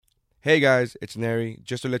Hey guys, it's Neri.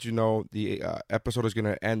 Just to let you know, the episode is going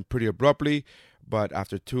to end pretty abruptly, but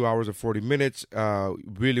after 2 hours and 40 minutes,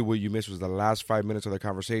 really what you missed was the last 5 minutes of the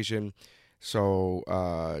conversation. So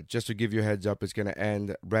just to give you a heads up, it's going to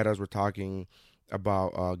end right as we're talking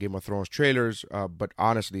about Game of Thrones trailers, but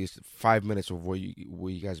honestly, it's 5 minutes of what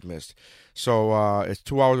you guys missed. So it's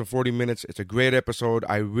 2 hours and 40 minutes. It's a great episode.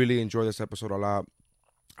 I really enjoy this episode a lot.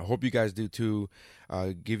 I hope you guys do too.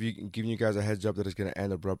 Giving you guys a heads up that it's going to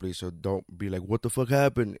end abruptly, so don't be like, what the fuck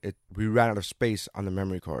happened? We ran out of space on the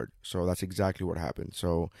memory card, so that's exactly what happened.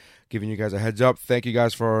 So giving you guys a heads up. Thank you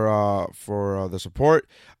guys for the support,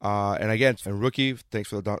 and again, and Rookie, thanks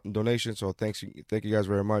for the donation. So thank you guys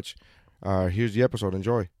very much. Here's the episode.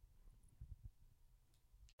 Enjoy.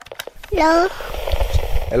 Hello.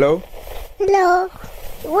 Hello. Hello.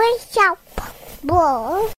 What's up,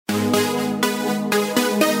 bro?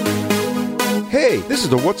 Hey, this is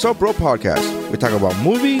the What's Up Bro podcast. We talk about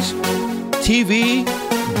movies, TV,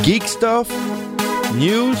 geek stuff,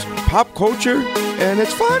 news, pop culture, and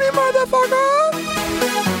it's funny, motherfucker.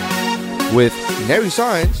 With Neri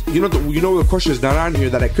Signs. You know the question is not on here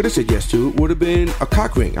that I could have said yes to would have been a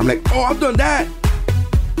cock ring. I'm like, oh, I've done that.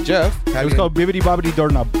 Jeff. It was called Bibbidi Bobbidi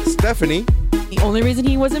Doorknob. Stephanie. The only reason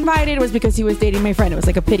he was invited was because he was dating my friend. It was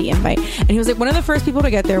like a pity invite. And he was like one of the first people to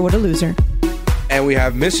get there. What a loser. And we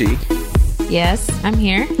have Missy. Yes, I'm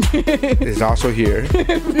here. Is also here.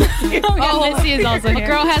 Missy is also here. A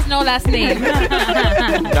girl has no last name.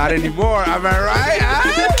 Not anymore. Am I right?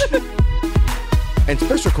 Huh? And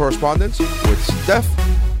special correspondence with Steph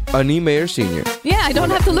Mayer Sr. Yeah, I don't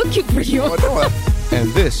have to look cute for you.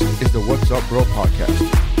 And this is the What's Up Bro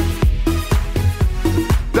podcast.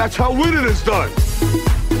 That's how winning is done.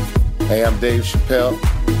 Hey, I'm Dave Chappelle,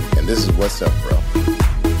 and this is What's Up, Bro.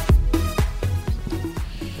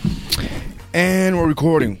 And we're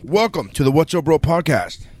recording. Welcome to the What's Up Bro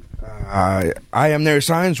podcast. I am Neri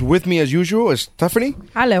Signs. With me as usual is Stephanie.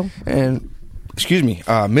 Hello. And,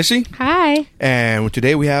 Missy. Hi. And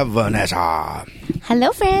today we have Vanessa.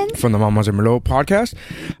 Hello, friends. From the Mamas and Merlot podcast.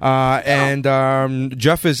 And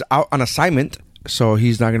Jeff is out on assignment, so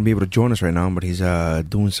he's not going to be able to join us right now, but he's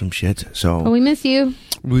doing some shit. So we miss you.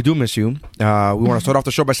 We do miss you. We want to start off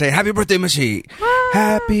the show by saying, happy birthday, Missy.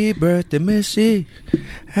 Happy birthday, Missy.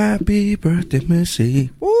 Happy birthday,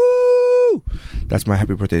 Missy. Woo! That's my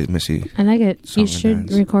happy birthday, Missy. I like it. You should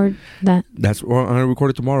record that. I'm going to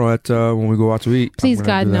record it tomorrow at when we go out to eat. Please,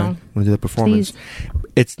 God, no. I'm going to do the performance. Please.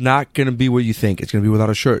 It's not going to be what you think. It's going to be without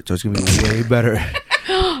a shirt, so it's going to be way better.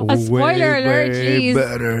 A spoiler alert, jeez.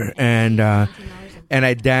 Better. And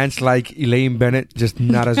I dance like Elaine Bennett, just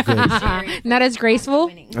not as good. Not as graceful?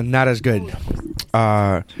 Not as good.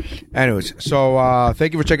 Anyways, so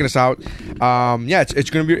thank you for checking us out. It's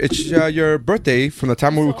gonna be your birthday from the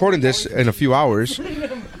time we're recording this in a few hours.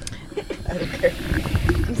 I'm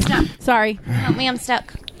stuck. Sorry. Help me, I'm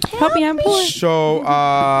stuck. Help me, I'm poor. So, 2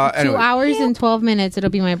 anyway, hours and 12 minutes, it'll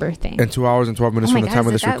be my birthday. in 2 hours and 12 minutes from the time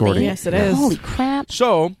of this recording. Yes, it is. Holy crap.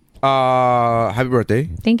 So, happy birthday.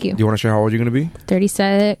 Thank you. Do you want to share how old you're going to be?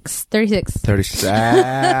 36. 36.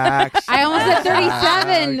 I almost said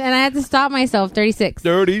 37, and I had to stop myself. 36.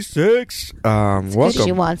 36. Welcome.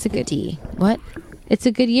 She wants a goodie. What? It's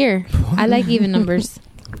a good year. I like even numbers.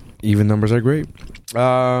 Even numbers are great.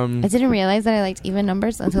 I didn't realize that I liked even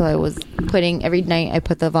numbers until I was every night I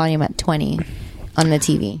put the volume at 20 on the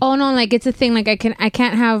TV. Oh no, like it's a thing. Like I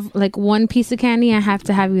can't have like one piece of candy. I have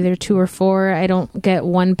to have either 2 or 4. I don't get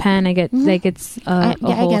one pen. I get like it's a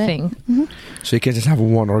whole thing. Mm-hmm. So you can't just have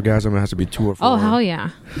one orgasm. It has to be 2 or 4. Oh hell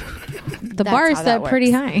yeah. The bar is set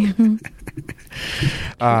pretty high.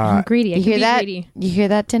 I'm greedy. You hear that? You hear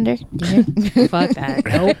that, Tinder? Fuck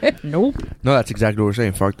that. Nope. No, that's exactly what we're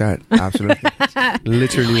saying. Fuck that. Absolutely.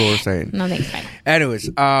 Literally what we're saying. No, thanks. Bye. Anyways,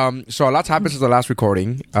 so a lot's happened since the last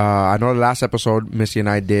recording. I know the last episode, Missy,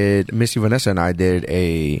 Vanessa and I did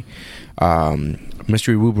a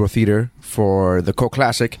Mystery Woobro Theater for the cult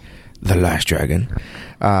classic, The Last Dragon,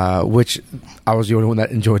 which I was the only one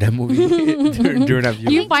that enjoyed that movie during that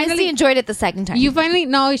viewing. You finally enjoyed it the second time. You finally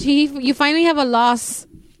you finally have a loss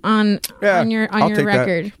on your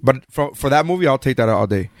record. That. But for that movie, I'll take that all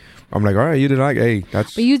day. I'm like, all right, you didn't like, hey,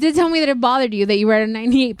 that's. But you did tell me that it bothered you that you were at a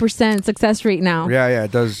 98% success rate now. Yeah,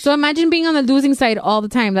 it does. So imagine being on the losing side all the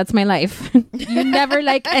time. That's my life. You never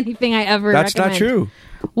like anything I ever That's recommend. not true.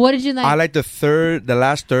 What did you like? I like the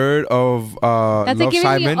last third of That's Love, like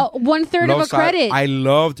Simon. giving me 1/3 of a credit. I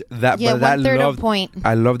loved that. Yeah, but that 1/3 loved, of a point.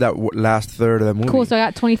 I loved that last third of the movie. Cool. So I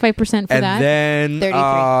got 25% for and that. then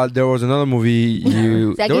 33. there was another movie.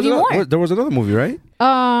 Does that give you more? There was another movie, right?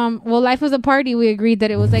 Well, Life Was a Party. We agreed that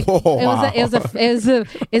it was like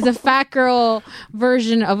it was a fat girl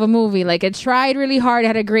version of a movie. Like it tried really hard, it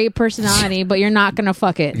had a great personality, but you're not gonna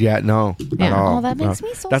fuck it. Yeah, no, at all. Oh, that makes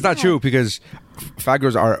me so That's not sad. true because fat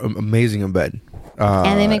girls are amazing in bed.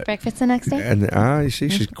 And they make breakfast the next day. And you see,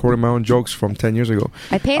 she's quoting my own jokes from 10 years ago.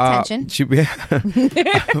 I pay attention.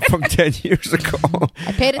 From 10 years ago.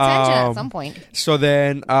 I paid attention at some point. So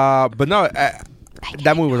then, but no,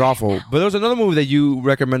 that movie was awful. But there was another movie that you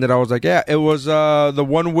recommended. I was like, yeah, it was the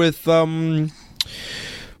one with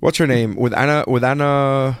what's her name? With Anna.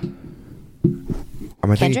 Am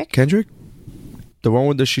I thinking Kendrick? The one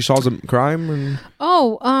with she solves a crime and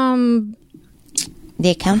The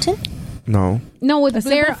Accountant? no. No, with A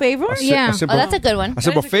Blair. Simple Favor? Yeah. Oh, that's a good one. A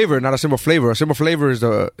Simple Favor, not a Simple Flavor. A Simple Flavor is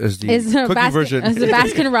the cookie version. It's the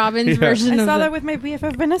Baskin Robbins Yeah. version. I of saw the- that with my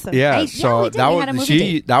BFF Vanessa. Yeah, we so did. that We was had a movie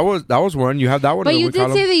date. that was one. You have that one. But in the you movie did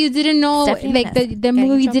column? say that you didn't know, Stephanie like the Vanessa.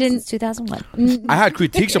 movie Getting didn't. since 2001. I had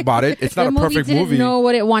critiques about it. It's not The a movie perfect didn't movie. know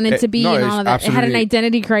what it wanted to be no, and it's all of that. It had an absolutely-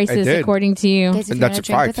 identity crisis, it did. according to you. Guys, if And you that's want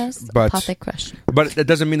to a drink with fact, us, but- Pop It Crush. But it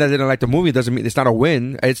doesn't mean that I didn't like the movie. It doesn't mean it's not a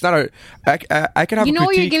win. It's not a. I can have. You a know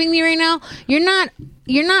what you're critique. giving me right now?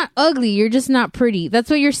 You're not ugly. You're just not pretty. That's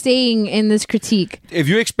what you're saying in this critique. If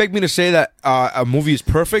you expect me to say that a movie is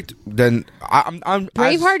perfect, then I'm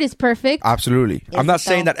Braveheart is perfect. Absolutely. I'm not it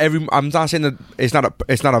saying though? that I'm not saying that it's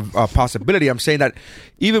not a possibility. I'm saying that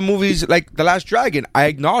even movies like The Last Dragon, I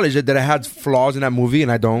acknowledge that it had flaws in that movie,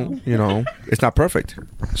 and I don't. It's not perfect.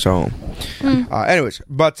 So, anyways,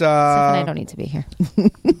 but Steph and I don't need to be here.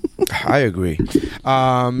 I agree.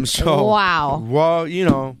 So Wow. Well,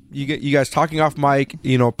 you guys talking off mic,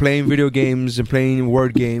 playing video games and playing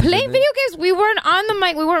word games. Playing and video games? We weren't on the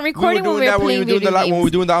mic. We weren't We were recording doing when we were that when we playing were doing video games. when we were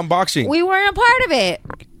doing the unboxing. We weren't a part of it.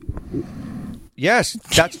 Yes,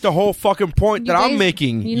 that's the whole fucking point You that I'm guys-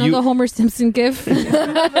 making. You know the Homer Simpson gif?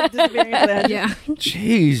 Yeah.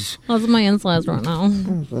 Jeez. That's my insides right now.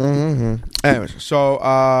 Anyways,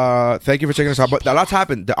 so thank you for checking us out. But a lot's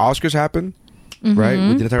happened. The Oscars happened, right?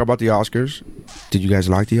 We didn't talk about the Oscars. Did you guys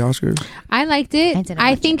like the Oscars? I liked it. I didn't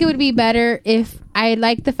I watch think it would be better if I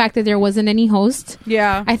liked the fact that there wasn't any host.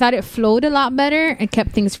 Yeah. I thought it flowed a lot better and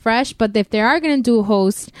kept things fresh. But if they are going to do a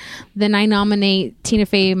host, then I nominate Tina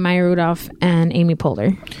Fey, Maya Rudolph, and Amy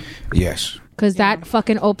Poehler. Yes. Because that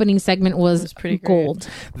fucking opening segment was pretty great. gold.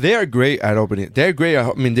 They are great at opening. They're great.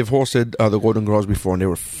 I mean, they've hosted the Golden Girls before, and they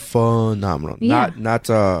were phenomenal. Yeah. Not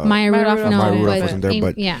Maya Rudolph, Rudolph. no. Maya Rudolph but wasn't there, Amy-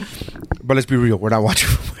 but- yeah. But let's be real. We're not watching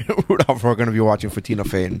for Rudolph. We're going to be watching for Tina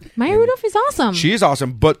Fey. Maya Rudolph is awesome. She is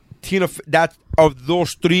awesome, but Tina Fey, that of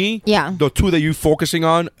those three, Yeah. the two that you're focusing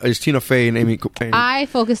on is Tina Fey and Amy. I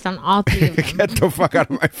focused on all three of them. Get the fuck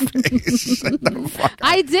out of my face! Get the fuck out.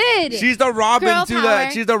 I did. She's the Robin Girl to power.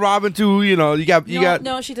 that. She's the Robin to you got.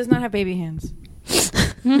 No, she does not have baby hands.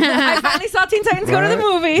 I finally saw Teen Titans go to the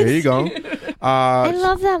Right. movies. There you go. I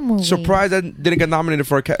love that movie. Surprised I didn't get nominated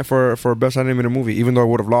for best animated movie, even though I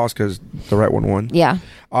would have lost because the right one won. Yeah.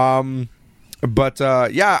 But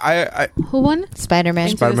yeah, I Who won? Spider-Man.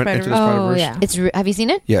 Spider-Man Into the Oh, Spider-Verse. yeah. Have you seen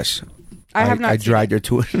it? Yes, I have not I seen dragged her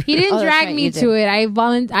to it. He didn't Oh, that's drag right, me you to it. I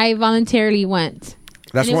voluntarily went.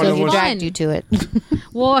 That's And it one was of the He ones. fun. dragged you to it.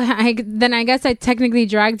 Well, I guess I technically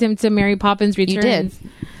dragged him to Mary Poppins Returns. did.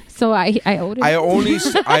 So I owed it. I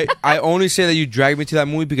only say that you dragged me to that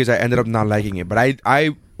movie because I ended up not liking it. But I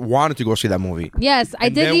wanted to go see that movie. Yes, I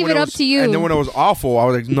And did then leave when it up was- to you. And then when it was awful, I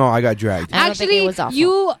was like, no, I got dragged. I don't think Actually, it was awful.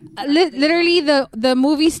 you literally the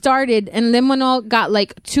movie started and Lin-Manuel got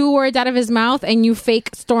like 2 words out of his mouth and you fake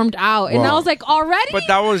stormed out, and I Wow. was like, already? But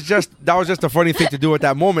that was just a funny thing to do at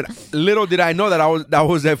that moment. Little did I know that that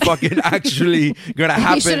was fucking actually gonna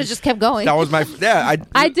happen. You should have just kept going. That was my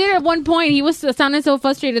I did at one point. He was sounding so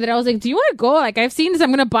frustrated that I was like, "Do you want to go? Like, I've seen this. I'm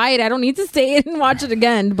gonna buy it. I don't need to stay and watch it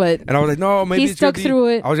again." But And I was like, no, maybe He it's gonna stuck be- through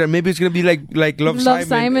it. I was like, maybe it's gonna be like Love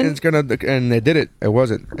Simon. And it's gonna, and they did it. It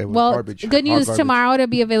wasn't. It was well, garbage. good news. Hot garbage. Tomorrow it'll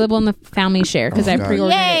be available in the family share because I God.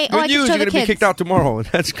 pre-ordered Yay! it. Oh, I Good can news. show You're the gonna be kids. kicked out tomorrow.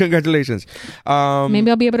 That's congratulations. Maybe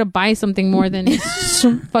I'll be able to buy something more than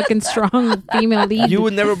fucking strong female lead. You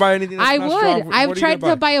would never buy anything. That's I not would. strong. What I've are you tried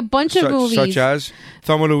gonna to buy a bunch of movies. such as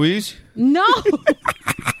Thelma Louise. No.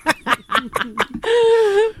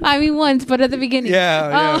 I mean, once, but at the beginning.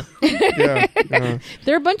 Yeah. Yeah.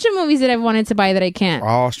 There are a bunch of movies that I've wanted to buy that I can't.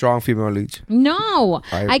 All strong female leads. No,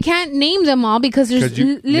 I can't name them all because there's 'Cause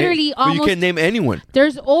you literally but you almost. can't name anyone.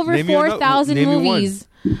 There's over Name me another- 4,000 name me one. movies.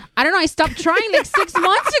 I don't know. I stopped trying like 6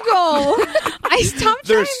 months ago. I stopped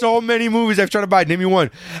trying. There's so many movies I've tried to buy. Name me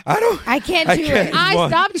one. I can't do it. I One.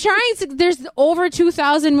 stopped trying. There's over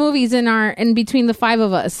 2,000 movies in between the 5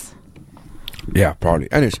 of us. Yeah, probably.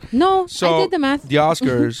 Anyways, No, so I did the math. The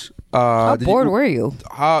Oscars. How bored were you?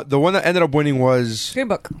 The one that ended up winning was Green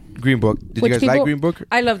Book. Green Book. Did Which you guys like people- Green Book?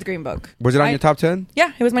 I loved Green Book. Was it on your top 10?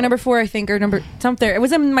 Yeah, it was my number 4, I think, or number something. It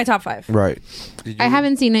was in my top 5. Right. Did I you-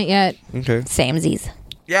 haven't seen it yet. Okay. Samesies.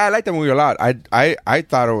 Yeah, I like that movie a lot. I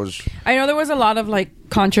thought it was. I know there was a lot of like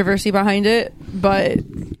controversy behind it, but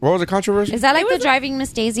What was the controversy? Is that like the Driving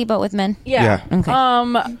Miss Daisy but with men? yeah. Okay.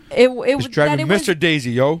 It was It's driving that it Mr.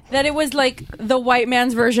 Daisy, yo. that it was like the white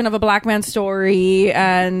man's version of a black man's story,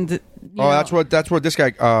 and you know. That's what this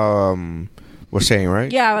guy was saying,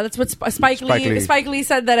 right? Yeah, that's what Spike Lee. Spike Lee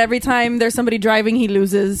said that every time there's somebody driving, he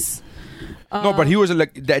loses. No, but he was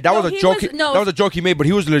like that no, was a he joke. was- no. That was a joke he made, but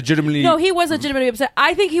he was legitimately. No, he was legitimately upset.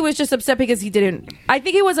 I think he was just upset because he didn't. I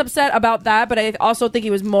think he was upset about that, but I also think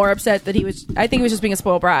he was more upset that he was. I think he was just being a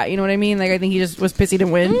spoiled brat. You know what I mean? Like I think he just was pissed he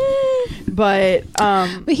didn't win. But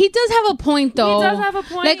he does have a point, though. He does have a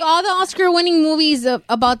point. Like all the Oscar-winning movies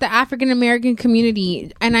about the African American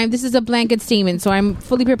community, and this is a blanket statement, so I'm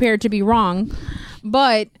fully prepared to be wrong.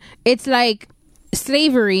 But it's like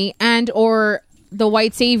slavery and or the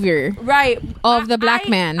white savior, right, of the black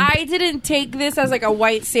man. I didn't take this as like a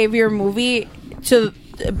white savior movie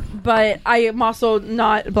but I am also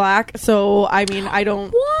not black, so I mean I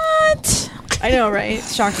don't. What? I know, right?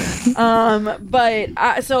 It's shocking.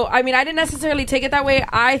 But so I mean, I didn't necessarily take it that way.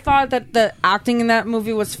 I thought that the acting in that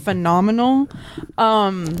movie was phenomenal.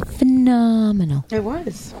 Phenomenal. It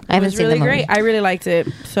was. I haven't It was seen really the movie. great. I really liked it.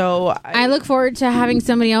 So I look forward to having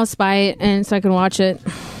somebody else buy it and so I can watch it.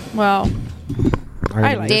 well.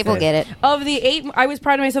 I like Dave will get it. Of the 8, I was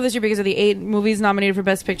proud of myself this year because of the 8 movies nominated for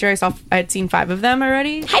Best Picture. I had seen 5 of them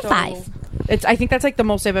already. High five. I think that's like the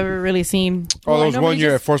most I've ever really seen. Oh, there was Nobody one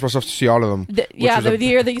year I just- forced myself to see all of them. which yeah, was the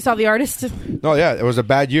year that you saw The Artist. No, yeah, it was a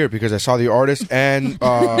bad year because I saw The Artist and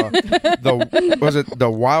the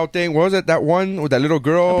Wild Thing? What was it? That one with that little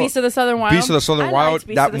girl? Beast of the Southern Wild. Beast of the Southern I Wild. liked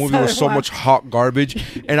Beast That of the movie Southern was so Wild. much hot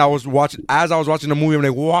garbage. And I was watching the movie. I'm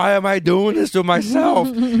like, why am I doing this to myself?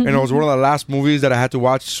 And it was one of the last movies that I had to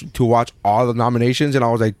watch all the nominations. And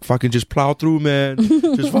I was like, fucking just plow through, man.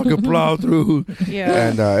 Just fucking plow through. Yeah.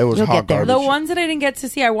 And it was You'll hot get there. garbage. The ones that I didn't get to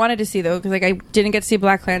see, I wanted to see though, because like I didn't get to see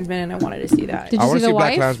Black Klansman, and I wanted to see that. Did I you want see to The see Black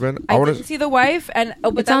Wife? Klansman. I want didn't see The Wife, and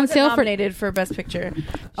but It's that on was sale for- nominated for Best Picture. She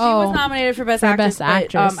Oh. was nominated for Best For Actress. Best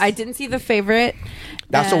Actress. But, I didn't see The Favorite.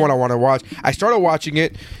 That's the And- one I want to watch. I started watching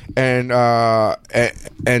it, and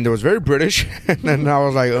it was very British. And then I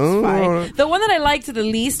was like, oh. Fine. The one that I liked the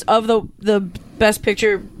least of the Best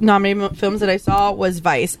Picture nominated films that I saw was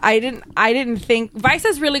Vice. I didn't think Vice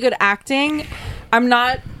has really good acting. I'm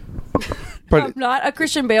not a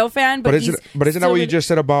Christian Bale fan, but isn't that still what you really- just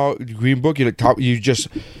said about Green Book?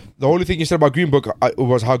 The only thing you said about Green Book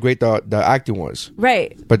was how great the acting was.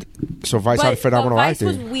 right? But so Vice had phenomenal Vice acting.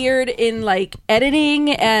 was weird in like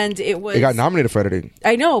editing, and it was. It got nominated for editing.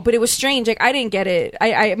 I know, but it was strange. Like I didn't get it.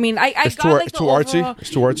 I mean, I It's got too- like it's the too artsy? overall- It's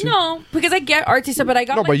too artsy? No, because I get artsy stuff, but I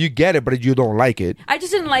got No, like, but you get it, but you don't like it. I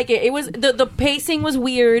just didn't like it. It was the pacing was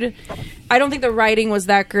weird. I don't think the writing was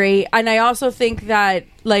that great, and I also think that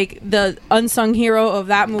like the unsung hero of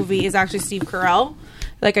that movie is actually Steve Carell.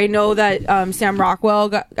 Like I know that Sam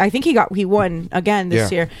Rockwell he won again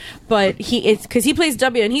this year, but it's because he plays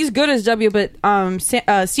W and he's good as W. But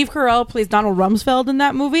Steve Carell plays Donald Rumsfeld in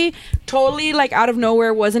that movie. Totally like out of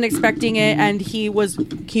nowhere, wasn't expecting it, and he was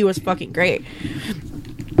fucking great.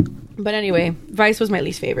 But anyway, Vice was my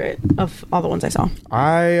least favorite of all the ones I saw.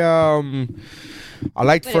 I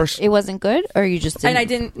liked first. It wasn't good, or you just didn't? And I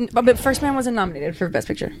didn't. But First Man wasn't nominated for Best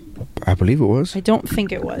Picture. I believe it was. I don't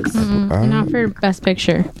think it was. Not for Best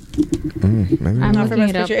Picture. Maybe. I'm Not for looking Best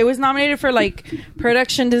it up. Picture. It was nominated for like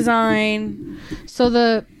production design. So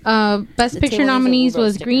the Best The Picture table needs a nominees Google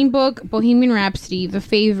was sticker. Green Book, Bohemian Rhapsody, The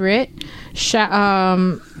Favorite,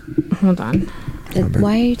 hold on.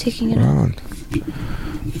 Why are you taking it off? Around.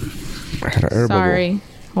 I had an air bubble. Sorry.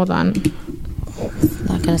 Hold on. It's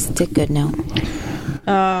not going to stick good now.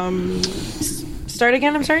 Start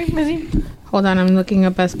again. I'm sorry, Mizzy. Hold on, I'm looking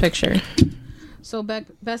up Best Picture. So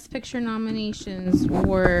Best Picture nominations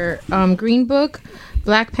were Green Book,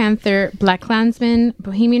 Black Panther, Black Klansman,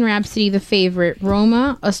 Bohemian Rhapsody, The Favorite,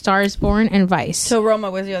 Roma, A Star Is Born, and Vice. So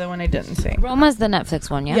Roma was the other one I didn't see. Roma's the Netflix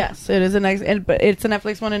one, yeah? Yes, it is but it's a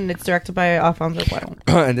Netflix one and it's directed by Alfonso Cuarón.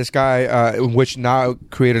 And this guy, which now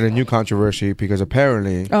created a new controversy because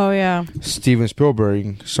apparently Oh yeah. Steven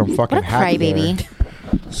Spielberg, some fucking What a hack crybaby. there.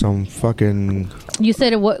 Some fucking You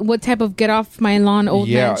said what type of get off my lawn old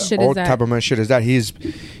man shit is old that? type of man shit is that.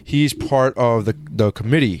 He's part of the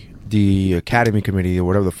committee the Academy Committee or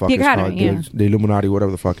whatever the fuck The it's Academy, called, the Illuminati,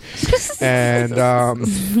 whatever the fuck. And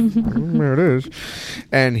there it is.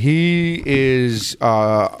 And he is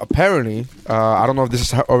apparently, I don't know if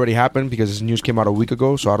this has already happened because this news came out a week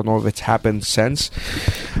ago, so I don't know if it's happened since.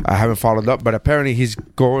 I haven't followed up, but apparently he's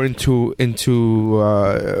going to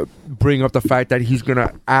bring up the fact that he's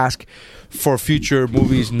gonna ask for future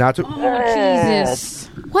movies not to. Jesus.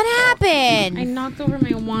 What happened? I knocked over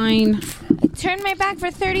my wine. I turned my back for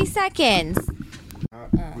 30 seconds.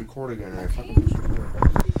 Record again.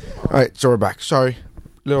 All right, so we're back. Sorry,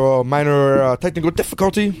 little minor technical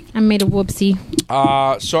difficulty. I made a whoopsie.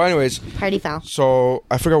 So anyways, Party foul. so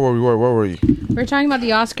I forgot where we were. Where were you? We're talking about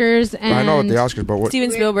the Oscars and I know the Oscars, but what? Steven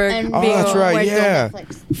Spielberg And Oh, being, that's right. Muerto Yeah,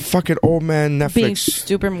 Netflix. fucking old man being Netflix.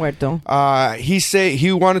 super muerto. He said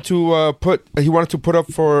he wanted to put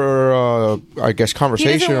up for I guess He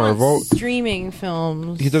conversation doesn't or a want vote. streaming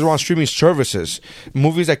films He doesn't want streaming services,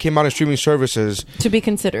 movies that came out in streaming services to be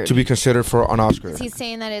considered. to be considered for an Oscar. He's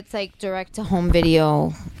saying that it's like direct to home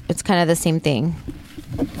video. It's kind of the same thing,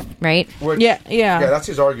 right? Which- Yeah. that's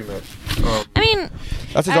his argument. I mean,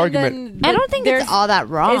 That's his And argument. then I don't think there's- it's all that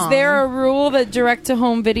wrong. Is there a rule that direct to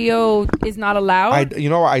home video is not allowed? I don't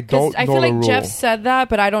know I feel the like rule. Jeff said that,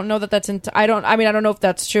 but I don't know that that's. I don't know if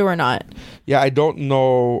that's true or not. Yeah, I don't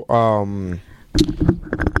know.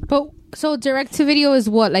 but so direct to video is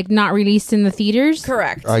what, like not released in the theaters?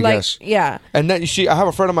 Correct. I like, guess. Yeah. And then you see, I have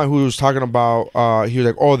a friend of mine who was talking about. He was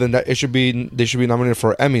like, "Oh, then they should be nominated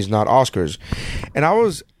for Emmys, not Oscars." And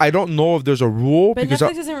I don't know if there's a rule But because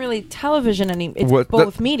Netflix isn't really television anymore. It's What-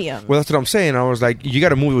 both mediums. well, that's what I'm saying. I was like, you got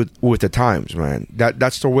to move with the times, man.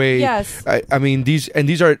 That's the way. Yes. I mean, these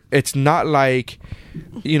are. It's not like,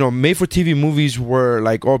 made for TV movies were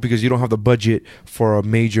like, oh, because you don't have the budget for a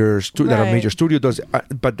major that a Right. major studio does.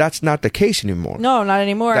 But that's not the case anymore. No, not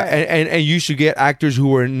anymore. And you should get actors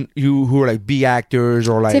who are like B actors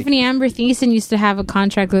or like. Tiffany Amber Thiessen used to have a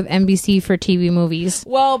contract with NBC for TV movies.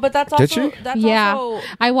 well, but that's Did also she? that's Yeah, also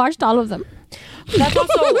I watched all of them. that's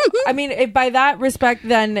also I mean, by that respect,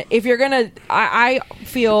 then if you're gonna I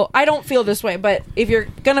don't feel this way, but if you're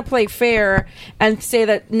gonna play fair and say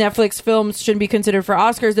that Netflix films shouldn't be considered for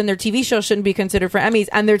Oscars, then their TV shows shouldn't be considered for Emmys,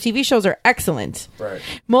 and their TV shows are excellent. Right.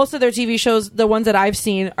 Most of their TV shows, the ones that I've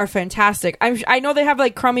seen, are fantastic. I know they have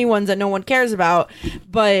like crummy ones that no one cares about,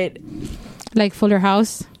 but Like Fuller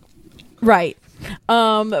House. right.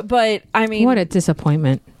 But I mean, What a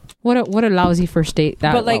disappointment. What a lousy first date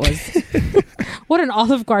that But, like- was. What an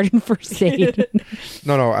Olive Garden first date.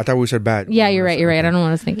 No, I thought we said bad. Yeah, you're right. I don't know what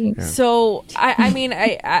I was thinking. So I mean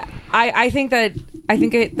I think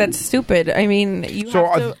that's stupid. I mean, you So,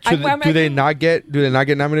 have to. do they not get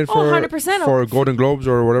nominated Oh, for 100%. for Golden Globes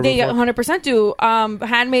or whatever? They the fuck? 100% do.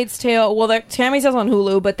 Handmaid's Tale. Well, Handmaid's Tale's on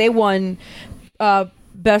Hulu, but they won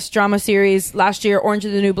Best Drama Series last year. Orange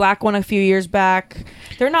is the New Black won a few years back.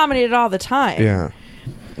 They're nominated all the time. Yeah.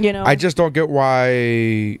 I just don't get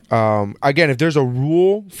why. Again, if there's a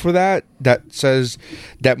rule for that says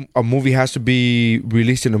that a movie has to be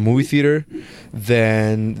released in a movie theater,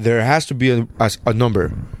 then there has to be a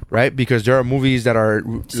number, right? Because there are movies that are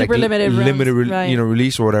Super limited runs, right.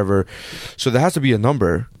 release or whatever. So there has to be a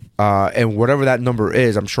number. And whatever that number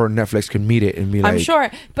is, I'm sure Netflix can meet it and be like, I'm sure,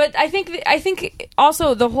 but I think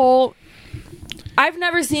also the whole. I've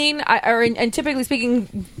never seen, and typically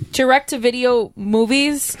speaking, direct-to-video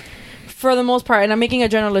movies, for the most part, and I'm making a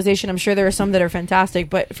generalization. I'm sure there are some that are fantastic,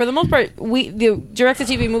 but for the most part, the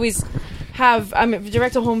direct-to-TV movies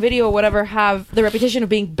direct-to-home video or whatever, have the reputation of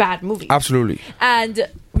being bad movies. Absolutely. And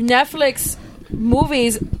Netflix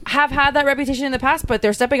movies have had that reputation in the past, but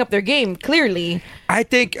they're stepping up their game, clearly. I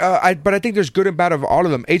think, but I think there's good and bad of all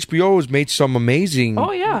of them. HBO has made some amazing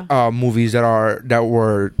movies that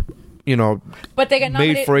were but they get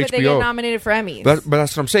nominated for But they get HBO. nominated for Emmys. But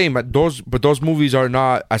that's what I'm saying. But those movies are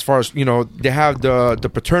not, as far as they have the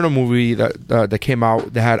Paterno movie that came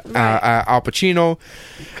out. They had Al Pacino,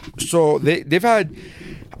 so they've had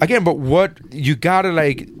again. But what you gotta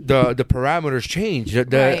the parameters change.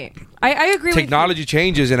 Right. I agree. Technology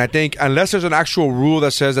changes, and I think unless there's an actual rule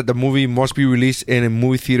that says that the movie must be released in a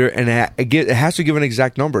movie theater, and it has to give an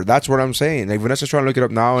exact number. That's what I'm saying. Like Vanessa's trying to look it up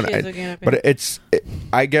now,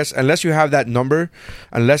 I guess unless you have that number,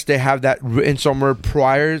 unless they have that written somewhere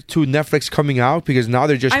prior to Netflix coming out, because now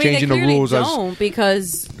they're just changing the rules.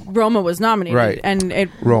 Because Roma was nominated, Right. And it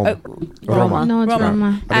Roma. No, it's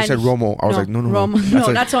Roma. I said Romo. I was like, no. Roma.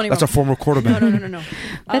 No, that's Tony. That's a former quarterback. No.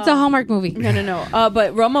 That's a Hallmark movie. No.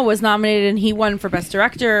 But Roma was nominated, and he won for Best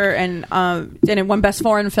Director, and it won Best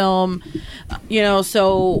Foreign Film.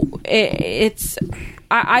 So it's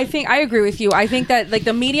I think I agree with you. I think that like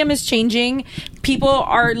the medium is changing. People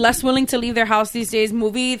are less willing to leave their house these days.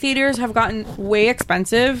 Movie theaters have gotten way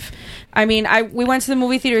expensive. I mean, we went to the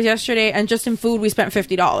movie theaters yesterday, and just in food we spent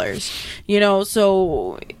 $50. You know,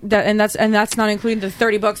 so that's not including the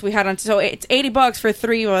 $30 we had on. So it's $80 for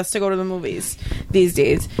 3 of us to go to the movies these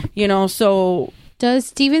days. You know, so. Does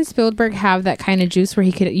Steven Spielberg have that kind of juice where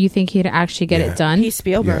you think he'd actually get it done? He's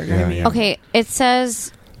Spielberg. I mean. Okay, it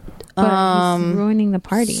says. But he's ruining the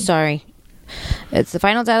party. Sorry. It's the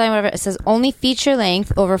final deadline, whatever. It says only feature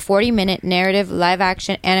length over 40-minute narrative, live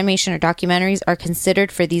action, animation, or documentaries are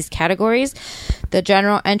considered for these categories. The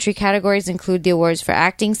general entry categories include the awards for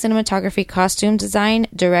acting, cinematography, costume design,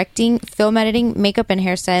 directing, film editing, makeup and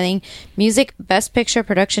hairstyling, music, best picture,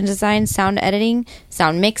 production design, sound editing,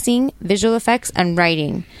 sound mixing, visual effects, and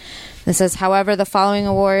writing. It says, however, the following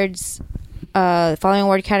award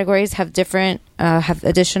categories have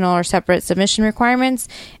additional or separate submission requirements: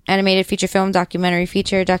 animated feature film, documentary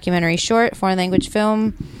feature, documentary short, foreign language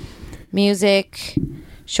film, music,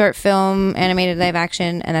 short film, animated live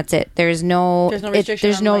action, and that's it. There's no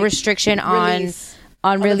restriction on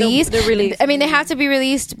release. The release. I mean, they have to be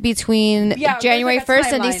released between January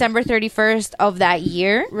 1st and December 31st of that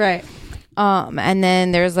year. Right. And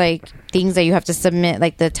then there's like things that you have to submit,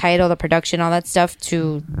 like the title, the production, all that stuff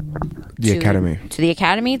to the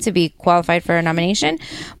Academy to be qualified for a nomination.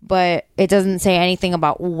 But it doesn't say anything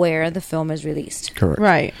about where the film is released. Correct.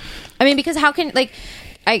 Right. I mean, because how can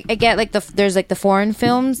I get like there's like the foreign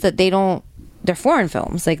films that they're foreign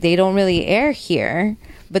films, like they don't really air here,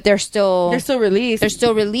 but they're still released. They're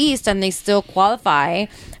still released, and they still qualify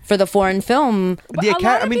for the foreign film. The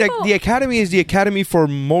Academy is the Academy for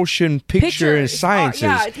Motion Picture and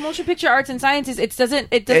Sciences. It's Motion Picture Arts and Sciences. It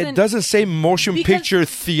doesn't say Motion Picture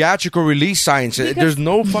Theatrical Release Sciences. There's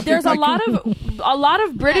no fucking. There's a lot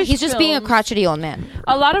of British. He's just being a crotchety old man.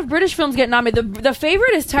 A lot of British films get nominated. The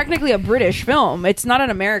Favorite is technically a British film. It's not an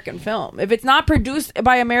American film. If it's not produced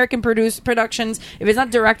by American productions, if it's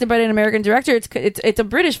not directed by an American director, it's a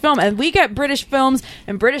British film, and we get British films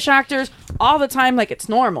and British actors all the time, like it's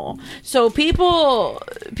normal. So people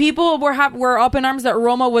were up in arms that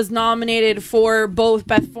Roma was nominated for both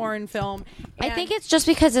Best Foreign Film. I think it's just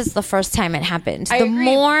because it's the first time it happened. I agree.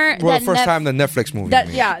 The first time the Netflix movie. But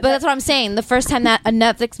that's what I'm saying. The first time that a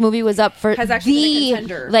Netflix movie was up for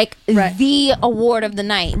the award of the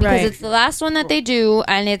night, because it's the last one that they do,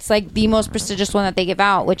 and it's like the most prestigious one that they give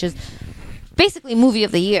out, which is basically movie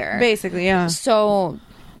of the year. Basically, yeah. So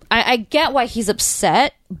I get why he's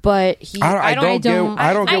upset, but I don't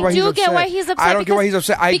get why he's upset. I don't get why he's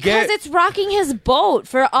upset. Because it's rocking his boat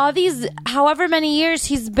for all these however many years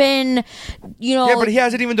he's been, Yeah, but he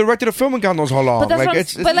hasn't even directed a film in God knows how long. But he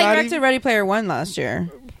directed Ready Player One last year.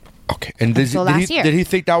 Okay, and did he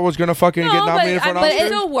think that was gonna fucking get nominated for an Oscar? But it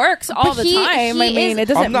still works all the time. It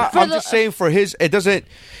doesn't. I'm just saying for his, it doesn't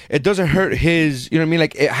hurt his. You know what I mean?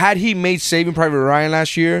 Like, had he made Saving Private Ryan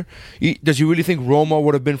last year, does he really think Roma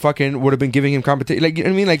would have been giving him competition? Like, you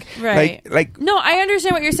know what I mean? Like, right. like. No, I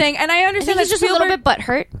understand what you're saying, and I understand he's just a little bit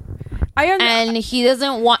butthurt. And he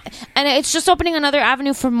doesn't want, and it's just opening another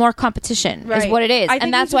avenue for more competition, is what it is,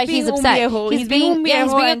 and that's why he's upset. He's being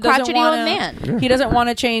a crotchety old man. Yeah. He doesn't want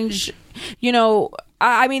to change.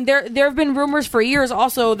 I mean, there have been rumors for years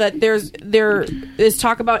also that there is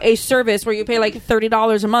talk about a service where you pay like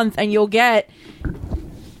 $30 a month and you'll get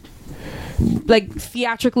like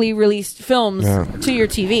theatrically released films to your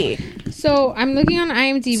TV. So I'm looking on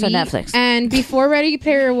IMDb. So Netflix. And before Ready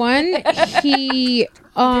Player One, he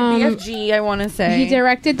BFG, I want to say he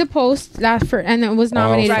directed The Post and it was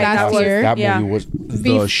nominated last year. That movie was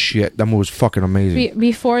the shit. That movie was fucking amazing.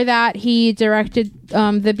 Before that, he directed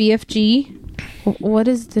the BFG. What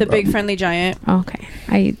is the Big Friendly Giant? Okay,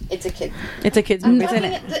 it's a kid. It's a kid's movie.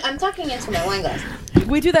 I'm talking into my wine glass.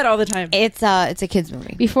 We do that all the time. It's a kid's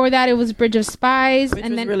movie. Before that, it was Bridge of Spies, which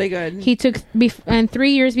was then really good. He took and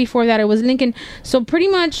 3 years before that, it was Lincoln. So pretty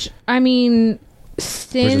much, I mean,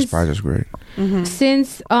 since Bridge of Spies is great. Mm-hmm.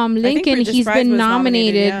 Since Lincoln, he's been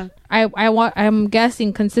nominated. I'm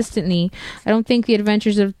guessing consistently. I don't think The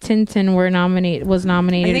Adventures of Tintin was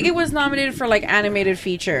nominated. I think it was nominated for like animated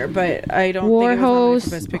feature, but I don't War think it was nominated for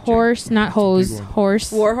Best Picture.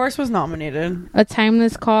 Horse. War Horse was nominated. A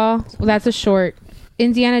Timeless Call. Well, that's a short.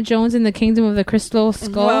 Indiana Jones and the Kingdom of the Crystal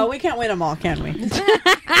Skull. Well, we can't win them all, can we?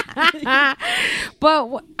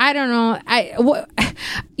 But I don't know.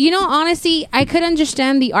 Honestly, I could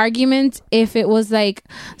understand the argument if it was like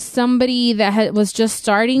somebody that was just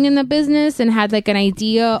starting in the business and had like an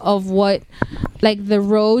idea of what like the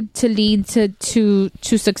road to lead to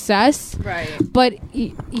success. Right. But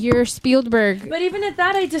you're Spielberg. But even at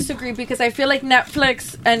that, I disagree because I feel like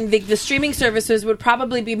Netflix and the streaming services would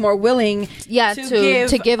probably be more willing,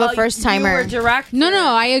 to give a first timer direct. No,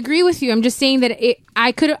 I agree with you. I'm just saying that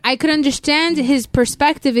I could understand his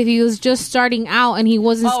perspective if he was just starting out and he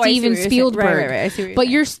wasn't Steven Spielberg. Right. I see what you're but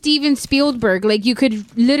saying. you're Steven Spielberg. Like you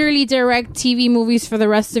could literally direct TV movies for the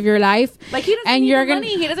rest of your life. Like he doesn't and need you're the gonna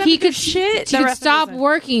money. He doesn't have to do shit. He could stop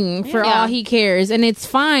working for all he cares, and it's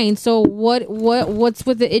fine. So what's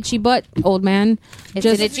with the itchy butt, old man? It's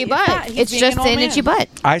an itchy butt. It's just an itchy butt.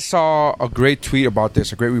 I saw a great tweet about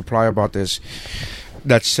this, a great reply about this,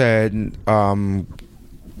 that said,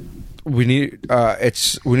 we need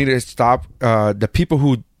to stop the people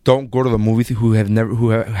who don't go to the movie who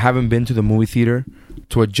haven't been to the movie theater,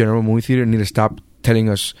 to a general movie theater, need to stop telling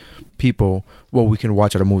us people what we can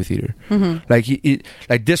watch at a movie theater.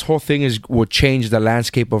 Like this whole thing will change the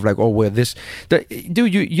landscape of like,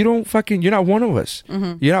 dude, you're not one of us.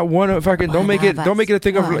 You're not one of fucking. Don't make it a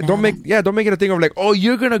thing of like, don't make it a thing of like, oh,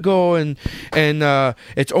 you're gonna go and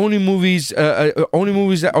it's only the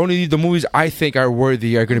movies I think are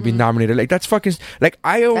worthy are gonna be nominated. Like that's fucking like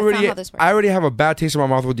I already have a bad taste in my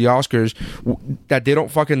mouth with the Oscars that they don't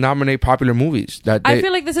fucking nominate popular movies. I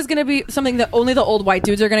feel like this is gonna be something that only the old white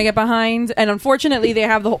dudes are gonna get behind, and unfortunately they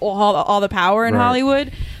have all the power in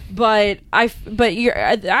Hollywood. But you're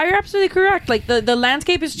absolutely correct. Like the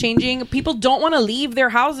landscape is changing. People don't want to leave their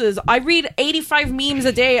houses. I read 85 memes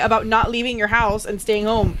a day about not leaving your house and staying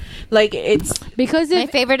home. Like it's because my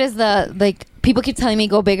favorite is people keep telling me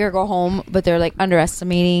go big or go home, but they're like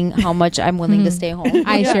underestimating how much I'm willing to stay home.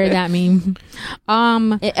 I share that meme.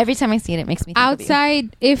 Every time I see it makes me think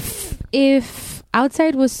outside. If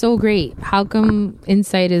outside was so great, how come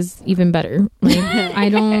inside is even better? Like I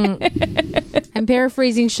don't. I'm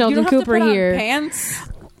paraphrasing Sheldon Cooper here. Pants.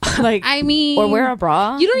 Like I mean, or wear a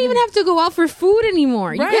bra. You don't even have to go out for food anymore.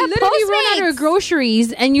 Right. You can literally run out of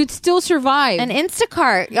groceries and you'd still survive. And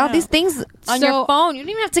Instacart, all these things on your phone. You don't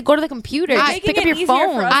even have to go to the computer. Just pick up your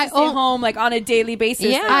phone. For us to stay home like on a daily basis.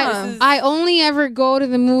 Yeah, I only ever go to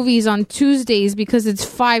the movies on Tuesdays because it's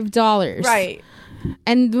 $5. Right.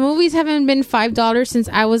 And the movies haven't been $5 since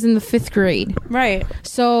I was in the 5th grade. Right.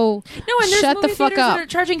 So and shut the fuck up. That are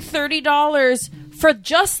charging $30 for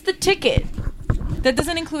just the ticket. That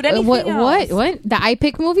doesn't include anything else. What? The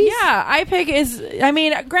iPic movies? Yeah, iPic is. I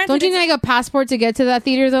mean, granted, don't you need like a passport to get to that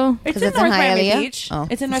theater though? It's in North Miami Beach. Oh.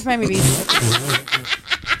 It's in North Miami Beach.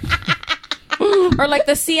 Or like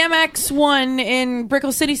the CMX one in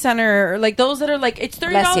Brickell City Center, or like those that are like it's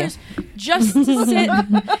 $30 just to sit.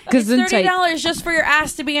 It's $30 just for your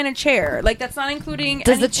ass to be in a chair. Like that's not including.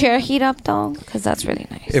 Does the chair heat up though? Because that's really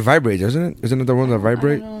nice. It vibrates, doesn't it? Isn't it the one that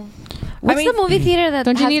vibrate? What's the movie theater that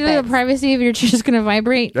don't you need the privacy of your chair just gonna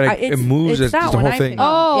vibrate? Like, it moves. It's the whole thing.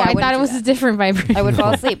 Oh, yeah, I thought it was a different vibration. I would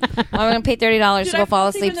fall asleep. I'm gonna pay $30 to go fall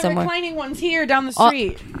asleep somewhere. The reclining ones here down the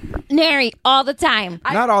street. Nary all the time.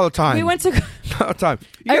 Not all the time. We went to. Not all the time.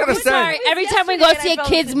 You gotta sorry. Every time we go see a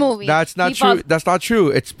kids movie. That's not true. That's not true.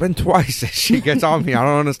 It's been twice that she gets on me. I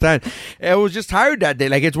don't understand. I was just tired that day.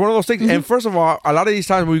 Like it's one of those things. And first of all, a lot of these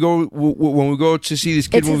times when we go to see these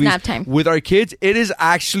kid movies with our kids, it is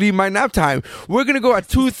actually my nap time. We're gonna go at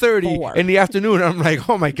 2:30 in the afternoon. I'm like,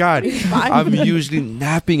 oh my god, I'm usually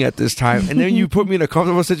napping at this time. And then you put me in a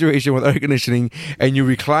comfortable situation with air conditioning, and you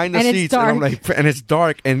recline the seats, and I'm like, and it's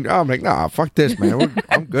dark, and I'm like, nah, fuck this, man.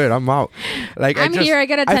 I'm good. I'm out. Like I'm here. I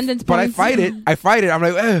get attendance points. But I fight it. I'm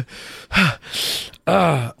like,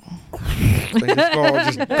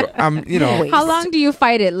 How long do you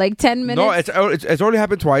fight it? Like 10 minutes? No, it's only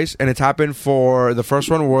happened twice, and it's happened for the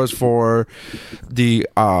first one was for the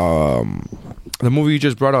movie you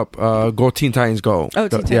just brought up, Go Teen Titans Go. Oh,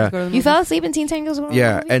 Teen Titans Go. You fell asleep in Teen Titans Go?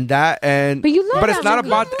 Yeah, but you love it's not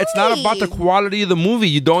about the quality of the movie.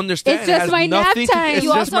 You don't understand. It's just my nap time. It's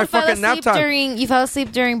just my fucking nap time. You fell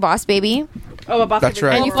asleep during Boss Baby. Oh, Boss That's Baby.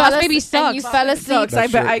 right. And you Boss Baby sucks. And you fell asleep.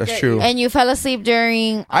 That's true. And you fell asleep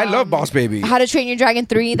during. I love Boss Baby. How to Train Your Dragon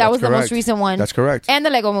 3. That was the most recent one. That's correct. And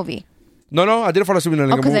the Lego Movie. No, I didn't fall asleep in the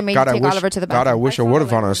Lego movie. Because I made you take Oliver to the bathroom. God, I wish I would have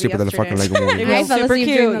fallen asleep in the fucking Lego movie. I fell asleep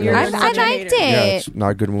during I liked it. Yeah, it's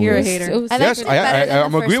not a good movie. You're a hater. Yes,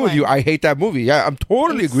 I'm agreeing with you. I hate that movie. Yeah, I'm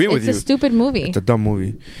totally agreeing with you. It's a stupid movie. It's a dumb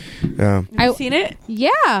movie. Yeah. I've seen it.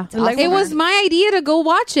 Yeah, it was my idea to go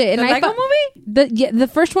watch it. And the Lego movie? The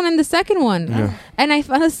first one and the second one. Yeah. And I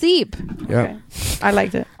fell asleep. Yeah. I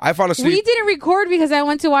liked it. I fall asleep. We didn't record because I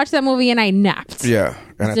went to watch that movie and I napped. Yeah.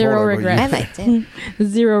 And Zero I told her, regret. I liked it.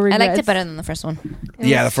 Zero I regrets. liked it better than the first one.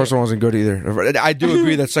 Yeah, the first one wasn't good either. I do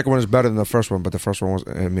agree that the second one is better than the first one, but the first one was.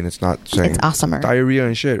 I mean, it's not saying It's awesomer. diarrhea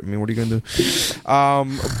and shit. I mean, what are you gonna do?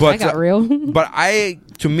 But I got real. But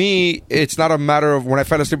to me, it's not a matter of when I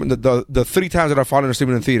fell asleep. The 3 times that I've fallen asleep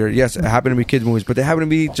in the theater, yes, it happened to be kids movies, but they happened to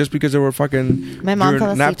be just because they were fucking. My mom during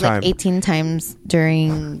fell nap asleep time. like 18 times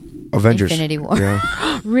during Avengers. Infinity War.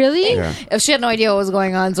 Yeah. Really? Yeah. If she had no idea what was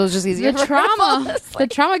going on, so it was just easier. The for her to fall trauma. asleep. The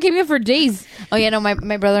trauma came in for days. Oh yeah, no,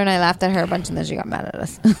 my brother and I laughed at her a bunch, and then she got mad at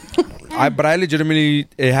us. But I legitimately,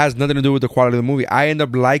 it has nothing to do with the quality of the movie. I end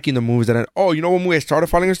up liking the movies that. You know what movie I started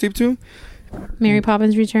falling asleep to? Mary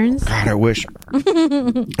Poppins Returns. God, I wish.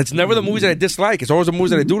 It's never the movies that I dislike. It's always the movies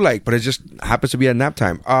that I do like, but it just happens to be at nap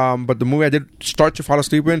time. But the movie I did start to fall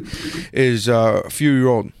asleep in is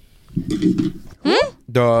Fury-Road.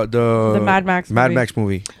 The Mad Max Mad movie. Max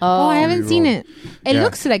movie. Oh, I haven't seen it. It Yeah.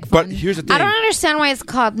 looks like fun. But here's the thing. I don't understand why it's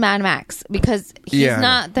called Mad Max because he's Yeah, I know.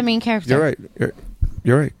 not the main character. You're right.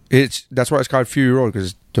 You're right. That's why it's called Fury-Road, because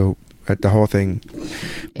it's dope at the whole thing.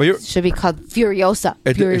 But It should be called Furiosa.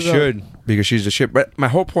 It Fury Road. should, because she's the shit. But my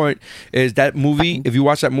whole point is that movie. If you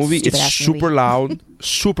watch that movie, it's Stupid-ass super movie. loud,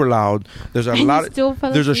 super loud. There's a And you lot. still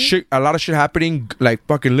fell There's asleep? a lot of shit happening, like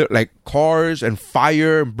fucking like cars and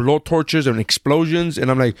fire and blow torches and explosions. And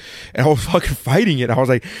I'm like, and I was fucking fighting it. I was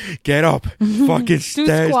like, get up, fucking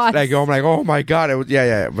stand. squats. Like I'm like, oh my god. It was,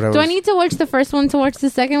 yeah. But Do I need to watch the first one to watch the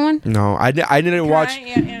second one? No, I didn't watch.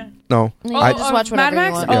 Yeah. No, No, I you just watch Mad whatever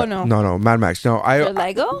you Max? want. Oh, no. no, Mad Max. No, The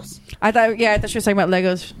I. Legos? I thought she was talking about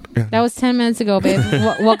Legos. That was 10 minutes ago, babe.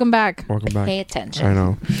 Welcome back. Welcome back. Pay attention. I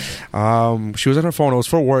know. She was on her phone. It was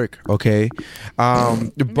for work. Okay.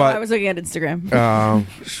 But No, I was looking at Instagram.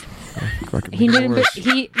 He didn't.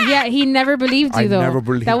 He never believed you I though. never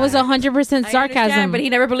believed that was you. 100% I understand, sarcasm. but he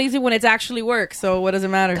never believes it when it's actually work. So what does it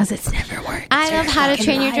matter? Because it's never worked. I love How to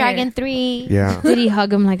Train Your Dragon 3. yeah. Did he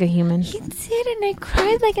hug him like a human? He did, and I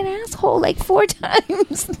cried like an asshole like 4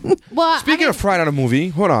 times. Well, Speaking of crying on a movie,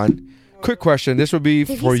 hold on. Quick question. This would be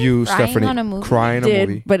Did he for say you, frying Stephanie. on a movie? Crying on a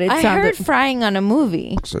movie. but it I sounded. heard frying on a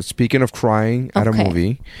movie. So speaking of crying at a Okay.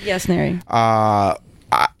 movie, Yes, Neri.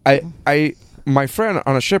 my friend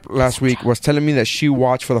on a ship last week was telling me that she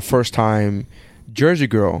watched for the first time Jersey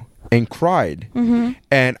Girl and cried,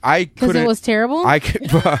 and I because couldn't. it was terrible. I could.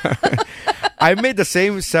 I made the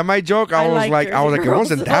same semi joke. I was like, it Girl,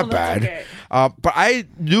 wasn't so that that's bad. okay. But I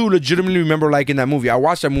do legitimately remember liking that movie. I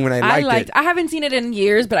watched that movie and I liked it. I haven't seen it in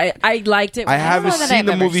years, but I liked it. I haven't know that seen I've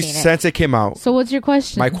the ever movie seen it. since it came out. so what's your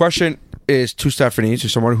question? My question is to Stephanie, to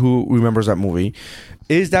someone who remembers that movie: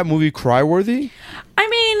 is that movie cry worthy? I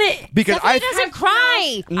mean, Because Stephanie doesn't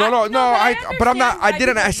cry. No. But I'm not. I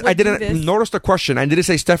didn't notice the question. I didn't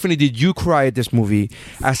say, Stephanie, did you cry at this movie?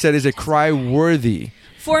 I said, is it cry worthy?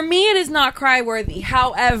 for me, it is not cry worthy.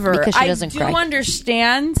 However, Because she I doesn't do cry.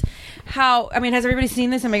 understand how. I mean, has everybody seen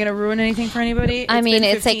this? Am I going to ruin anything for anybody? I mean, been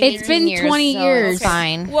it's like 15 It's been years, 20 so years. It's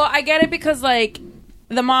fine. Well, I get it because like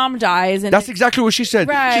the mom dies, and That's exactly what she said.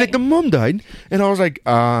 Right. She's like, the mom died, and I was like, You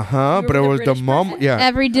but it were the was the British mom. person? Yeah.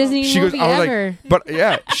 Every Disney She goes, movie I was ever. like, but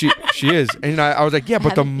yeah, she is, and I was like, yeah, but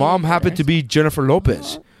the haven't mom seen happened to be Jennifer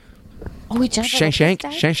Lopez. Oh, wait, Jennifer Shank,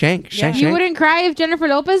 Lopez died? Shank. you wouldn't cry if Jennifer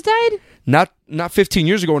Lopez died? Not 15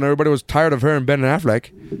 years ago when everybody was tired of her and Ben Affleck.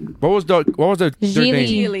 What was their Gigli. name?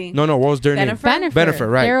 Gigli. No, what was their name? Bennifer.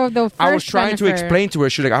 Right. They're the first I was trying to Bennifer. explain to her.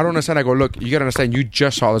 She's like, I don't understand. I go, look, you gotta understand. You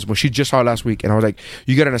just saw this movie. She just saw it last week, and I was like,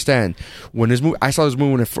 you gotta understand. When this movie, I saw this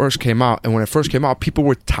movie when it first came out, and when it first came out, people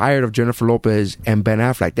were tired of Jennifer Lopez and Ben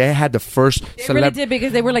Affleck. They had the first they really did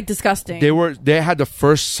because they were like disgusting. They had the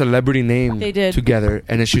first celebrity name They did. together,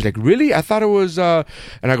 and then she's like, "Really? I thought it was." And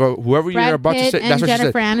I go, "Whoever Brad you're about Pitt to say, and that's what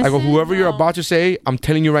Jennifer she said." I go, Aniston? "Whoever you're No. about to say, I'm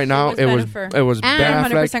telling you right now, was it was Bennifer. it was And Ben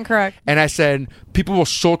 100% Affleck." correct. And I said, people were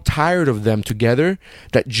so tired of them together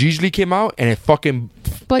that Gigli came out, and it fucking.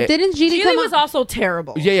 But didn't Gigli Gigli come was out? also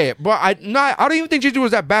terrible. Yeah. But I don't even think Gigli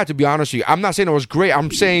was that bad, to be honest with you. I'm not saying it was great.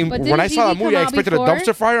 I'm saying But when I didn't saw that Gigli movie, I come out expected before? a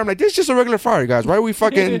dumpster fire. I'm like, this is just a regular fire, guys. Why are we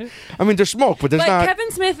fucking? I mean, there's smoke, but there's But not.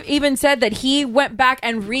 Kevin Smith even said that he went back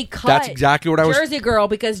and recut. That's exactly what I was- Jersey Girl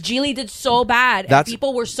because Gigli did so bad, and That's-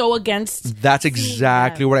 people were so against. That's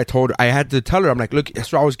exactly what I told her. I had to tell her. I'm like, look.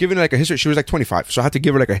 So I was giving her like a history. She was like 25, so I had to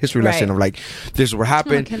give her like a history lesson Right. of like, this is what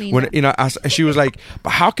happened. Kalina. When she was like, but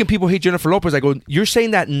how can people hate Jennifer Lopez? I go, you're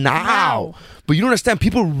saying that now, but you don't understand.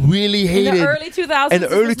 People really hated the early 2000s, In the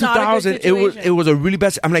this early was not a good 2000s, situation. it was a really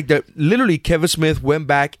bad. I'm like, literally, Kevin Smith went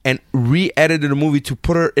back and re-edited the movie to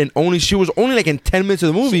put her in only. She was only like in 10 minutes of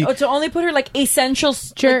the movie. To only put her like essential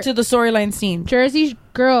Jer- to the storyline scene. Jersey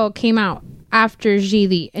Girl came out after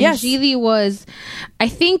Gigli. And Yes. Gigli was, I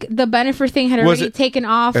think the Bennifer thing had Was already it- taken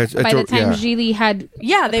off by the time yeah. Gigli had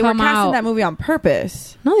Yeah, they were come casting out. that movie on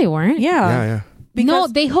purpose. No, they weren't. Yeah. Yeah. No,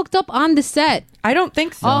 they hooked up on the set. I don't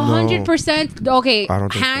think so. 100%. Okay, I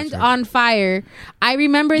don't think hand that's on fire. I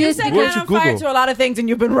remember You this said Why hand don't on you fire Google? to a lot of things, and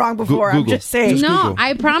you've been wrong before. I'm Google. just saying. Just no, Google.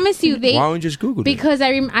 I promise you, they Why don't you just Google it? because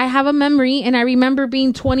I have a memory, and I remember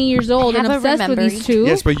being 20 years old and have a obsessed with memory. these two.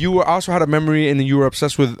 Yes, but you were also had a memory, and then you were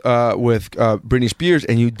obsessed with Britney Spears,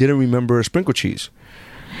 and you didn't remember sprinkle cheese.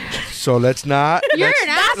 So let's not. You're let's- an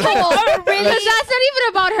asshole. Because that's not even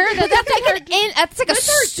about her. That's like her. That's like a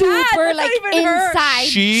That's super not like even her. inside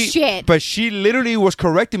shit. But she literally was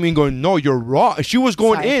correcting me and going, "No, you're wrong." And she was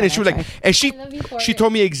going Sorry, in, and she was sorry, like, and she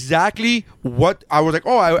told me exactly what I was like.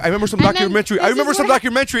 Oh, I remember some And then documentary. I this remember is some what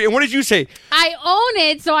documentary. And what did you say? I own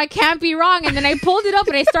it, so I can't be wrong. And then I pulled it up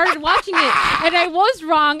and I started watching it, and I was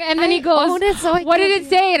wrong. And then he goes, own it, so I "What did can't it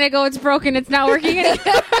say?" And I go, "It's broken. It's not working anymore."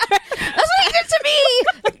 That's what he did to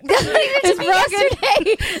me. That's what he did to It's me broken.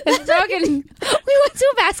 yesterday. It's broken. We went to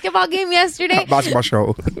a basketball game yesterday. Basketball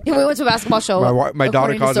show. We went to a basketball show. My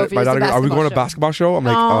daughter According to calls it. Sophie, My it's a daughter, are we going to basketball basketball show? I'm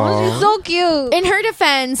like, Oh, she's oh. so cute. In her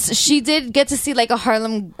defense, she did get to see like a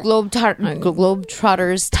Harlem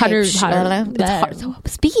Globetrotters type show.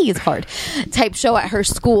 Speaking is hard. Type show at her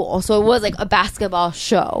school, so it was like a basketball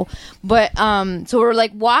show. But so we were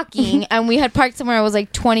like walking, and we had parked somewhere. It was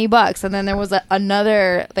like $20, and then there was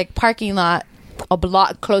another like parking lot a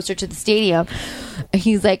block closer to the stadium. And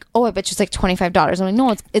he's like, "Oh, I bet you it's like $25." I'm like,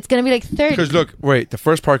 "No, it's gonna be like $30." Because look, wait, the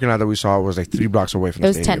first parking lot that we saw was like 3 blocks away from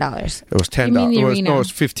It the was stadium. $10. It was $10. You mean the It was, arena? no, it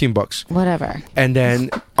was $15. Whatever. And then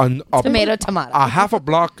Tomato. a half a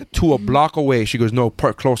block to a block away, she goes, "No,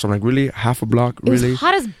 park close." I'm like, "Really? Half a block? It Really?" was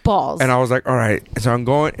hot as balls. And I was like, "All right." So I'm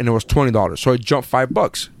going, and it was $20. So I jumped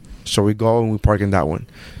 $5. So we go and we park in that one.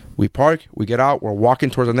 We park, we get out, we're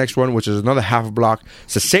walking towards the next one, which is another half a block.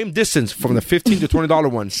 It's the same distance from the $15 to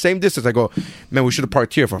 $20 one. Same distance. I go, "Man, we should have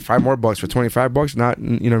parked here for $5 more for $25. Not,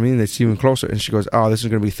 you know what I mean? It's even closer." And she goes, "Oh, this is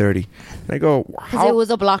going to be 30." And I go, because "How?" it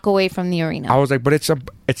was a block away from the arena. I was like, "But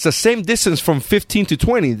it's the same distance from 15 to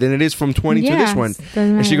 20 than it is from 20 to this Yes, one." doesn't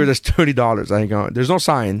And she matter. goes, "That's $30." I go, "There's no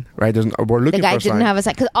sign, right? We're The looking guy for a didn't sign." have a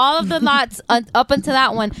sign because all of the lots up until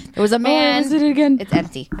that one, there was a man. is it again? It's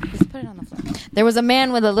empty. Just put it on the floor. There was a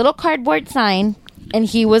man with a little cardboard sign, and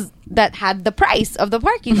that had the price of the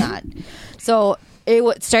parking lot. So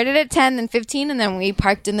it started at 10, then 15, and then we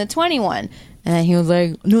parked in the 21. And then he was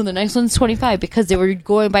like, "No, the next one's 25," because they were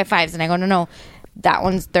going by fives. And I go, "No, that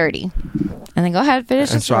one's 30." And then go ahead, finish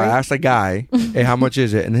the And so I story. asked the guy, "Hey, how much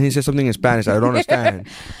is it?" And then he said something in Spanish I don't understand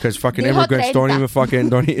because fucking Dijo immigrants don't 30. even fucking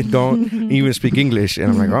don't even speak English.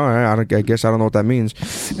 And I'm like, "All right, I guess I don't know what that means."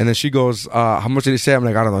 And then she goes, "How much did he say?" I'm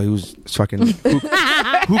like, "I don't know. He was fucking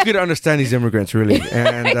who could understand these immigrants really?"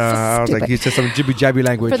 And I was like, he said some jibby jabby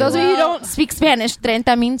language. For those of And- you who don't speak Spanish,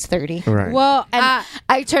 30 means 30. right. Well, And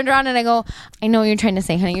I turned around and I go, "I know what you're trying to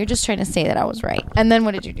say, honey. You're just trying to say that I was right." And then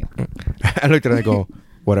what did you do? I looked at it and I go,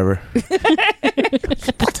 "Whatever."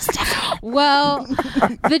 well,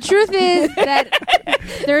 the truth is that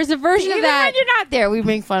there's a version Even of that. when you're not there, we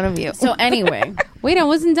make fun of you. So anyway, Wait, I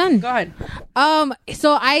wasn't done. go ahead.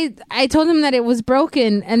 So I told him that it was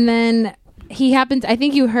broken, and then he happened. I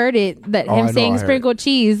think you heard it that Oh, I him know, I saying heard sprinkled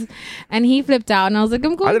cheese, and he flipped out, and I was like,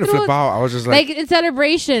 "I'm going I didn't through flip a- out. I was just like, in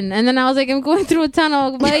celebration," and then I was like, "I'm going through a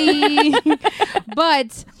tunnel." Bye.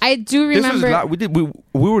 But I do this was remember.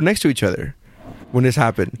 we were next to each other when this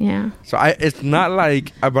happened. Yeah. So it's not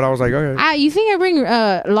like, but I was like, "Okay." You think I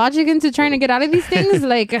bring logic into trying to get out of these things?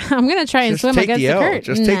 Like, I'm gonna try and Just swim take against the the L. current.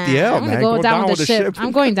 Just take the L, I'm gonna man. go down with the ship.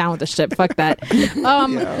 I'm going down with the ship. Fuck that.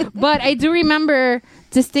 But I do remember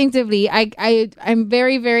distinctively. I'm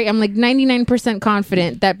very, very. I'm like 99%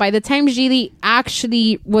 confident that by the time Gigli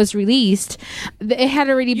actually was released, it had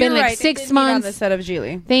already been You're like right. They 6 did meet on months. the set of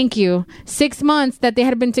Gigli. Thank you. 6 months that they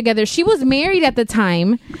had been together. She was married at the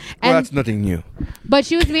time, Well, and that's nothing new. but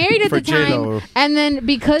she was married at For the time, J-Lo. and then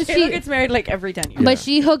because Taylor she, gets married like every 10 years. but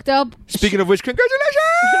she hooked up. Speaking of which,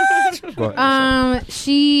 congratulations! Go ahead.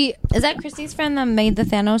 She Is that Christy's friend that made the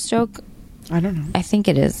Thanos joke? I don't know. I think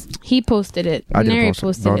it is. he posted it. I didn't Neri post it.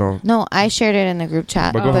 posted No, it. no. No, I shared it in the group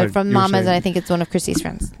chat. But go But ahead. from You were Mama's, saying. and I think it's one of Christy's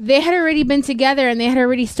friends. They had already been together, and they had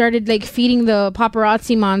already started like feeding the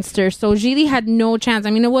paparazzi monster. So Gigli had no chance. I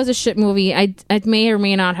mean, it was a shit movie. I may or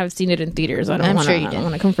may not have seen it in theaters. I I'm don't sure you I did. don't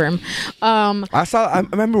want to confirm. I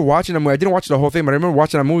remember watching that movie. I didn't watch the whole thing, but I remember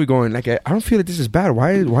watching that movie going, like, I don't feel like this is bad.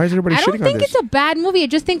 Why is everybody I shitting don't on think this? it's a bad movie. I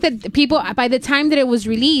just think that people, by the time that it was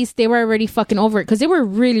released, they were already fucking over it because they were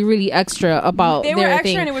really, really extra extra about They were their extra,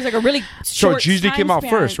 thing. and it was like a really So short Gigli came time out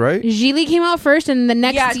span. first, right? Gigli came out first, and the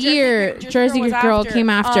next Yeah, year, Jersey Jersey Girl Girl was after. came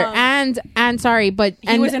after. And sorry, but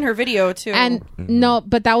He was in her video too. and no,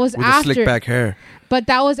 but that was With the after. slick back hair. But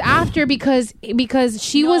that was after because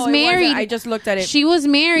she No, was it wasn't. married. I just looked at it. She was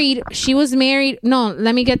married. No,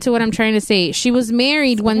 let me get to what I'm trying to say. She was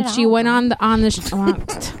married when she went on the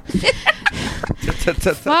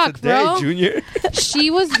Fuck, Today, bro. Junior. She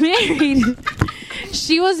was married.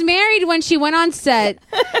 She was married when she went on set.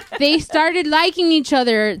 They started liking each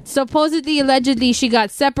other. Supposedly, allegedly, she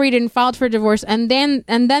got separated and filed for divorce, and then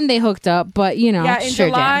they hooked up. But you know, Yeah, in sure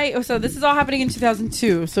July. So this is all happening in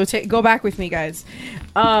 2002. So go back with me, guys.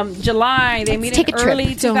 July they meet take in a trip.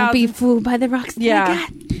 early 2000. Don't be fooled by the rocks. Yeah.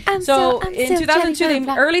 So in 2002,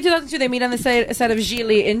 early 2002, they meet on the set of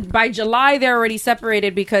Gigli. And by July, they're already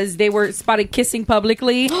separated because they were spotted kissing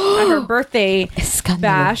publicly at her birthday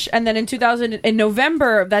bash. And then in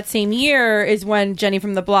November of that same year is when Jenny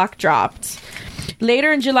from the Block dropped.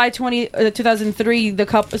 Later in July 2003, the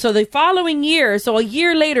couple. So the following year, so a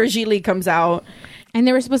year later, Gigli comes out. And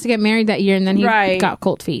they were supposed to get married that year, and then he got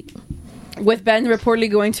cold feet. With Ben reportedly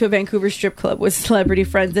going to a Vancouver strip club with celebrity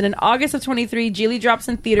friends. And in August of 23, Gigli drops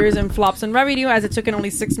in theaters and flops in revenue as it took in only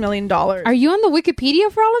 $6 million. Are you on the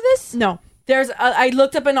Wikipedia for all of this? No. I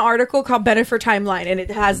looked up an article called Bennifer Timeline, and it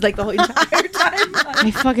has like the whole entire timeline.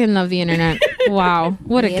 I fucking love the internet. Wow.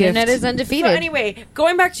 What a gift. The internet is undefeated. So anyway,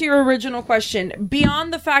 going back to your original question,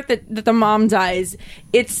 beyond the fact that the mom dies,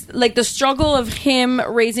 it's like the struggle of him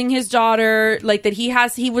raising his daughter, like that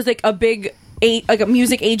he was like a big like a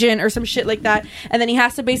music agent or some shit like that, and then he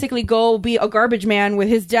has to basically go be a garbage man with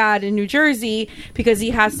his dad in New Jersey because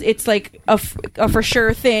it's like a for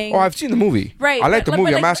sure thing. Oh, I've seen the movie. Right. I like the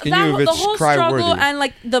movie. But, I'm asking you if the it's whole cry struggle worthy. and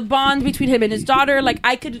like the bond between him and his daughter, like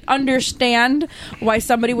I could understand why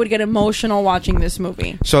somebody would get emotional watching this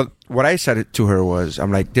movie. So what I said it to her was,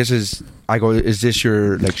 I'm like, is this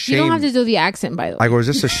your like shame? You don't have to do the accent, by the way. I go, is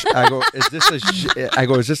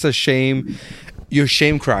this a shame? Your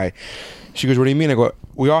shame cry. She goes, what do you mean? I go,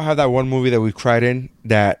 we all have that one movie that we cried in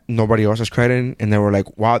that nobody else has cried in, and they were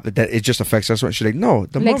like, wow, that it just affects us. She's like, no,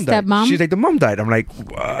 the Like mom died. stepmom? She's like, the mom died. I'm like,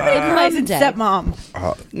 what? Stepmom.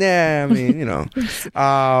 Nah, I mean, you know. It's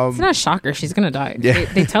not a shocker. She's gonna die. Yeah.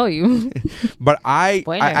 They tell you. But I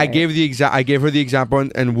gave her the example,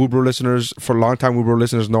 and Woobro listeners, for a long time, Woobro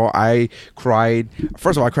listeners know I cried.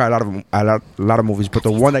 First of all, I cried a lot of movies, but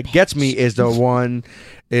the one that gets me is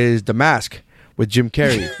The Mask with Jim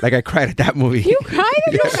Carrey. Like, I cried at that movie. You cried?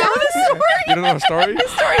 You don't know the story? You don't know the story? The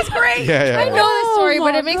story's great. Yeah. I know the story,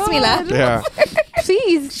 but it makes me laugh. Yeah.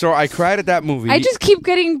 Please. So I cried at that movie. I just keep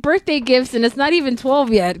getting birthday gifts, and it's not even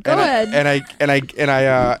 12 yet. Go ahead.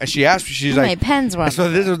 And she asked me, she's My like, pen's wrong. so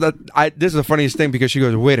this is the funniest thing, because she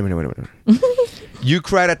goes, wait a minute. You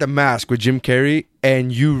cried at The Mask with Jim Carrey,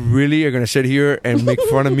 and you really are going to sit here and make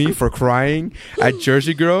fun of me for crying at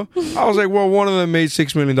Jersey Girl? I was like, well, one of them made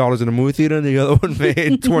 $6 million in a movie theater, and the other one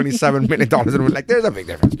made $27 million in a movie. Like, there's a big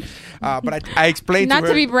difference. But I explained Not to her.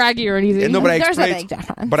 to be braggy or anything. No, but There's a big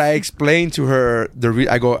difference. But I explained to her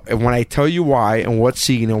I go, when I tell you why and what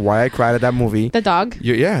scene and why I cried at that movie. The dog?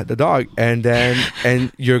 The dog. And then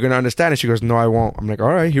and you're gonna understand it. She goes, no, I won't. I'm like, all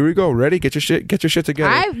right, here we go. Ready? Get your shit together.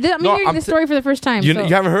 I'm hearing the story for the first time. You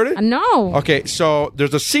haven't heard it? No. Okay, so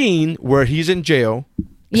there's a scene where he's in jail.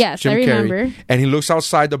 Yes, Jim I remember. Carrey, and he looks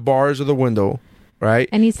outside the bars of the window, right?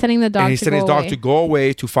 And he's telling the dog and he's telling his dog to go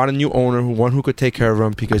away to find a new owner, one who could take care of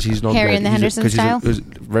him, because he's no Harry good. and the Henderson style?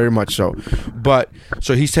 Very much so. But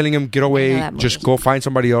so he's telling him, get away, just go find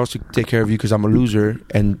somebody else to take care of you, because I'm a loser,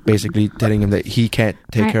 and basically telling him that he can't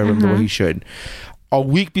take care of him the way he should. A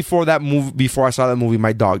week before I saw that movie,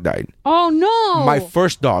 my dog died. Oh no! My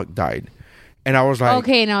first dog died. And I was like,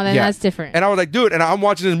 okay, no, then that's different. And I was like, dude, and I'm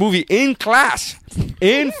watching this movie in class.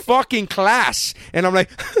 In fucking class. And I'm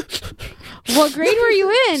like, what grade were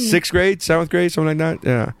you in? 6th grade, 7th grade, something like that.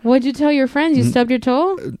 Yeah. What'd you tell your friends? You stubbed your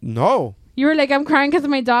toe? No. You were like, I'm crying because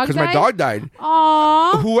my dog died? Because my dog died.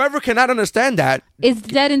 Aww. Whoever cannot understand that is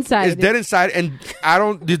dead inside. It's dead inside, and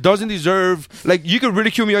it doesn't deserve, like, you can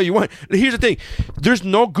ridicule me all you want. Here's the thing. There's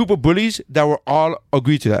no group of bullies that will all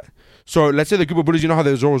agree to that. So let's say the group of bullies, you know how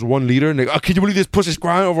there's always one leader, and like, can you believe this pussy's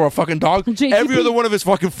crying over a fucking dog? Every other one of his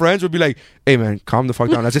fucking friends would be like, hey man, calm the fuck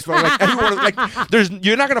down. That's just like, everyone, like,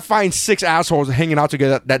 you're not gonna find 6 assholes hanging out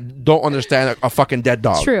together that don't understand a fucking dead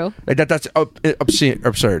dog. True. Like that's obscene,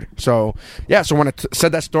 absurd. So yeah, so when I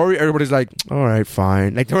said that story, everybody's like, all right,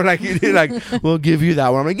 fine. Like they were like, we'll give you that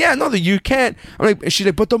one. I'm like, yeah, no, that you can't. I'm like, she's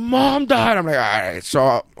like, but the mom died. I'm like, all right,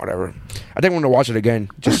 so whatever. I think I'm gonna watch it again.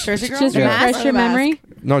 Just refresh your memory.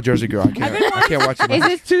 No, Jersey Girl. I can't watch it. Is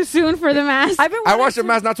it too soon for The Mask? I watched The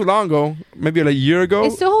Mask not too long ago, maybe like a year ago.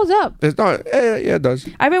 It still holds up. It's not. Yeah, it does.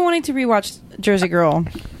 I've been wanting to rewatch Jersey Girl.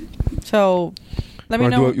 So let me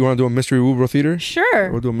know. You want to do a Mystery Woodrow Theater?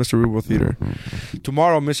 Sure. We'll do a Mystery Woodrow Theater.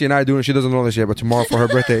 Tomorrow, Missy and I are doing, she doesn't know this yet, but tomorrow for her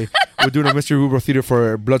birthday, we're doing a Mystery Woodrow Theater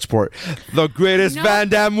for Bloodsport. The greatest Van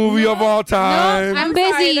Damme movie of all time. I'm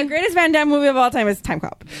busy. Sorry, the greatest Van Damme movie of all time is Time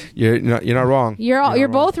Cop. You're not wrong. You're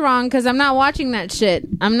both wrong because I'm not watching that shit.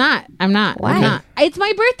 I'm not. Why? I'm not. It's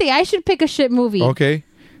my birthday. I should pick a shit movie. Okay.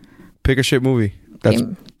 Pick a shit movie. That's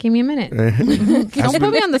Give me a minute. Don't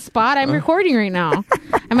put me on the spot. I'm recording right now.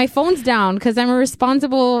 And my phone's down because I'm a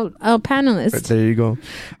responsible panelist. There you go.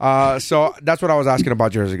 So that's what I was asking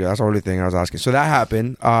about Jersey Girl. That's the only thing I was asking. So that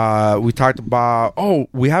happened. We talked about... Oh,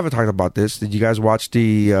 we haven't talked about this. Did you guys watch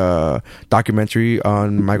the documentary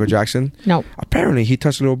on Michael Jackson? No. Apparently, he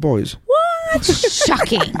touched little boys.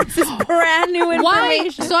 Shocking. This is brand new information. Why?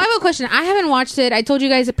 So I have a question. I haven't watched it. I told you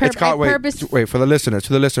guys It's called, wait, for the listener.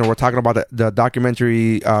 To the listener, we're talking about the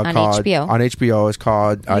documentary called... HBO. On HBO. It's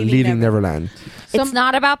called Leaving Neverland. It's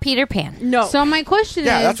not about Peter Pan. No. So my question is...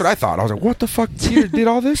 Yeah, that's what I thought. I was like, what the fuck? Peter did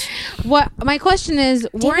all this? What my question is,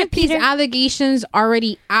 weren't these allegations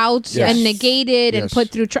already out Yes. and negated and Yes. put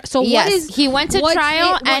through trial? So Yes, what is he went to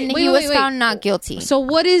trial and he was wait. found not guilty. So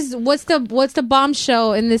what's the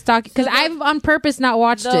bombshell in this doc? Because I've on purpose not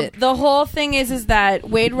watched it. The whole thing is that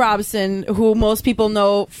Wade Robson, who most people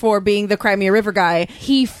know for being the Crimea River guy,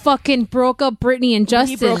 He fucking broke up Britney and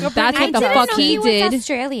Justin. broke up That's Britney what the and fuck Justin. he was did.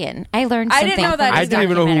 Australian. I learned I something. didn't know that from I this didn't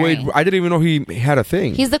even know who documentary. Wade... I didn't even know he had a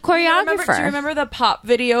thing. He's the do you choreographer. remember the pop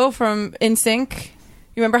video from NSYNC?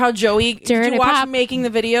 You remember how Joey? Did Dirty you watch Pop. making the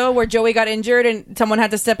video where Joey got injured and someone had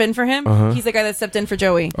to step in for him? He's the guy that stepped in for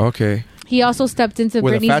Joey. Okay. He also stepped into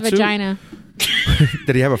With a Britney's fat suit? vagina.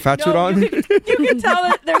 Did he have a fat suit on? You can tell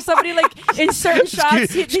that there's somebody like in certain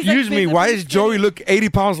shots. Excuse me, why does Joey look 80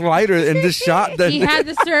 pounds lighter in this shot than He had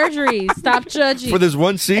the surgery. Stop judging. for this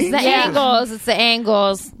one scene? It's the angles. It's the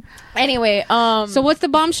angles. Anyway, So what's the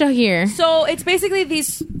bombshell here? so it's basically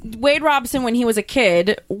these Wade Robson when he was a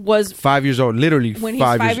kid was 5 years old, literally when he's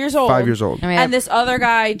 5 years old. 5 years old. Oh, yeah. And this other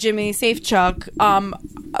guy, Jimmy Safechuck,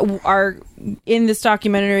 are in this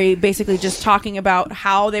documentary basically just talking about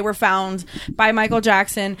how they were found by Michael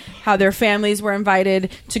Jackson, how their families were invited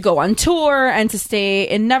to go on tour and to stay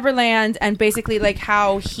in Neverland, and basically like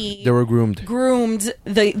how he They were groomed.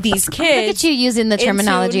 these kids. Look at you using the into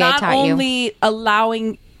terminology I not taught you. only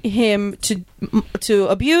allowing him to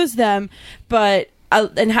abuse them, but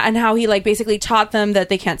and how he like basically taught them that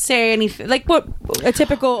they can't say anything, like what a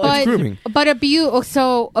typical grooming. But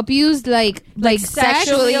abused like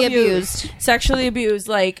sexually abused. sexually abused,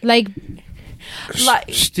 like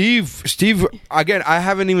Steve, again, I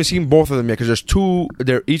haven't even seen both of them yet because there's two.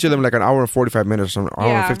 They're each of them like an hour and 45 minutes, or something,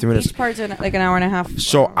 hour and 50 minutes. Each part's like an hour and a half.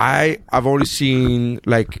 So I've only seen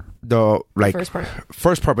like the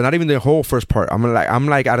first part, but not even the whole first part. I'm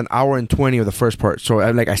like at an hour and 20 of the first part. So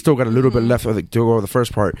I still got a little bit left of to go over the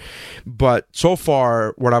first part. But so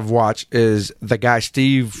far, what I've watched is the guy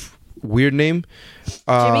Steve, weird name,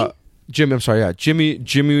 Jimmy. I'm sorry, yeah, Jimmy.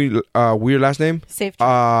 Weird last name. Safe.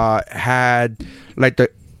 Had like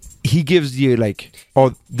he gives the like,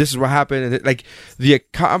 oh, this is what happened, and like the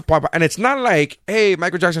account, and it's not like, hey,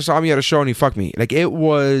 Michael Jackson saw me at a show and he fucked me. Like it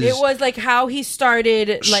was like how he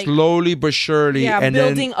started, like slowly but surely, and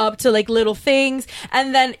building up to like little things,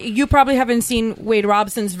 and then you probably haven't seen Wade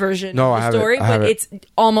Robson's version of the story, but it's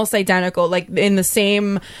almost identical, like in the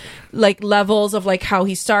same like levels of like how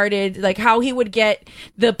he started, like how he would get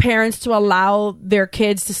the parents to allow their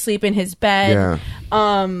kids to sleep in his bed.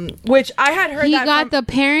 Which I had heard he that got the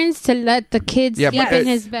parents to let the kids sleep in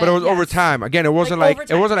his bed. But it was over time. Again, it wasn't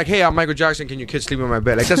like hey, I'm Michael Jackson, can your kids sleep in my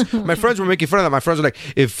bed? Like that's my friends were making fun of that. My friends were like,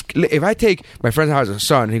 if I take my friend has a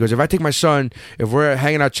son, he goes, if I take my son, if we're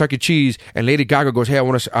hanging out Chuck E. Cheese and Lady Gaga goes, hey, I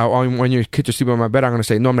want your kid to sleep in my bed, I'm gonna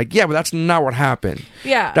say no. I'm like, yeah, but that's not what happened.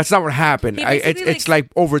 Yeah, that's not what happened. It's like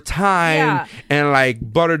over time and like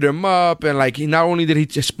buttered them up, and like not only did he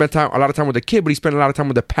just spend a lot of time with the kid, but he spent a lot of time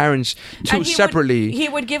with the parents too, separately. He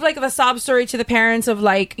would give like the sob story to the parents of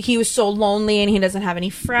like he was so lonely and he doesn't have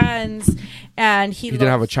any friends, and he didn't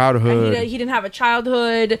have a childhood. He didn't have a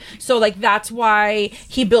childhood, so like that's why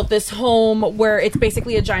he built this home where it's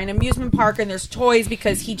basically a giant amusement park and there's toys,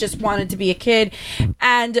 because he just wanted to be a kid.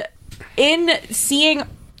 And in seeing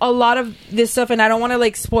a lot of this stuff, and I don't want to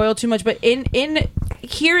like spoil too much, but in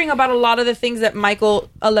hearing about a lot of the things that Michael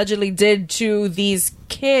allegedly did to these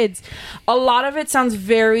kids, a lot of it sounds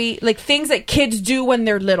very like things that kids do when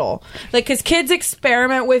they're little, like because kids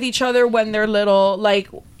experiment with each other when they're little, like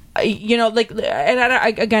you know, like,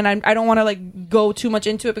 and I don't want to like go too much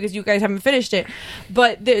into it because you guys haven't finished it,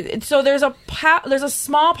 but so there's a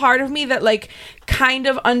small part of me that like kind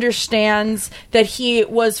of understands that he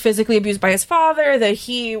was physically abused by his father, that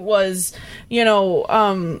he was, you know,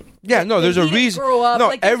 yeah, no, there's a reason. Grow up. No,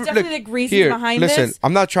 like, there's definitely like reasons behind listen, this.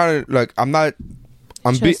 I'm not trying to like. I'm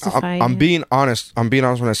being honest. I'm being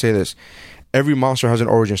honest when I say this. Every monster has an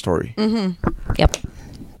origin story. Mm-hmm. Yep.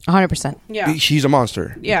 100%. Yeah. He's a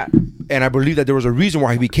monster. Yeah. And I believe that there was a reason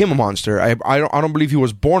why he became a monster. I don't believe he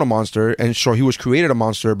was born a monster, and so he was created a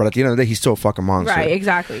monster, but at the end of the day, he's still a fucking monster. Right,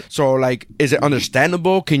 exactly. So, like, is it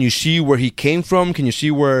understandable? Can you see where he came from? Can you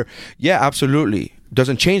see where... Yeah, absolutely.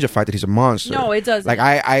 Doesn't change the fact that he's a monster. No, it doesn't. Like,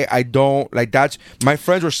 I don't... Like, that's... My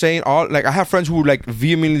friends were saying... Like, I have friends who, like,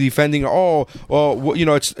 vehemently defending, you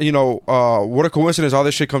know, it's... You know, what a coincidence. All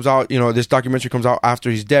this shit comes out... You know, this documentary comes out after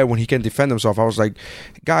he's dead when he can defend himself. I was like,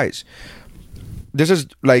 guys, this is,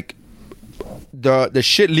 like... The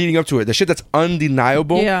shit leading up to it, the shit that's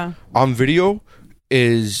undeniable on video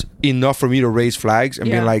is enough for me to raise flags and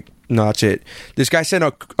being like, no, that's it. This guy sent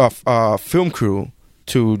a film crew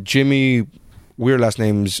to Jimmy, weird last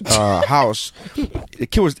name's house. The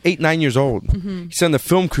kid was 8-9 years old. Mm-hmm. He sent the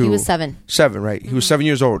film crew. He was 7. 7, right? He was 7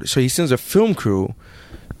 years old. So he sends a film crew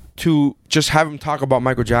to just have him talk about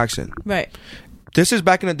Michael Jackson. Right. This is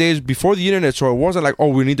back in the days before the internet, so it wasn't like, oh,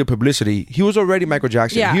 we need the publicity. He was already Michael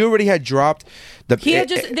Jackson. Yeah. He already had dropped the... He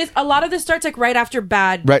had a lot of this starts like right after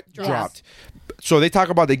Bad dropped. So they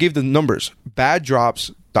gave the numbers. Bad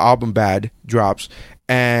drops, the album Bad drops,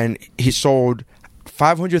 and he sold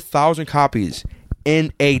 500,000 copies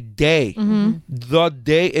in a day. Mm-hmm. The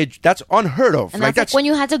day that's unheard of. And that's when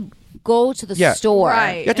you had to go to the store.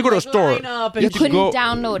 Right. You had to go to the store. You couldn't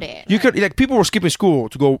download it. You could, like, people were skipping school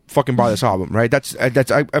to go fucking buy this album, right? That's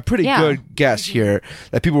a pretty good guess here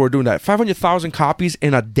that people were doing that. 500,000 copies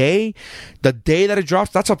in a day. The day that it drops,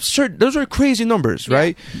 that's absurd. Those are crazy numbers,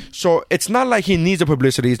 right? So it's not like he needs the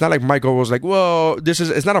publicity. It's not like Michael was like, well,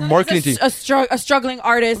 it's not a marketing thing. A struggling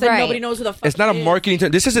artist that nobody knows who the fuck It's not a marketing thing.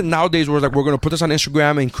 This isn't nowadays where it's like, we're going to put this on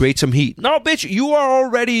Instagram and create some heat. No, bitch, you are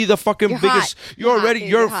already the fucking biggest.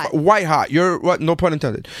 You're hot. White hot. You're what? No pun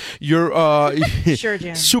intended. You're sure,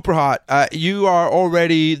 Jan. super hot. You are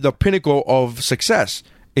already the pinnacle of success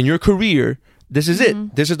in your career. This is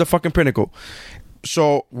it. This is the fucking pinnacle.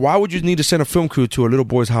 So why would you need to send a film crew to a little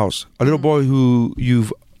boy's house? A little boy who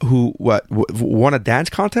won a dance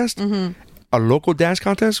contest? Mm-hmm. A local dance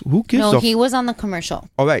contest? Who gives No, he was on the commercial.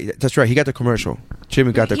 Oh, right. That's right. He got the commercial.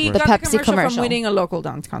 Jimmy got the commercial. The Pepsi commercial. From winning a local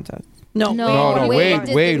dance contest. No, Wade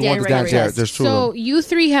won the dance. Yeah, there's two. So you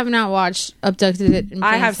three have not watched Abducted in Plain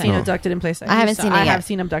I have Sight. seen Abducted in Plain Sight. I haven't seen it yet. I have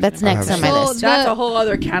seen Abducted. That's next on my list. That's a whole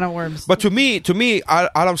other can of worms. But to me, all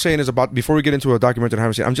I'm saying is about, before we get into a documentary I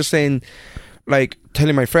haven't seen, I'm just saying, like,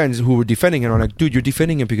 telling my friends who were defending him, I'm like, dude, you're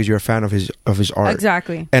defending him because you're a fan of his art.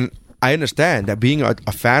 Exactly. And I understand that being a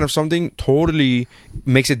fan of something totally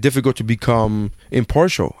makes it difficult to become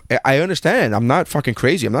impartial. I understand. I'm not fucking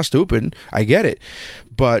crazy. I'm not stupid. I get it.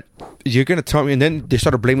 But you're going to tell me, and then they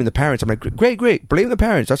started blaming the parents. I'm like, great. Blame the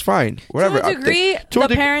parents. That's fine. Whatever. To a degree, the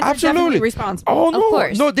parents are definitely responsible. Oh, no. Of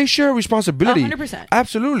course. No, they share responsibility. 100%.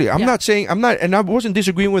 Absolutely. I'm not, and I wasn't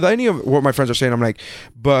disagreeing with any of what my friends are saying. I'm like,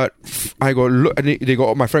 but I go, look, and they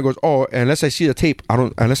go, my friend goes, oh, unless I see the tape,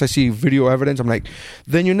 unless I see video evidence, I'm like,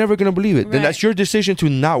 then you're never going to believe it. Right. Then that's your decision to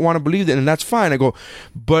not want to believe it, and that's fine. I go,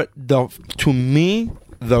 but to me,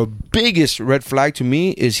 the biggest red flag to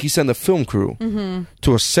me is he sent a film crew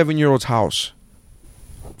to a 7-year-old's house.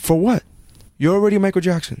 For what? You're already Michael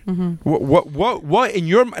Jackson. Mm-hmm. What in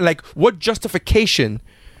your, like, what justification,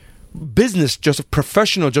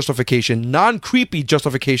 professional justification, non-creepy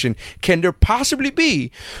justification can there possibly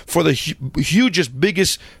be for the hugest,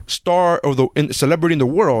 biggest star of celebrity in the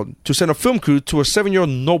world to send a film crew to a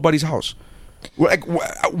 7-year-old nobody's house? Like,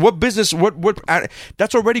 what business? What?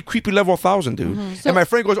 That's already creepy level 1,000, dude. Mm-hmm. And my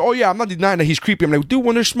friend goes, "Oh yeah, I'm not denying that he's creepy." I'm like, dude,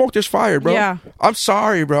 when there's smoke, there's fire, bro. Yeah. I'm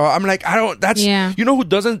sorry, bro. I'm like, I don't. That's You know who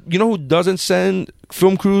doesn't send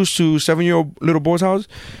film crews to 7-year-old little boy's house?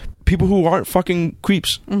 People who aren't fucking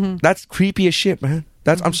creeps. Mm-hmm. That's creepy as shit, man.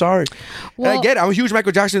 I'm sorry. Well, and I get it. I'm a huge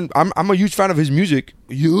Michael Jackson. I'm a huge fan of his music.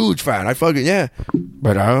 Huge fan. I fucking, yeah.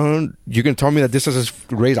 But you can tell me that this is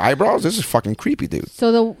raised eyebrows? This is fucking creepy, dude.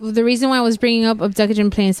 So the reason why I was bringing up Abducted in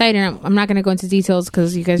Plain Sight, and I'm not going to go into details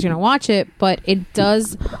because you guys are going to watch it, but it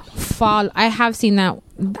does fall. I have seen that.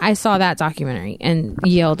 I saw that documentary and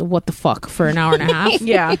yelled, what the fuck, for an hour and a half.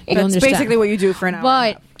 Yeah. That's basically what you do for an hour.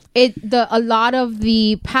 But a lot of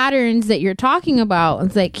the patterns that you're talking about,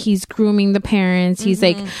 it's like he's grooming the parents. He's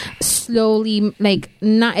like slowly, like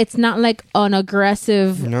it's not like an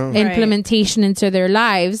aggressive implementation into their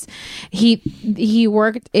lives. He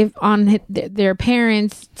worked on their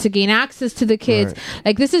parents to gain access to the kids.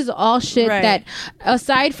 Like this is all shit that,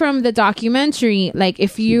 aside from the documentary, like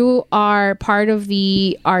if you are part of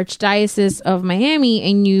the Archdiocese of Miami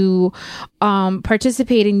and you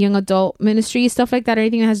participate in young adult ministry, stuff like that, or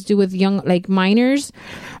anything that has to do with young, like minors,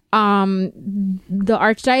 the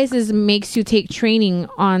Archdiocese makes you take training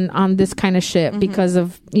on this kind of shit because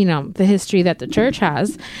of, you know, the history that the church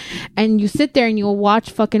has. And you sit there and you'll watch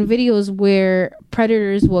fucking videos where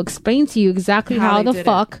predators will explain to you exactly how the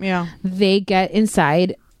fuck they get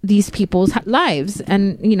inside these people's lives,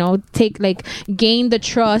 and, you know, gain the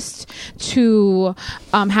trust to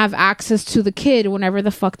have access to the kid whenever the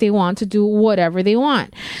fuck they want, to do whatever they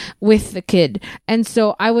want with the kid. And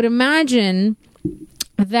so I would imagine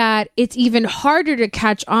that it's even harder to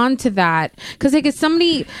catch on to that, because like if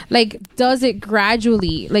somebody like does it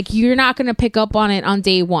gradually, like you're not going to pick up on it on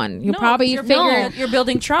day one. You're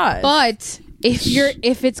building trust. But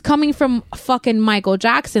if it's coming from fucking Michael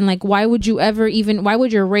Jackson, like why would your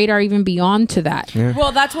radar even be on to that?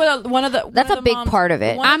 Well, that's what that's a big part of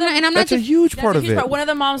it. That's a huge part of it. One of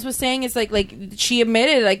the moms was saying is like she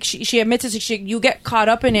admitted, like she admits it, you get caught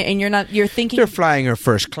up in it and you're thinking they're flying her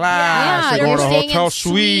first class, they're going to hotel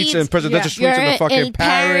suites and presidential suites in the fucking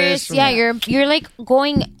Paris. You're like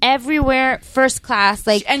going everywhere first class,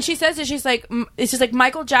 like. And she says that it's just like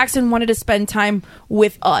Michael Jackson wanted to spend time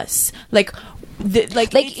with us, like.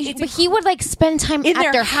 But he would like spend time at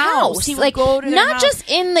their house. He would like go to their not house. just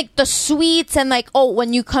in like the suites and like, oh,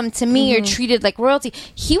 when you come to me you're treated like royalty.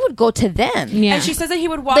 He would go to them. And she says that he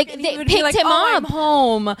would walk and he would be like, I'm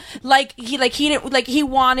home. Like he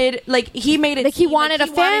wanted a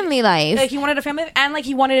family life. Like he wanted a family life, and like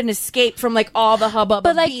he wanted an escape from like all the hubbub but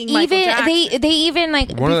of like being even Michael Jackson. they even like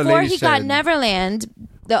before he got Neverland,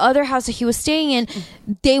 the other house that he was staying in,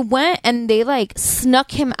 they went and they like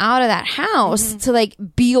snuck him out of that house to like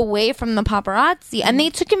be away from the paparazzi, and they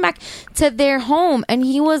took him back to their home, and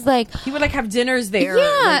he was like, he would like have dinners there.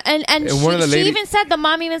 Yeah, and she even said, the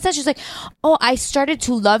mom even said, she's like, oh, I started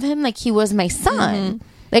to love him like he was my son.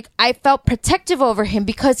 Like I felt protective over him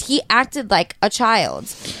because he acted like a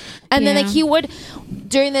child. And then like he would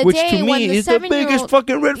during the Which day to me when the is the biggest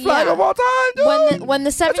fucking red flag of all time, dude. When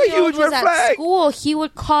the 7-year-old was at school, he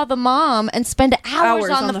would call the mom and spend hours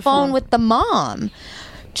on the phone with the mom,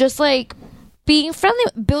 just like being friendly,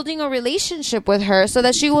 building a relationship with her, so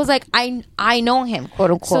that she was like, I know him,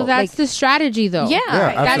 quote unquote. So that's the strategy, though.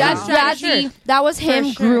 That was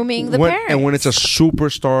him grooming the parents. And when it's a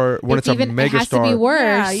superstar, when it's a megastar, it has to be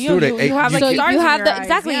worse. You have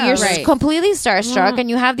you're completely starstruck, and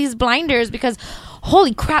you have these blinders because,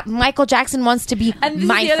 holy crap, Michael Jackson wants to be and this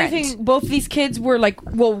my is the friend. Other thing, both these kids were like,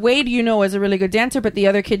 well, Wade, is a really good dancer, but the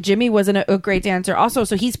other kid, Jimmy, wasn't a great dancer also.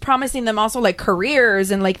 So he's promising them also like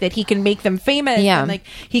careers and like that he can make them famous and like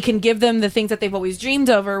he can give them the things that they've always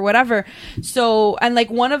dreamed of or whatever. So, and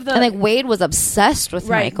like Wade was obsessed with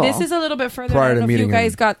Michael. This is a little bit further. I don't know if you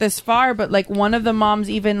guys got this far, but like one of the moms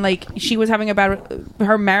even like she was having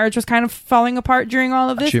her marriage was kind of falling apart during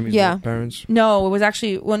all of this. Jimmy's parents? No, it was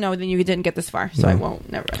actually, then you didn't get this far. So I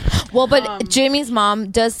won't, never. Well, but Jimmy's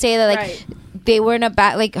mom does say that like they were in a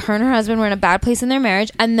bad, like her and her husband were in a bad place in their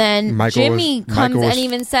marriage, and then Jimmy comes and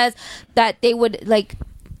even says that they would like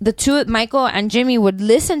the two, Michael and Jimmy, would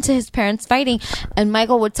listen to his parents fighting, and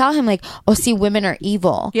Michael would tell him like, oh, see, women are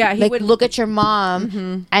evil. Yeah, he would look at your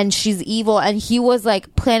mom and she's evil, and he was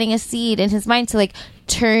like planting a seed in his mind to like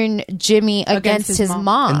turn Jimmy against his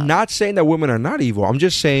mom. And not saying that women are not evil. I'm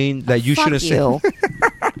just saying that you shouldn't say.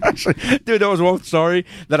 Dude, there was one story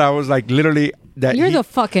that I was like literally that you're the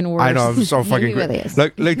fucking worst. I know, I'm so fucking really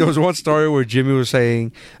great. Like there was one story where Jimmy was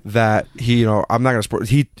saying that he, I'm not gonna spoil.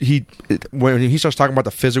 He when he starts talking about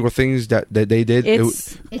the physical things that they did,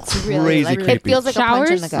 it's crazy really like creepy. it feels like a punch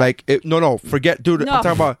in the gut. Like forget, dude. I'm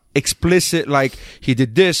talking about explicit. Like he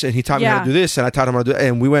did this and he taught me how to do this, and I taught him how to do it,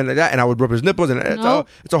 and we went like that, and I would rub his nipples, and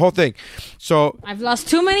it's a whole thing. So I've lost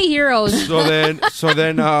too many heroes. So then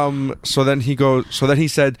he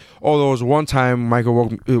said, oh, there was one time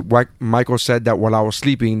Michael said that while I was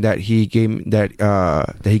sleeping that he gave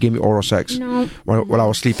me oral sex while I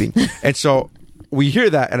was sleeping. And so we hear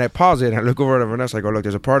that, and I pause it, and I look over at Vanessa. I go, look,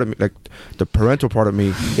 there's a part of me, like the parental part of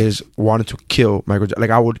me, is wanting to kill Michael. Like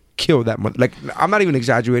I would kill that. Like I'm not even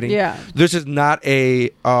exaggerating. Yeah, this is not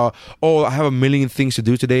a I have a million things to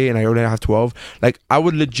do today, and I only have 12. Like I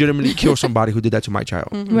would legitimately kill somebody who did that to my child.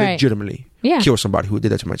 Right. Legitimately, kill somebody who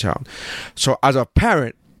did that to my child. So as a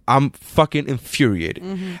parent, I'm fucking infuriated.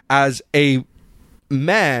 As a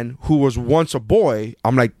man who was once a boy,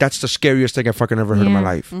 I'm like, that's the scariest thing I fucking ever heard in my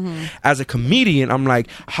life. As a comedian, I'm like,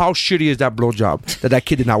 how shitty is that blowjob that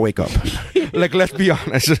kid did not wake up? Like, let's be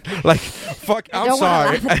honest. Like, fuck, I'm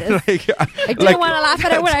sorry. I didn't want to laugh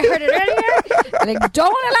at it when I heard it earlier, and I don't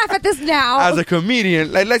want to laugh at this now. As a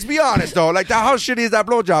comedian, like, let's be honest though, like, how shitty is that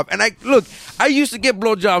blowjob? And look, I used to get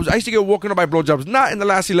blowjobs. I used to get woken up by blowjobs, not in the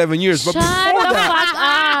last 11 years, but before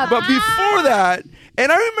that. But before that.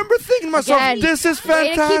 And I remember thinking to myself, Again, this is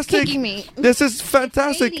fantastic. This is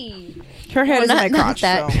fantastic. Her head is in my crotch.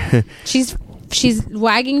 So. She's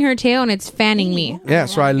wagging her tail and it's fanning me. Yeah,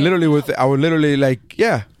 so I would literally like,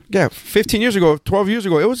 15 years ago, 12 years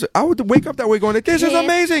ago, I would wake up that way going, this is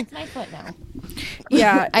amazing. My foot now.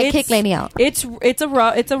 Yeah, I kick Lainey out. It's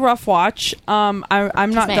a rough watch. I'm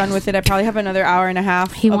not done with it. I probably have another hour and a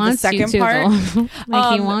half. He of wants the second you to, part.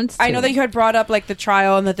 Like, he wants to. I know that you had brought up like the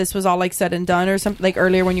trial and that this was all like said and done or something like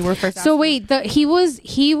earlier when you were first. So wait, he was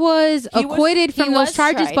acquitted from those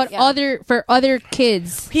charges, tried, but yeah. for other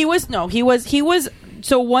kids. He was.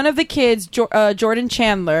 So one of the kids, Jordan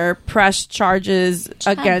Chandler, pressed charges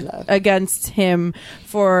against him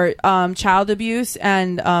for child abuse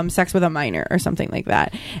and sex with a minor or something like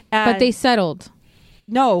that. And But they settled.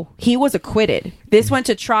 no, he was acquitted. This went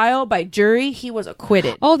to trial by jury. He was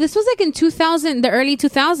acquitted. Oh, this was like in the early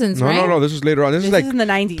 2000s, No, right? no, this is later on. This is like in the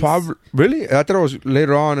 90s. Really? I thought it was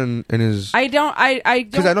later on in his.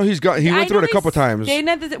 Because I know he went through it a couple times.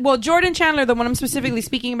 Well, Jordan Chandler, the one I'm specifically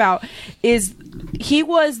speaking about, he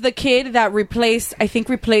was the kid that replaced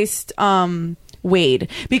Wade,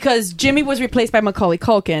 because Jimmy was replaced by Macaulay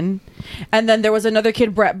Culkin, and then there was another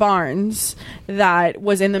kid, Brett Barnes, that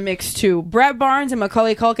was in the mix too. Brett Barnes and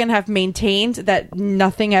Macaulay Culkin have maintained that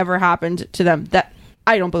nothing ever happened to them. That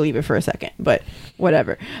I don't believe it for a second, but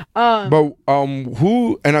whatever. But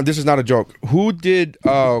who? And this is not a joke. Who did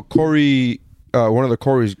Corey? One of the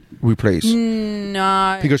Corys replace?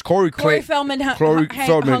 Because Corey Feldman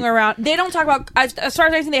hung around. They don't talk about, as far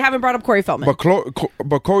as I think, they haven't brought up Corey Feldman.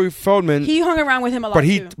 But Corey Feldman, he hung around with him a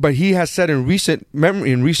lot. But he has said in recent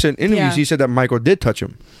interviews, he said that Michael did touch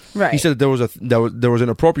him. Right. He said that there was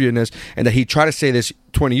inappropriateness, and that he tried to say this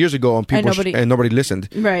 20 years ago, and nobody listened.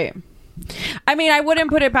 Right. I mean, I wouldn't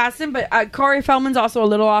put it past him, but Corey Feldman's also a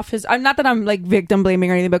little off his. Not that I'm like victim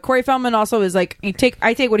blaming or anything, but Corey Feldman also is like, I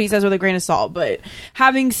take what he says with a grain of salt. But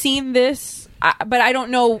having seen this, but I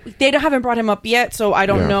don't know. They haven't brought him up yet, so I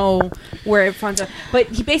don't know where it finds out. But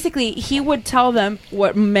he would tell them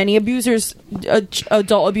what many abusers,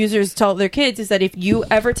 adult abusers, tell their kids is that if you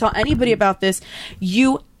ever tell anybody about this,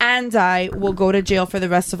 you and I will go to jail for the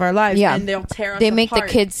rest of our lives. Yeah. And they'll tear us They make apart.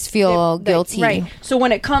 the kids feel guilty. Right. So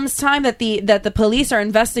when it comes time that the police are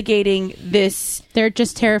investigating this, They're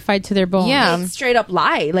just terrified to their bones. Yeah. they straight up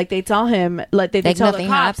lie. Like they tell him, like they tell the nothing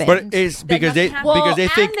cops. happened. But it's because they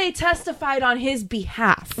think. And they testified on his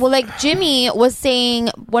behalf. Well, like Jimmy was saying,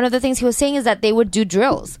 one of the things he was saying is that they would do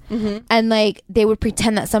drills, and like they would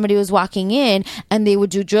pretend that somebody was walking in, and they would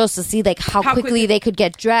do drills to see like how quickly they could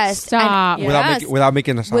get dressed. Stop. And, Without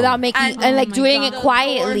making a sound. without making and like doing it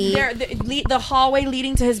quietly. The hallway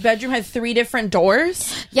leading to his bedroom had 3 different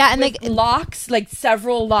doors. Yeah, and with like locks, like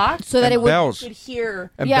several locks, so that And it would. bells. you could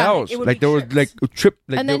hear. And Yeah. bells. It would Like be there was trips. like trip.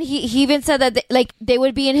 Like And then he even said that they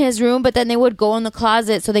would be in his room, but then they would go in the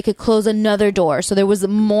closet so they could close another door. So there was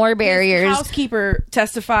more barriers. His housekeeper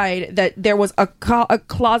testified that there was a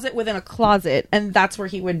closet within a closet, and that's where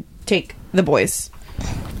he would take the boys.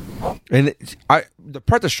 And the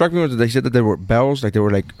part that struck me was that they said that there were bells, like they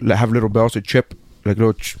were like have little bells to trip, like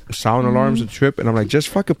little sound alarms to trip, and I'm like, just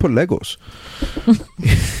fucking put Legos.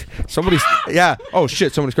 Somebody's oh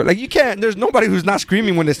shit, somebody's like, you can't. There's nobody who's not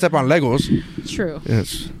screaming when they step on Legos. True.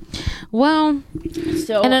 Yes. Well,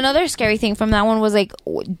 So And another scary thing from that one was like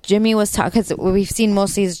Jimmy was talking, because we've seen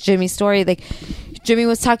mostly is Jimmy's story. Like Jimmy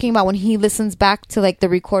was talking about when he listens back to like the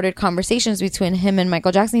recorded conversations between him and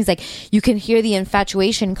Michael Jackson. He's like, you can hear the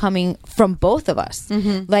infatuation coming from both of us.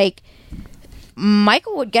 Like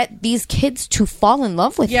Michael would get these kids to fall in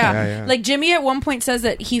love with him. Yeah. Like Jimmy at one point says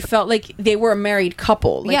that he felt like they were a married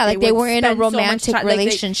couple. Yeah, like they would were in a spend so much romantic time- like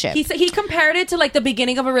relationship. he compared it to like the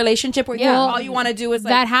beginning of a relationship where all you want to do is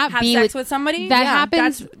like have sex with somebody. that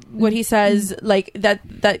happens. That's what he says. Like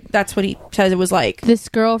that's what he says it was like. This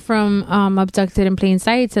girl from Abducted in Plain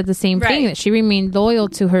Sight said the same thing, that she remained loyal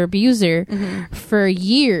to her abuser for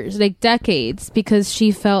years, like decades, because she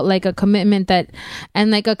felt like a commitment and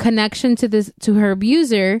like a connection to her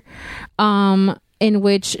abuser in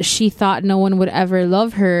which she thought no one would ever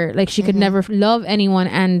love her, like she could never love anyone,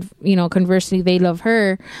 and conversely they love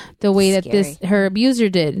her the way that her abuser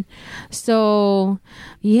did. So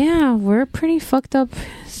yeah, we're pretty fucked up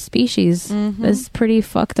species. That's pretty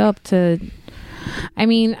fucked up to, I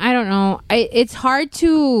mean, I don't know, it's hard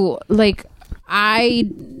to I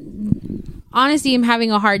honestly am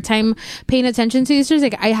having a hard time paying attention to these things.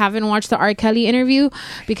 Like, I haven't watched the R. Kelly interview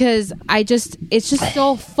because it's just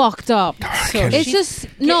so fucked up. It's just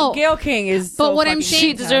Gayle King is. But so what I'm fucking- saying,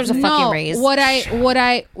 She deserves a fucking raise. But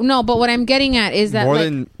what I'm getting at is that More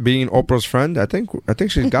than being Oprah's friend, I think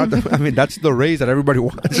she's got them. I mean, that's the raise that everybody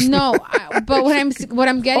wants. no. But what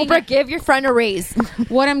I'm getting Oprah, give your friend a raise.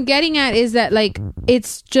 what I'm getting at is that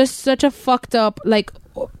it's just such a fucked up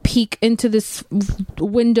peek into this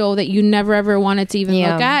window that you never ever wanted to even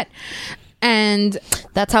look at. And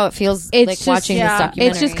that's how it feels. It's like just, watching this documentary.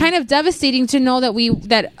 It's just kind of devastating to know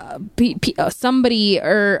that somebody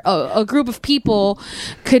or a group of people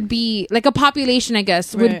could be like a population, I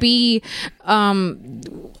guess, would be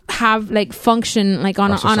have function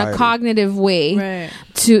on a cognitive way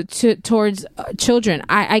towards children.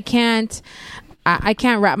 I can't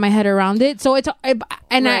wrap my head around it. So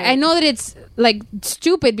I know that it's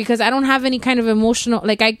stupid because I don't have any kind of emotional,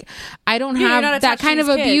 I don't have that kind of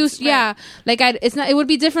abuse. Kids, right. Yeah. It would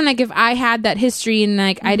be different if I had that history and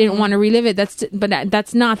I didn't want to relive it.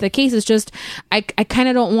 That's not the case. It's just I kind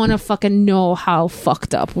of don't want to fucking know how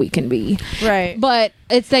fucked up we can be. Right. But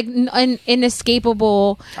it's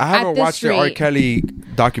inescapable. I haven't watched the R. Kelly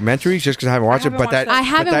documentaries just because I haven't watched it. I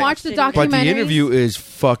haven't watched the documentaries. But the interview is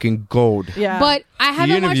fucking gold. Yeah. But I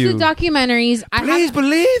haven't watched the documentaries. Please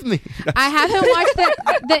believe me. I haven't watched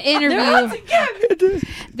the interview.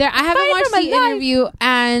 I haven't watched the interview,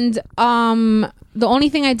 and the only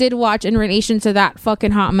thing I did watch in relation to that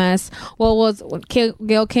fucking hot mess, was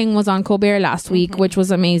Gayle King was on Colbert last week, which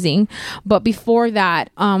was amazing. But before that,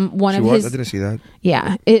 I didn't see that.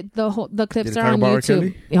 Yeah, the clips are on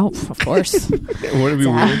YouTube. Oh, of course. What be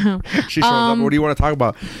weird? She shows up. What do you want to talk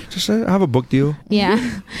about? Just I have a book deal.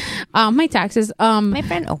 Yeah, my taxes. My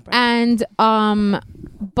friend Oprah. And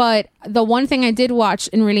but the one thing I did watch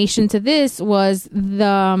in relation to this was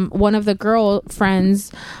the one of the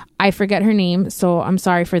girlfriends. I forget her name, so I'm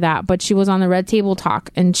sorry for that. But she was on the Red Table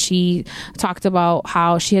Talk, and she talked about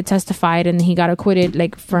how she had testified and he got acquitted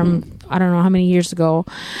from I don't know how many years ago.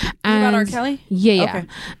 And about R. Kelly? Yeah. Okay.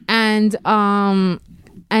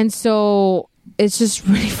 And so it's just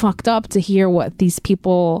really fucked up to hear what these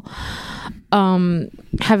people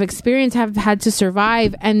have experienced, have had to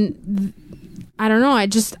survive, and I don't know.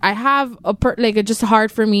 I have it's just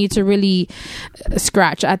hard for me to really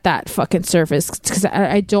scratch at that fucking surface because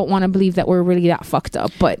I don't want to believe that we're really that fucked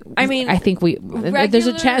up. But I mean, I think there's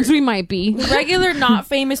a chance we might be. Regular, not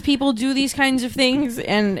famous people do these kinds of things,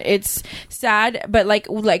 and it's sad. But like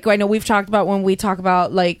I know we've talked about when we talk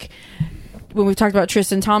about when we've talked about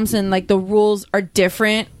Tristan Thompson, the rules are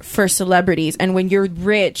different for celebrities, and when you're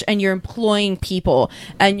rich and you're employing people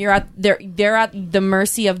and they're at the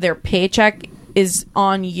mercy of their paycheck is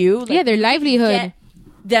on you. Their livelihood. Get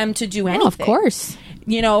them to do anything. Oh, of course.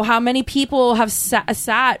 How many people have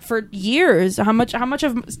sat for years? How much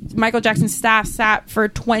of Michael Jackson's staff sat for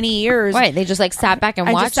 20 years? Right, they just sat back and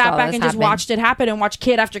watched just watched it happen and watched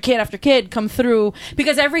kid after kid after kid come through,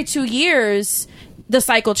 because every 2 years the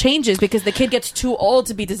cycle changes because the kid gets too old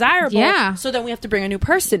to be desirable. Yeah. So then we have to bring a new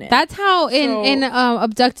person in. That's how in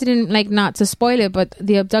Abducted in, not to spoil it, but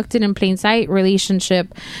the Abducted in Plain Sight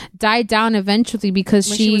relationship died down eventually because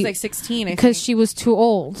when she was 16, because she was too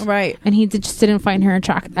old. Right. And he just didn't find her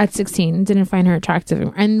attractive at 16. Didn't find her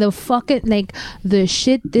attractive. And the fucking the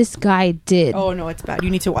shit this guy did. Oh no, it's bad. You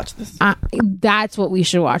need to watch this. That's what we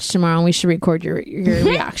should watch tomorrow, and we should record your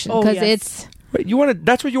reaction because it's. Wait,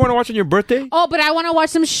 that's what you want to watch on your birthday? Oh, but I want to watch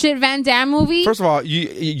some shit Van Damme movie. First of all,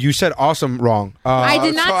 you said awesome wrong. I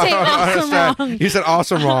did not say awesome wrong. You said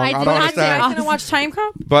awesome wrong. I don't understand. Are you gonna watch Time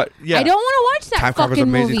Cop? But yeah, I don't want to watch that Time Cop fucking is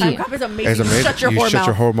amazing movie. Too. Time Cop is amazing. It's amazing. Shut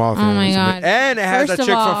your whole mouth. Oh my god! And it has that chick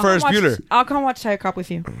from Ferris Bueller. I'll come watch Time Cop with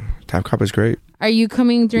you. Time Cop is great. Are you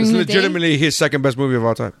coming during the day? It's legitimately his second best movie of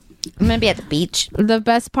all time. I'm gonna be at the beach. The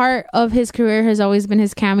best part of his career has always been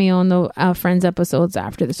his cameo in the Friends episodes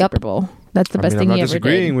after the Super Bowl. That's the best thing he ever did. I'm not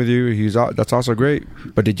disagreeing with you. That's also great.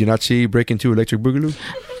 But did you not see Breaking 2 Electric Boogaloo?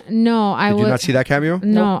 No, Did you not see that cameo?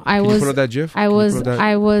 No, I was. Can you pull up that GIF?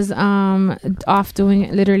 I was off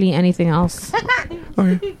doing literally anything else.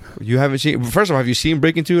 Okay. You haven't seen. First of all, have you seen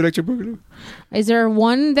Breaking 2 Electric Boogaloo? Is there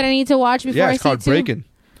one that I need to watch before I see it's called two? Breaking.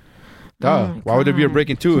 Duh. my Why would there be a God.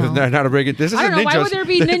 Breaking 2 if not a Breaking? This is I don't know. Why would there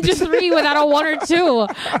be Ninja 3 without a 1 or 2?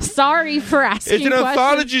 Sorry for asking. It's an questions.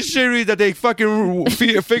 anthology series that they fucking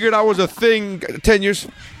figured out was a thing 10 years.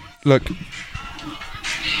 Look.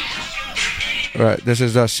 All right, this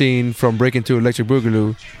is a scene from Breaking 2 Electric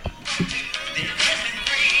Boogaloo.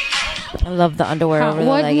 I love the underwear over the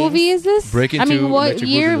What leggings. movie is this? Breaking I mean, 2 what Electric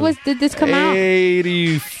year Boogaloo. did this come out?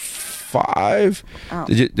 85. Oh.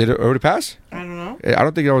 Did it already pass? I don't know. I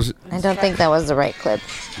don't think that was. I don't think that was the right clip.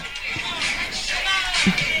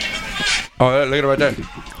 Oh, look at it right there.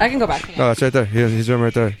 I can go back. No, that's right there. He's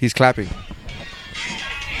right there. He's clapping.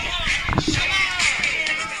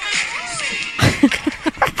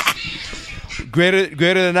 Greater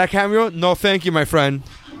than that cameo? No, thank you, my friend.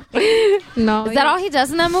 No. Is that all he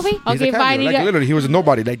does in that movie? He's a Okay, cameo. fine. Like, literally, he was a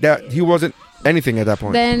nobody. Like that, he wasn't anything at that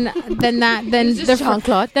point. Then the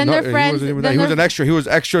Jean-Claude. Then No, their he friends. wasn't even then that. He was their- an extra. He was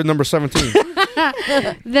extra number 17.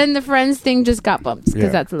 Then the friends thing just got bumped because Yeah.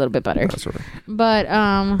 that's a little bit better. That's right. But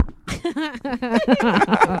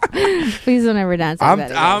please don't ever dance like that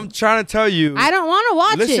again. I'm trying to tell you. I don't want to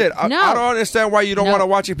watch Listen, it. I No. don't understand why you don't No. want to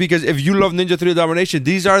watch it, because if you love Ninja 3 Domination,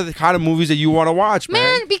 these are the kind of movies that you want to watch, man.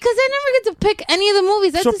 Man, because I never get to pick any of the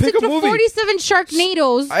movies. That's So to pick sit a through movie. 47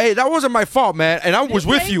 Sharknadoes. Hey, that wasn't my fault, man. And I was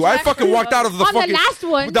with you. I fucking walked out of the On the fucking last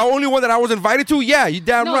one. The only one that I was invited to. Yeah, you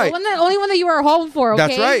damn No, right. the only one that you were home for. Okay?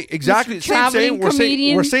 That's right. Exactly. This Same. traveling We're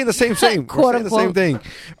comedian. saying the same. We're saying the same thing.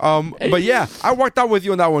 But yeah, I walked out with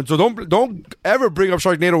you on that one. So don't ever bring up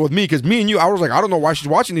Sharknado with me, because me and you, I was like, I don't know why she's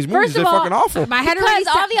watching these movies. First They're of all, fucking awful. my head already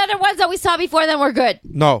Because all the other ones that we saw before them were good.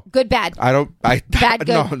 No, Good, bad. I don't. I Bad,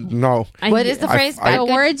 good. No. What is the phrase? I- Bad, The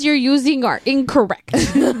good? words you're using are incorrect.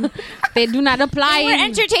 They do not apply. They were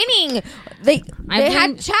entertaining. They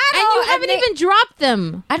had Chad, and you haven't even dropped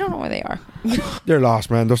them. I don't know where they are. They're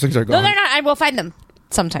lost, man. Those things are No, gone. they're not. I will find them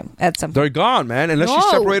sometime at some point. They're gone, man. Unless you No.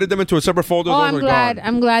 separated them into a separate folder. Oh, those I'm are glad. gone.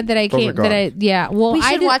 I'm glad that I Those came. are That gone. I yeah. Well, We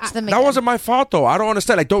I should did, watch them again. That wasn't my fault, though. I don't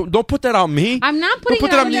understand. Like, don't put that on me. I'm not putting Don't put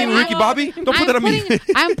it that on me, them. Ricky Bobby. Don't put that on me.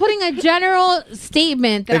 I'm putting a general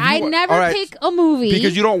statement that If you I wa- never all right. pick a movie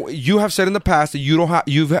Because you don't. You have said in the past that you don't have.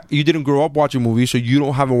 You didn't grow up watching movies, so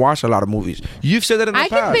you haven't watched a lot of movies. You've said that in the I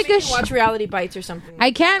can past. pick a. Watch Reality Bites or something.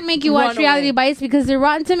 I can't make you watch Run Reality away. Bites because the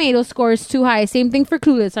Rotten Tomato score is too high. Same thing for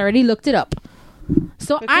Clueless. I already looked it up.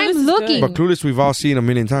 So But Clueless I'm is looking, But Clueless, we've all seen a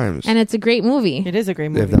million times. and it's a great movie. It is a great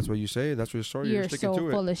If movie. that's what you say, that's what your story. You're You're sticking so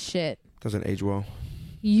to full it. of shit. Doesn't age well.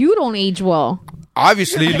 You don't age well.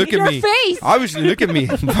 Obviously, look at Your me. face. Obviously, look at me.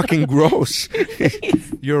 I'm fucking gross.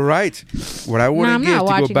 You're right. What I No, wouldn't I'm give not to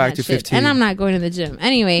watching go back that to shit. 15. And I'm not going to the gym.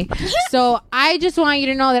 Anyway, so I just want you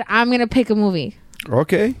to know that I'm going to pick a movie.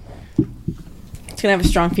 Okay. It's gonna have a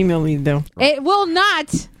strong female lead, though. It will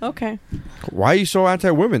not. Okay. Why are you so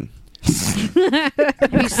anti-women?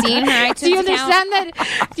 Have you seen her iTunes Do you account? understand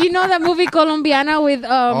that? Do you know that movie Colombiana with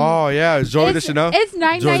Oh yeah, Zoe it's- Deschanel. it's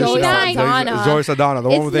 $9.99. Zoe Saldana, the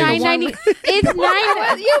one with it's AIDS. $9.90. It's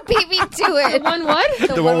 $9. You beat me to it. The one what?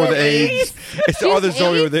 The one with the AIDS. It's the other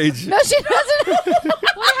Zoe with AIDS. No, she doesn't.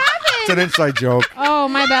 What happened? It's an inside joke. Oh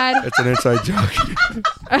my bad. It's an inside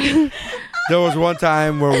joke. There was one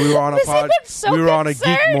time where we were on a Listen, pod. I'm so We were on a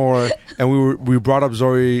concerned. Geekmore, and we brought up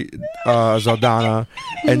Zoe Saldana,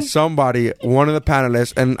 and somebody, one of the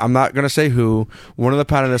panelists, and I'm not gonna say who, one of the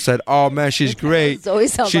panelists said, "Oh man, she's great. Zoe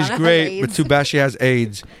Saldana She's has great, but AIDS." too bad she has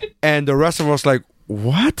AIDS." And the rest of us like,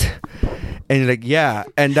 "What?" And you're like, "Yeah."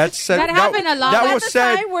 And that said, That happened a lot. That At was the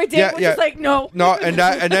said. time where Dave was just like, no. no, and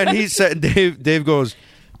then he said, Dave goes,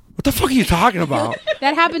 "What the fuck are you talking about?"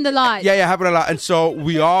 That happened a lot. Yeah, happened a lot, and so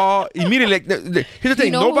we all immediately like. Here's the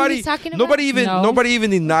thing: know who nobody, he's talking about? nobody even, No. nobody even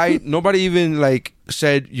denied, nobody even like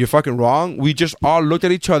said you're fucking wrong. We just all looked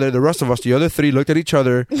at each other. The rest of us, the other three, looked at each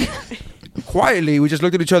other quietly. We just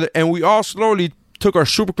looked at each other, and we all slowly took our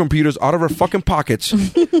supercomputers out of our fucking pockets,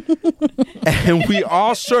 and we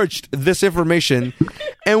all searched this information,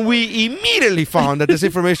 and we immediately found that this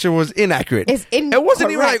information was inaccurate. It's It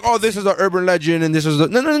wasn't even like, incorrect. oh, this is an urban legend, and this is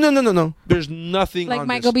no. There's nothing Like on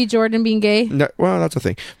Michael this. B. Jordan being gay. No, well, that's a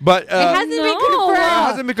thing, but It hasn't been it confirmed.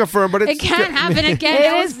 hasn't been confirmed. But it's It can't happen again.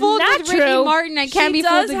 It I was is fooled not with Ricky true. Martin. I can't She be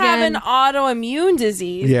fooled does have again. an autoimmune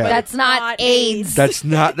disease. Yeah. but That's it's not AIDS. That's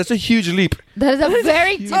not. That's a huge leap. That is a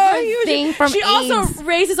very different thing from She AIDS. also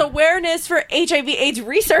raises awareness for HIV/AIDS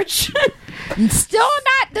research. Still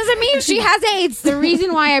not doesn't mean she has AIDS. The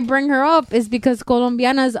reason why I bring her up is because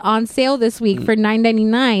Colombiana's on sale this week for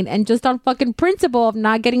 $9.99, and just on fucking principle of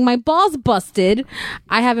not getting my balls busted,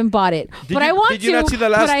 I haven't bought it. But I want to. Did you not see the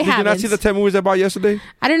last? But I Did you not haven't. see the 10 movies I bought yesterday?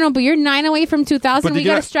 I don't know, but you're 9 away from 2000. But We did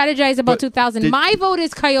you got to not- strategize about but 2000. did- My vote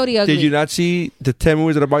is Coyote Ugly. Did you not see the 10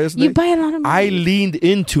 movies that I bought yesterday? You buy a lot of I movies. leaned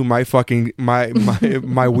into my fucking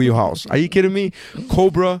my wheelhouse. Are you kidding me?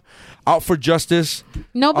 Cobra, Out for Justice,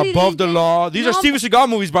 Nobody Above leans the in- Law. These are Nope. Steven Seagal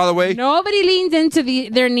movies, by the way. Nobody leans into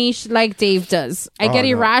their niche like Dave does. I get no.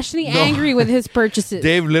 irrationally No. angry with his purchases.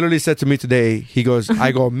 Dave literally said to me today, he goes,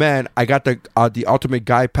 I go, man, I got the Ultimate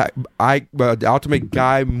Guy pack, the Ultimate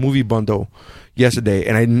Guy movie bundle yesterday,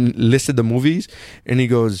 and I listed the movies, and he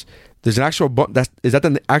goes, there's an actual is that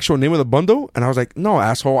the actual name of the bundle? And I was like, no,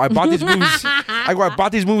 asshole, I bought these movies. I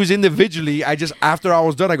bought these movies individually. I just, after I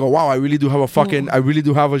was done, I go, wow, I really do have I really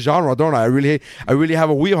do have a genre, don't I? I really have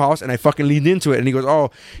a wheelhouse, and I fucking leaned into it. And he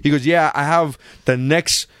goes, yeah, I have the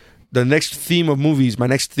next theme of movies. My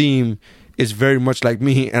next theme is very much like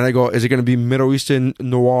me. And I go, is it going to be Middle Eastern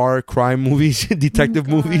noir crime movies, detective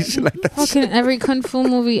movies like that? Fucking every kung fu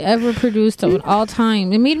movie ever produced of all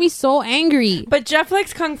time. It made me so angry. But Jeff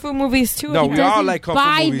likes kung fu movies too. No, He we all doesn't- like kung fu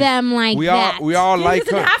buy movies. them like we that. all He like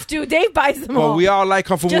doesn't have to. Dave buys them all. but we all like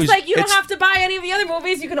kung fu Just movies. like you don't It's- have to buy any of the other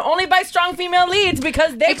movies. You can only buy strong female leads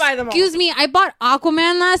because they buy them all. Excuse me, I bought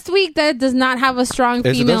Aquaman last week that does not have a strong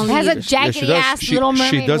Yes, it female does. Has lead. a Yes, she jaggedy does. ass She- Little she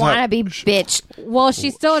Mermaid does have- wannabe bitch. Well,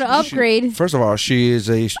 she's still to upgrade. First of all, she is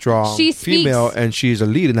a strong She speaks. female, and she's a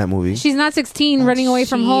lead in that movie. She's not 16 running away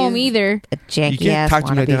from She home is- either. A You janky can't ass talk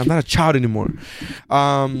to me like that. I'm wannabe. not a child anymore.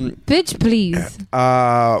 Bitch, please.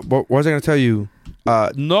 What was I going to tell you?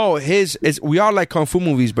 No, we all like kung fu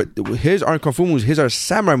movies, but his aren't kung fu movies. His are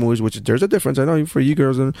samurai movies, which there's a difference. I know for you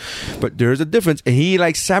girls, but there's a difference. And he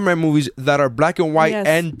likes samurai movies that are black and white Yes.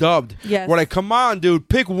 and dubbed. Yes. We're like, come on, dude,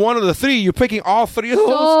 pick one of the three. You're picking all three of those.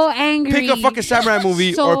 So angry. Pick a fucking samurai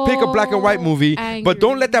movie or pick a black and white movie, but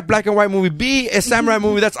don't let that black and white movie be a samurai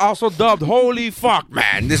movie that's also dubbed. Holy fuck,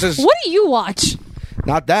 man! This is What do you watch?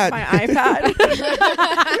 not that. my iPad.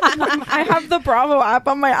 I have the Bravo app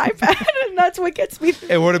on my iPad, and that's what gets me through.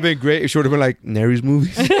 It would have been great if she would have been like Neri's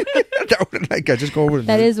movies. That would have I just go over.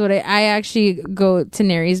 That is what I actually go to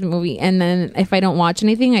Neri's movie, and then if I don't watch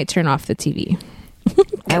anything, I turn off the TV.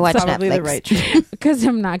 I watch Probably Netflix. the right choice. Because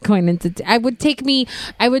I'm not going into. I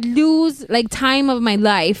would lose like time of my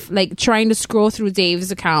life, like trying to scroll through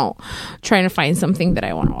Dave's account, trying to find something that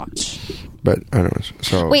I want to watch. But I don't know.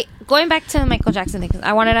 So Wait, going back to the Michael Jackson thing, 'cause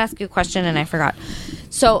I wanted to ask you a question and I forgot.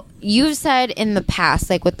 So you've said in the past,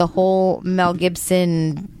 like with the whole Mel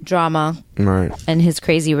Gibson drama right, and his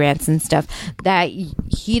crazy rants and stuff, that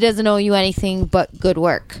he doesn't owe you anything but good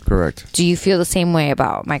work. correct. Do you feel the same way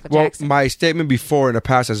about Michael Well, Jackson? my statement before in the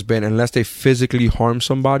past has been unless they physically harm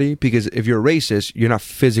somebody, because if you're racist, you're not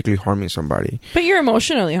physically harming somebody. But you're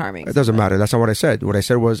emotionally harming. It doesn't matter. That's not what I said. What I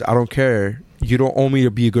said was, I don't care. You don't owe me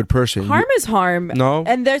to be a good person. Harm is harm. No,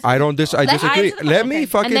 and there's I don't. I Let- disagree. I- Let me okay.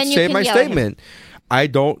 fucking And then you say can my yell at him. statement. I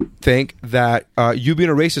don't think that you being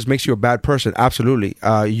a racist makes you a bad person. Absolutely,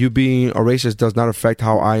 you being a racist does not affect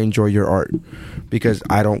how I enjoy your art, because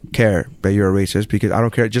I don't care that you're a racist. Because I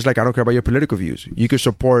don't care. Just like I don't care about your political views. You could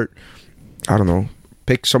support, I don't know,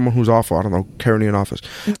 pick someone who's awful. I don't know, currently in office.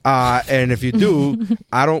 And if you do,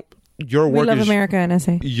 I don't. Your we work love is America,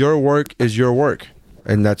 NSA. your work is your work,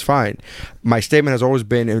 and that's fine. My statement has always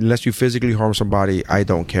been, unless you physically harm somebody, I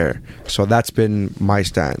don't care. So that's been my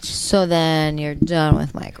stance. So then you're done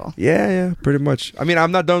with Michael. Yeah, pretty much. I mean,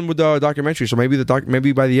 I'm not done with the documentary, so maybe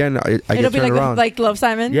maybe by the end I It'll get be turned like around. like Love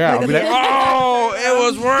Simon. Yeah, Like I'll be like, oh, it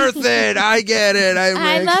was worth it. I get it.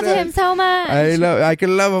 I love him so much. I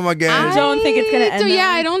can love him again. I don't think it's gonna end. So yeah, there.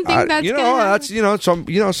 I don't think that's you know, gonna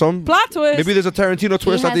happen. that's some Plot twist. Maybe there's a Tarantino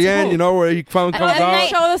twist at has the end, hope. you know, where he finally comes M. out. Night-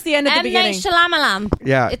 Show us the end at the M. Night beginning. Shyamalan.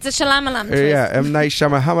 Yeah. It's a Shyamalan twist. Yeah, M. Night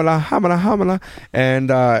Shyamalan, Hamala,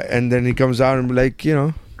 and then he comes out and be like, you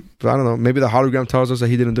know, I don't know, maybe the hologram tells us that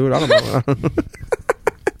he didn't do it. I don't know. I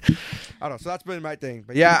don't know. So that's been my thing.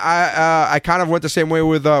 But yeah, I kind of went the same way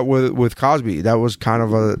with Cosby. That was kind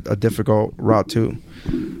of a difficult route too,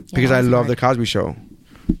 because I love the Cosby Show.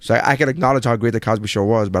 So I could acknowledge how great the Cosby Show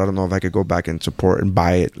was, but I don't know if I could go back and support and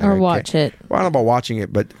buy it Or watch it. Well, I don't know about watching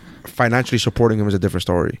it, but financially supporting him is a different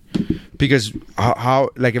story. Because how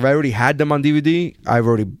like if I already had them on DVD, I've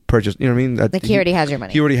already purchased. You know what I mean? Like he already has your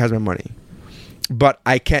money. He already has my money. But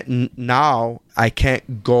I can't now. I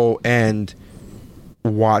can't go and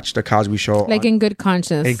watch the Cosby Show Like in good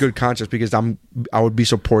conscience. in good conscience, because I would be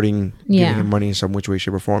supporting Yeah. giving him money in some which way,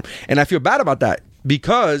 shape, or form, and I feel bad about that.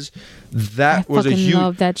 because that I was a fucking huge.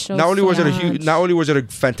 love that show Not only so was it a much. huge, not only was it a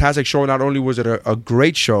fantastic show, not only was it a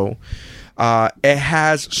great show, it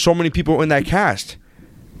has so many people in that cast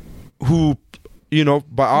who, you know,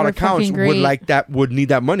 by all Were accounts, fucking would great. like that, would need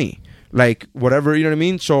that money. Like whatever, you know what I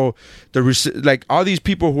mean. So like all these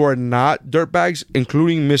people who are not dirtbags,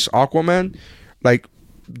 including Miss Aquaman, like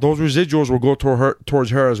those residuals will go towards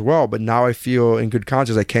her as well. But now I feel in good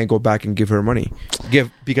conscience I can't go back and give her money,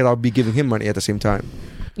 because I'll be giving him money at the same time.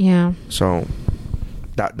 Yeah. So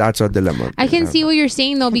that's a dilemma. I can see what you're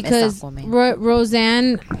saying though, because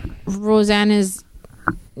Roseanne is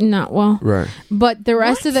not well, Right. but the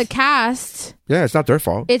rest of the cast, Yeah, it's not their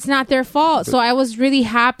fault. it's not their fault. So I was really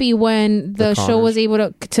happy when the show Connors. was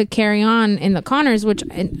able to carry on in the Connors, which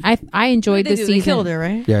I enjoyed What the did they do? season. They killed her,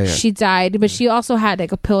 right? Yeah. She died, but she also had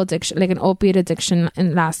like a pill addiction, like an opiate addiction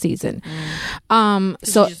in last season. So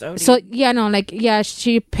she just OD'd?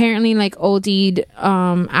 she apparently like OD'd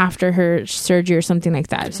after her surgery or something like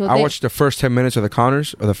that. So I watched the first 10 minutes of the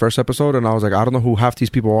Connors, of the first episode, and I was like, I don't know who half these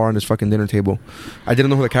people are on this fucking dinner table. I didn't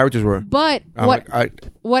know who the characters were. But I'm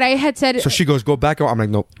what I had said. So she goes, go back. I'm like,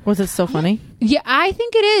 nope. Was it so funny? Yeah, I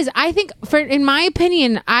think it is. I think, in my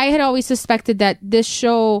opinion, I had always suspected that this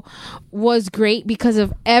show was great because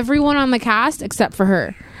of everyone on the cast except for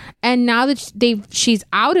her. And now that she's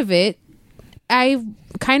out of it,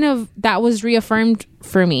 that was reaffirmed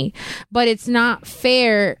for me. But it's not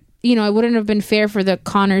fair. You know, it wouldn't have been fair for the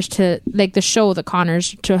Connors the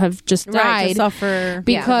Connors to have just died. Right, to suffer.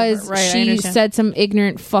 Because Yeah, right, I she understand. said some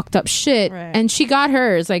ignorant, fucked up shit. Right. And she got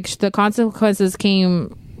hers. Like, the consequences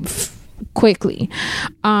came quickly.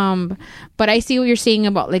 But I see what you're saying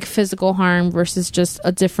about, like, physical harm versus just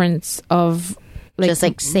a difference of, like, Just,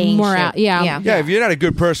 like, saying moral. shit. Yeah. Yeah, if you're not a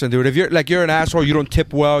good person, dude. If you're an asshole, you don't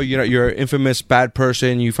tip well. You're an infamous bad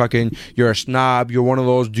person. You're a snob. You're one of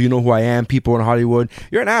those. Do you know who I am? People in Hollywood.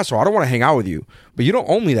 You're an asshole. I don't want to hang out with you. But you don't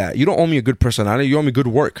owe me that. You don't owe me a good personality. You owe me good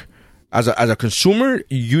work. As a consumer,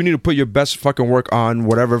 you need to put your best fucking work on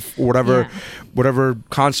whatever format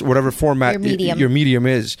your medium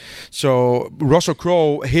is. So Russell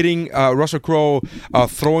Crowe throwing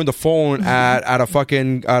the phone at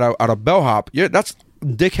a bellhop. Yeah, that's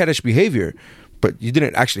dickheadish behavior. But you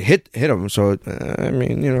didn't actually hit him. So I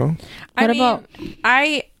mean, you know.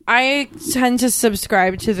 I tend to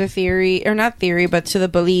subscribe to the theory, or not theory, but to the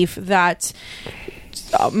belief that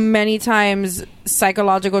many times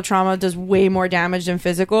psychological trauma does way more damage than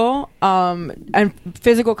physical. And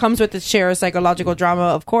physical comes with its share of psychological trauma,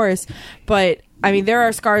 of course. But I mean, there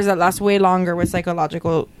are scars that last way longer with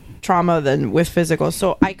psychological trauma than with physical.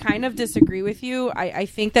 So I kind of disagree with you. I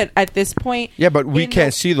think that at this point, yeah, but we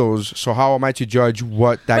can't see those. So how am I to judge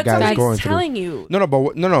what that guy is going through? telling you.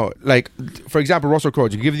 No. Like, for example, Russell Crowe.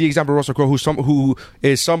 To give the example of Russell Crowe, who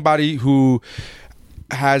is somebody who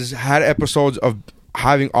has had episodes of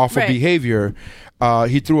having awful Right. behavior.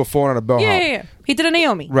 He threw a phone at a bellhop. Yeah. He did a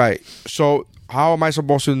Naomi. Right. So how am I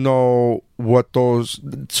supposed to know what those?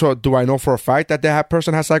 So do I know for a fact that that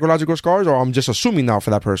person has psychological scars, or I'm just assuming now for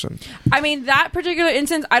that person? I mean, that particular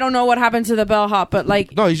instance, I don't know what happened to the bellhop, but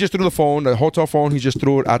like, No, he just threw the phone, the hotel phone. He just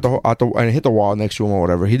threw it at the and it hit the wall next to him or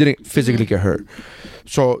whatever. He didn't physically get hurt.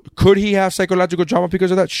 So could he have psychological trauma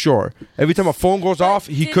because of that? Sure. Every time a phone goes off,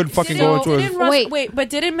 he could fucking go into his. But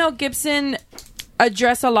didn't Mel Gibson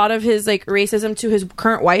address a lot of his like racism to his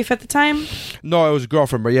current wife at the time? No, it was a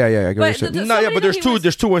girlfrand, but yeah. I But get it. the- No, yeah, somebody but there's that he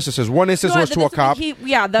there's two instances. One instance was to a cop.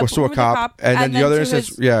 Was to a cop, and then the other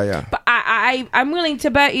instance, yeah. But I'm willing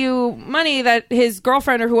to bet you money that his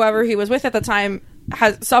girlfriend or whoever he was with at the time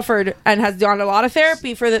has suffered and has done a lot of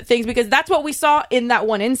therapy for the things, because that's what we saw in that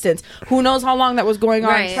one instance. Who knows how long that was going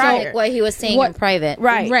on Right. prior. Like what he was saying in private.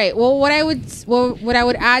 Right. Well, what I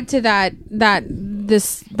would add to that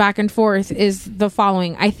this back and forth is the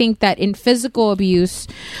following. I think that in physical abuse,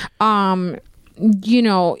 there's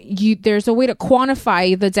a way to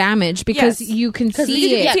quantify the damage because you can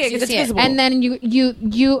see it. It's visible. And then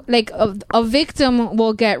you like a victim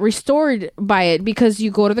will get restored by it because you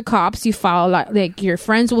go to the cops, you file like your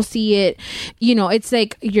friends will see it. It's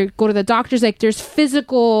like you go to the doctors, like there's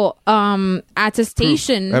physical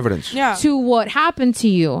attestation, proof, evidence to what happened to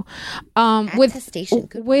you.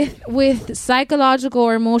 With psychological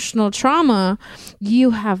or emotional trauma,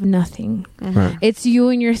 you have nothing. Right. It's you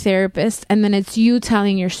and your therapist, and then it's you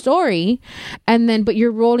telling your story, and then but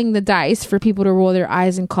you're rolling the dice for people to roll their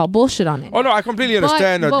eyes and call bullshit on it. Oh no, I completely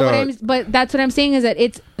understand but that's what I'm saying is that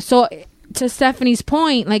it's so. To Stephanie's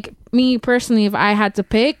point, like me personally, if I had to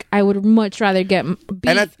pick, I would much rather get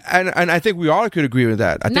beat. And I think we all could agree with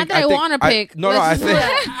that. Not that I want to pick. I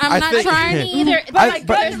think I'm not trying either. But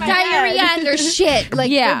there's diarrhea and there's shit. Like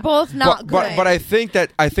they're both not good. But I think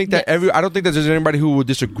that I don't think that there's anybody who would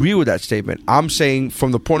disagree with that statement. I'm saying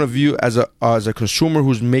from the point of view as a consumer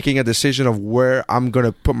who's making a decision of where I'm going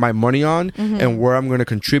to put my money on and where I'm going to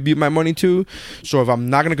contribute my money to. So if I'm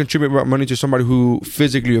not going to contribute my money to somebody who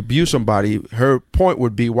physically abused somebody, her point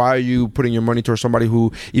would be, why are you putting your money towards somebody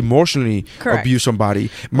who emotionally abused somebody?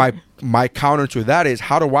 My counter to that is,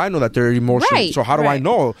 how do I know that they're emotional? Right, so how do I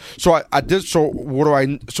know? So I did. So what do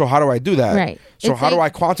I? So how do I do that? Right. So It's how do I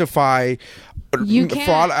quantify? You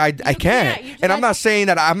can't. I can't. And I'm not saying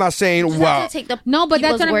that. I'm not saying well. No, but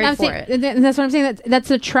that's what I'm saying. That's what I'm saying. That's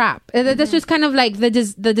a trap. That's just kind of like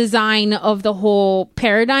the design of the whole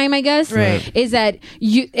paradigm, I guess. Right. Is that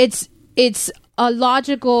it's a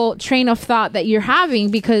logical train of thought that you're having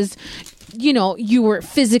because you were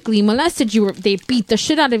physically molested. They beat the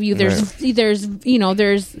shit out of you. There's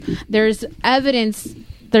evidence.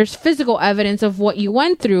 There's physical evidence of what you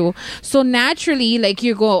went through. So naturally, like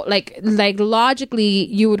you go, like logically,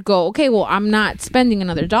 you would go, okay, well, I'm not spending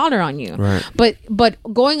another dollar on you. Right. But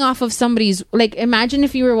going off of somebody's, like, imagine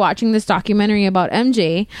if you were watching this documentary about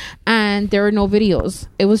MJ and there were no videos.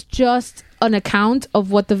 It was just an account of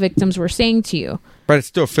what the victims were saying to you. But it's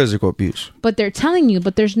still physical abuse. But they're telling you,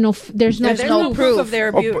 but there's no proof of their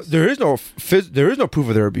abuse. But there is no proof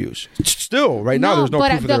of their abuse. Still, right now, there's no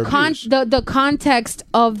proof of their abuse. The context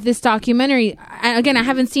of this documentary, again, I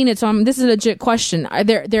haven't seen it, so this is a legit question.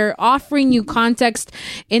 They're offering you context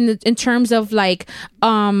in terms of like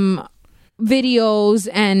videos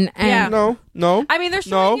and no. I mean, they're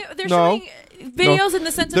showing videos in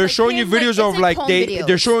the sense of they're showing you videos of like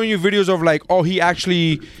they're showing you videos of like, oh, he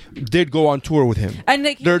actually did go on tour with him, and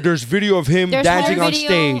like, there's video of him dancing on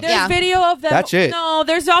stage. There's video of them. That's it. No,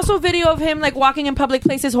 there's also video of him like walking in public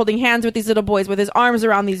places, holding hands with these little boys, with his arms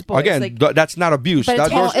around these boys. Again, like, that's not abuse. But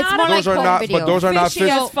Those are not. But those are not.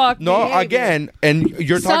 No, behavior. Again, and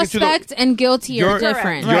you're talking to the suspect and guilty are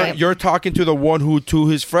different. You're talking to the one who, to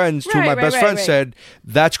his friends, to my best friend, said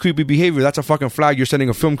that's creepy behavior. That's a fucking flag. You're sending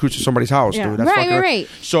a film crew to somebody's house, dude. That's right.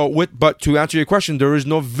 So but to answer your question, there is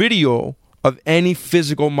no video of any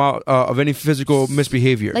physical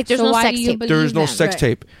misbehavior. Like there's no sex tape. There is no sex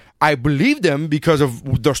tape. I believe them because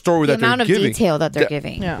of the story that they're giving. The amount of detail that they're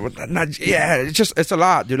giving. It's a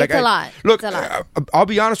lot, dude. It's a lot. Look, I'll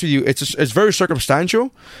be honest with you. It's very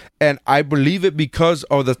circumstantial, and I believe it because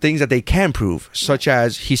of the things that they can prove, such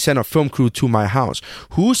as he sent a film crew to my house.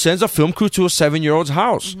 Who sends a film crew to a 7-year-old's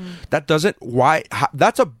house? That doesn't. Why?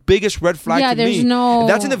 That's a biggest red flag to me. No. And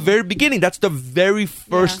that's in the very beginning. That's the very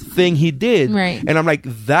first thing he did. Right. And I'm like,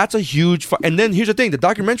 that's a huge. And then here's the thing: the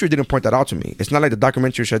documentary didn't point that out to me. It's not like the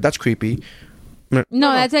documentary said that's creepy.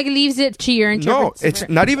 No, that's like leaves it to your interpretation. No, it's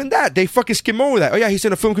not even that. They fucking skim over that. Oh yeah, he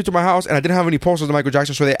sent a film crew to my house, and I didn't have any posters of Michael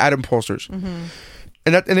Jackson, so they added posters. And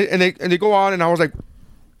they go on, and I was like,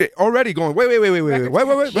 already going, wait.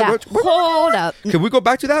 Hold up. Can we go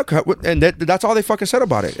back to that? And that's all they fucking said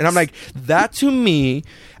about it. And I'm like, that to me,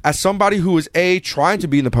 as somebody who is trying to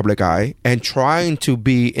be in the public eye and trying to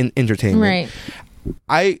be in entertainment, right?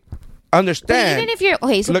 I understand. But even if you're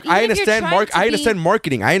look, I understand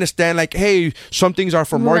marketing. I understand like, hey, some things are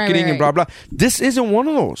for marketing and blah blah. This isn't one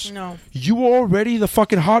of those. No, you are already the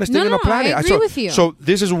fucking hottest thing on the planet. I agree with you. So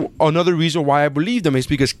this is another reason why I believe them, is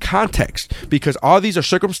because context. Because all these are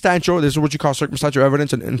circumstantial. This is what you call circumstantial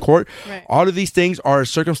evidence in court. Right. All of these things are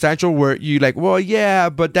circumstantial, where you like, well, yeah,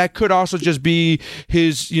 but that could also just be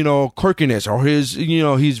his, quirkiness, or his,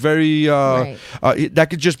 he's very. That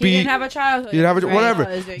could just be. He didn't have a childhood. He didn't have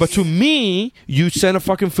whatever. But to me, you send a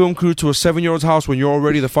fucking film crew to a 7-year-old's house when you're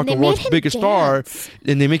already the fucking world's biggest star,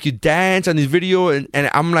 and they make you dance on this video, and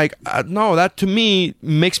I'm like, no, that to me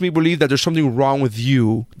makes me believe that there's something wrong with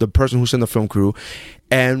you, the person who sent the film crew,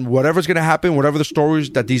 and whatever's gonna happen, whatever the stories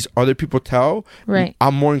that these other people tell, right,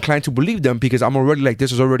 I'm more inclined to believe them, because I'm already like,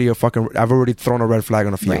 this is already I've already thrown a red flag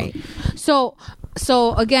on a field. Right.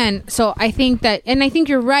 So again, I think that, and I think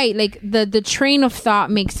you're right, like the train of thought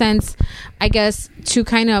makes sense, I guess, to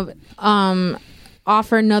kind of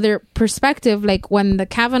offer another perspective. Like when the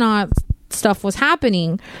Kavanaugh stuff was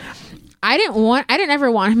happening, I didn't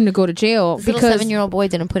ever want him to go to jail, because 7-year-old boy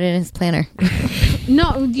didn't put it in his planner.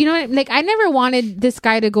 No, you know, like I never wanted this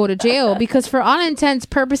guy to go to jail, because for all intents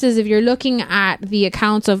purposes, if you're looking at the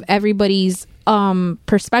accounts of everybody's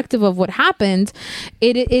perspective of what happened,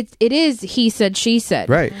 it is he said, she said,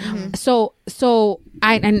 right? So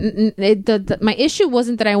my issue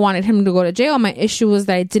wasn't that I wanted him to go to jail. My issue was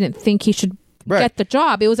that I didn't think he should get the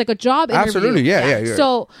job. It was like a job interview. Absolutely,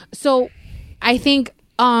 yeah. So I think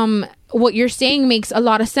what you're saying makes a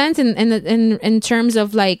lot of sense in terms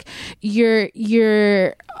of like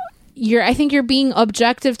I think you're being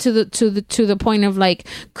objective to the point of like,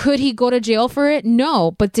 could he go to jail for it?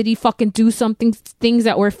 No, but did he fucking do things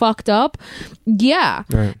that were fucked up? Yeah.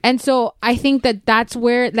 Right. And so I think that's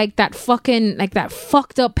where like that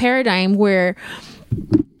fucked up paradigm where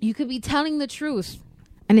you could be telling the truth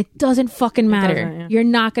and it doesn't fucking matter. You're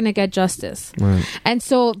not gonna get justice. Right. And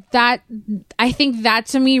so that, I think that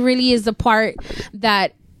to me really is the part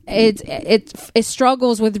that it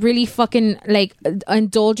struggles with really fucking like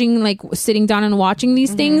indulging, like sitting down and watching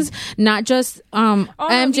these things, not just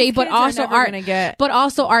MJ but also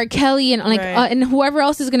R. Kelly and like and whoever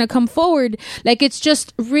else is gonna come forward. Like it's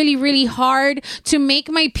just really, really hard to make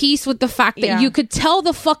my peace with the fact that you could tell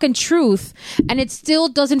the fucking truth and it still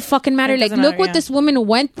doesn't fucking matter. Like look what this woman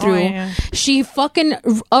went through. She fucking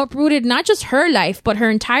uprooted not just her life but her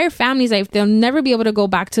entire family's life. They'll never be able to go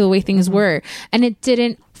back to the way things were, and it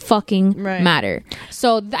didn't fucking matter.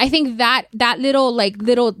 So I think that little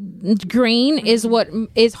grain is what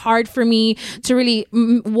is hard for me to really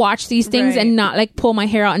watch these things and not like pull my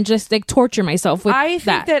hair out and just like torture myself with I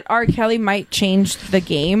think that R. Kelly might change the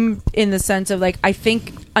game in the sense of like, I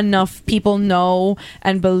think enough people know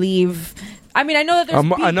and believe. I mean, I know that there's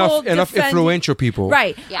people enough influential people,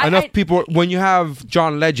 right? Yeah, enough people. When you have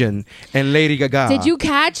John Legend and Lady Gaga, did you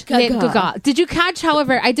catch? Did you catch?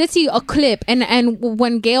 However, I did see a clip, and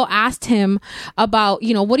when Gail asked him about,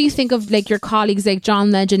 what do you think of like your colleagues like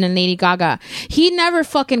John Legend and Lady Gaga, he never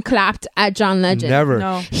fucking clapped at John Legend. Never.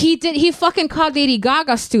 No. He did. He fucking called Lady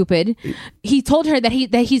Gaga stupid. He told her that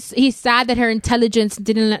he's sad that her intelligence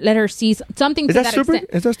didn't let her see something. Is to that that stupid?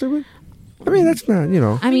 extent. Is that stupid? I mean, that's not,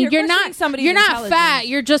 I mean, you're not somebody's you're not intelligence. fat.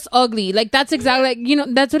 You're just ugly. Like that's exactly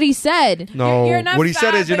like that's what he said. No, You're not what he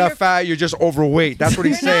said fat, is you're but not fat. You're just overweight. That's what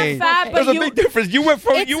he's You're not saying. fat, but There's a you- big difference. You went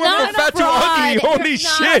from fat to ugly. Holy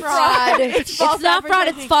shit! It's not fraud.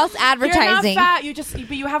 It's false advertising. You're not fat.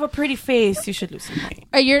 But you have a pretty face. You should lose some weight.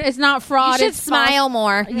 It's not fraud. You should it's smile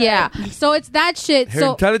more. Yeah. So it's that shit. Her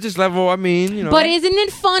So, intelligence level. I mean, but isn't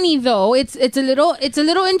it funny though? It's a little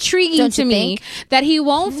intriguing Don't to you me that he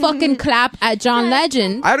won't fucking clap at John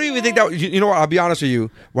Legend. I don't even think that. You know what? I'll be honest with you.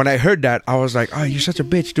 When I heard that, I was like, "Oh, you're such a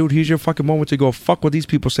bitch, dude. Here's your fucking moment to go fuck what these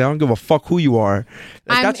people say. I don't give a fuck who you are."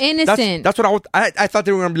 Like, I'm innocent. That's what I thought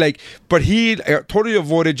they were gonna be like. But he totally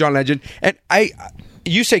avoided John Legend, and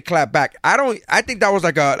you say clap back. I think that was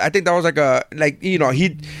like a.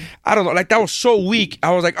 I don't know. Like that was so weak.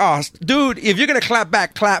 I was like, oh, dude, if you're gonna clap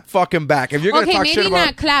back, clap fucking back. If you're gonna talk shit maybe about,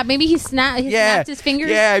 not clap. Maybe he snapped his fingers.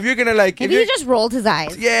 Yeah, if you're gonna like, Maybe he just rolled his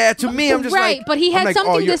eyes. Yeah, to me, I'm just right, like, but he had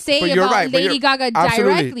something to say about Lady Gaga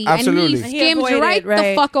directly, absolutely. and he skimmed avoided right it, right.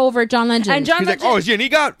 the fuck over John Legend. And John He's like, Legend, oh, is he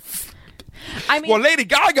got? I mean, Well, Lady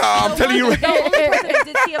Gaga, I'm telling you. The only person I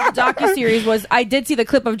did see of the docuseries was I did see the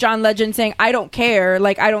clip of John Legend saying, "I don't care."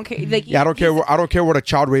 Like I don't care. Like Yeah, I don't care. I don't care what a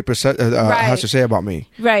child rapist has to say about me.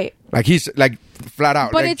 Right. Like he's like flat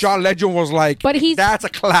out. But Like it's- John Legend was like, But he's- that's a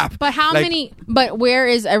clap. But how Like, many? But where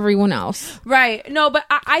is everyone else? Right. No, but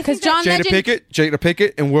I think John Jada Legend.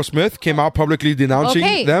 Pickett, and Will Smith came out publicly denouncing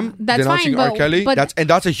Okay, them, that's denouncing fine, R. Kelly. but-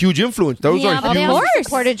 That's a huge influence. Those Yeah, are but huge. They also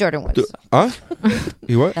supported Jordan Woods. Huh?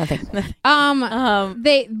 You what? Nothing.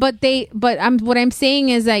 What I'm saying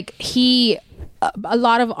is like a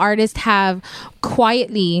lot of artists have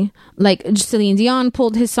quietly, like Celine Dion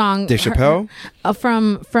pulled his song Dave Chappelle?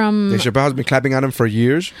 from Dave Chappelle has been clapping at him for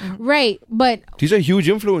years. right, but These are huge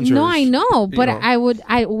influencers. no, I know, but You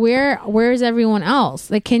know. where's everyone else?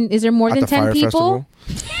 Like, is there more At than the 10 Fire people? Festival.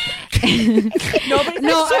 No,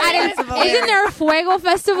 isn't there a Fuego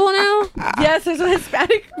festival now? yes, there's a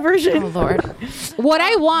Hispanic version. Oh Lord. What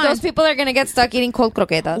I want, Those people are gonna get stuck eating cold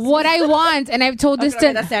croquetas. what I want, and I've told this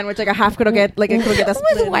Croqueta to sandwich, like a half croqueta, like a croqueta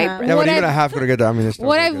split in white half. bread? Yeah, What but even I- a half gonna get that. I mean, it's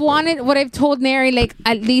what I've wanted, what I've told Neri like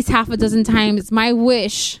at least half a dozen times, my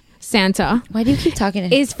wish, Santa, Why do you keep talking to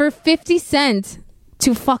him? is for 50 Cent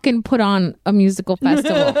to fucking put on a musical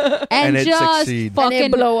festival and it just succeed. fucking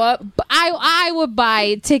And it blow up. I would buy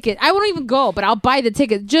a ticket. I wouldn't even go, but I'll buy the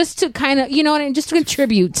ticket just to kind of, you know what I mean, just to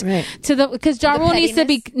contribute to the, because Ja Rule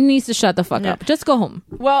needs to shut the fuck up. Just go home.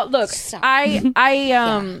 Well, look, I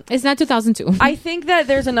It's not 2002. I think that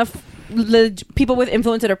there's enough people with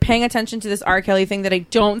influence that are paying attention to this R. Kelly thing that I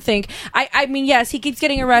don't think. I mean, yes, he keeps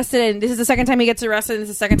getting arrested, and this is the second time he gets arrested, and this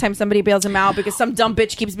is the second time somebody bails him out because some dumb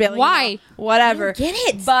bitch keeps bailing him out. Whatever. Get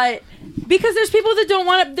it? But because there's people that don't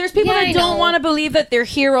want to. There's people that don't want to believe that their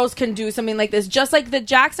heroes can do something like this. Just like the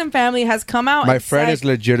Jackson family has come out. My friend is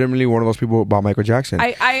legitimately one of those people about Michael Jackson.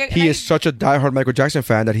 He is such a diehard Michael Jackson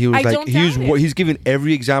fan that he was like, he's giving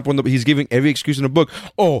every example, he's giving every excuse in the book.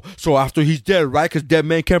 Oh, so after he's dead, right? Because dead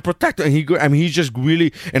men can't protect him. And he's just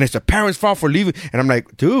really, and it's the parents' fault for leaving. And I'm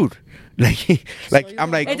like, dude.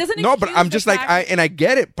 I'm like, no, but I'm just like, I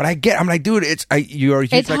get it, but I'm like, dude, you're a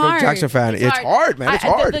huge Michael Jackson fan. It's hard, man. It's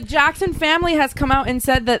hard. The Jackson family has come out and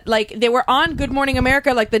said that, like, they were on Good Morning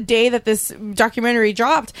America, like, the day that this documentary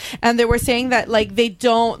dropped, and they were saying that, like, they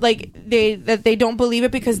don't believe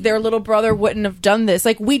it because their little brother wouldn't have done this.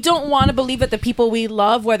 Like, we don't want to believe that the people we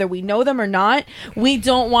love, whether we know them or not, we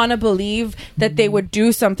don't want to believe that they would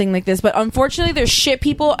do something like this. But unfortunately, there's shit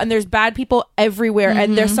people and there's bad people everywhere,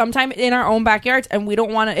 and there's sometimes in our own backyards, and we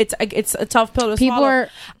don't want to. It's a tough pill to swallow.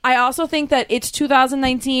 I also think that it's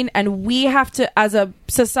 2019, and we have to, as a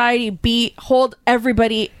society, hold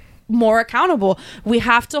everybody more accountable. We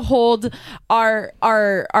have to hold our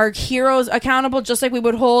heroes accountable, just like we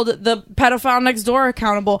would hold the pedophile next door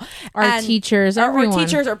accountable. Our teachers, everyone. Our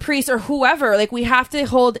teachers, or priests, or whoever. Like, we have to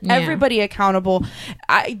hold everybody accountable.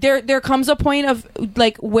 There comes a point of,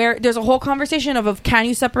 like, where there's a whole conversation of can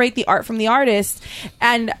you separate the art from the artist?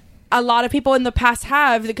 And a lot of people in the past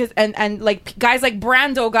have, because and like guys like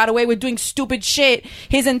Brando got away with doing stupid shit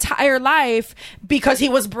his entire life because he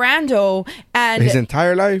was Brando. And his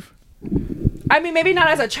entire life? I mean, maybe not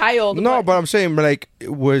as a child. No, but I'm saying, like,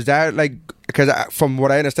 was that like, because from what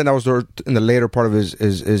I understand, that was in the later part of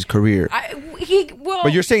his career.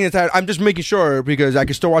 But you're saying that I'm just making sure, because I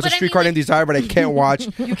can still watch A Streetcar Named Desire, but I can't watch.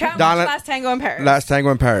 You can't watch Last Tango in Paris. Last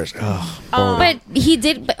Tango in Paris. But he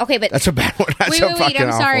did. But that's a bad one. Wait.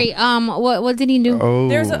 I'm sorry. What did he do?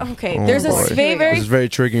 There's a this is very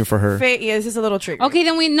triggering for her. Yeah, this is a little triggering. Okay,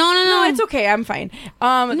 then no. It's okay. I'm fine.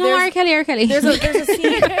 No, R. Kelly. There's a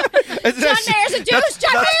scene. John Mayer's a douche.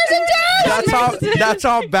 John Mayer's a douche. That's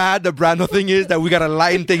how bad the Brando thing is, that we gotta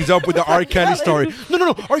lighten things up with the R. Kelly story.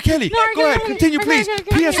 No, R. Kelly. Go ahead, continue, please.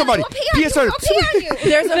 PS somebody. PS somebody.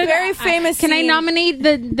 There's a very famous Can I nominate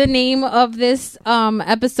the name of this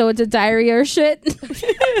episode to Diary or Shit?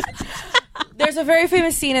 There's a very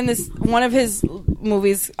famous scene in one of his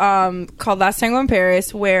movies called Last Tango in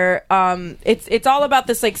Paris, where it's all about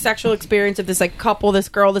this, like, sexual experience of this, like, couple, this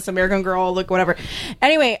girl, this American girl, like, whatever.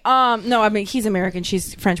 Anyway, no, I mean, he's American,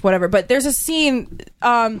 she's French, whatever. But there's a scene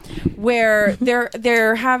where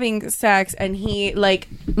they're having sex, and he, like,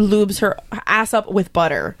 lubes her ass up with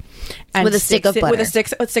butter. And with a stick of butter. With a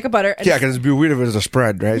stick of butter. Yeah, because it'd be weird if it was a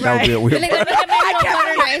spread, right? That would be a weird.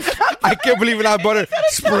 I can't believe it not butter.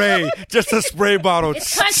 Spray. Just a spray bottle.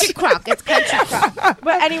 It's country crock.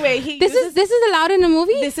 But anyway, this is allowed in a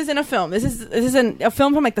movie? This is in a film. This is a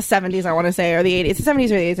film from, like, the 70s, I want to say, or the 80s. The 70s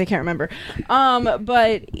or the 80s, I can't remember.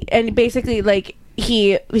 And basically, like,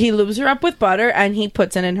 he lubes her up with butter, and he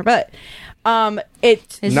puts it in her butt.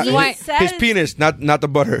 His penis, not the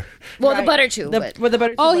butter. Well, the butter too. With the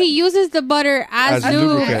butter. Oh, he uses the butter as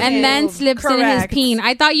lube and then slips it in his peen.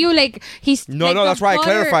 I thought you No, that's why I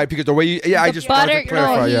clarified, because the way I just butter.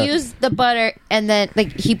 clarify. He used the butter, and then,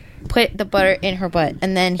 like, he put the butter in her butt,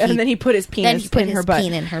 and then he put his penis in her butt.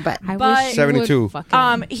 1972.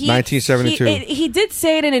 He did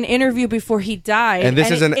say it in an interview before he died, and this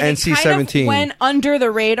is an NC-17. Kind of went under the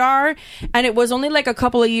radar, and it was only like a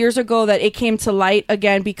couple of years ago that it came to light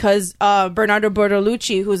again, because Bernardo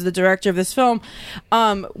Bertolucci, who's the director of this film,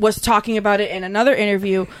 was talking about it in another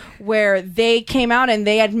interview, where they came out and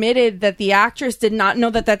they admitted that the actress did not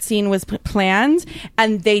know that scene was planned,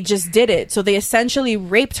 and they just did it. So they essentially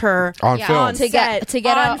raped her on film to get an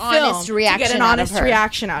honest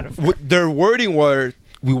reaction out of her. Their wording was,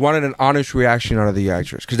 we wanted an honest reaction out of the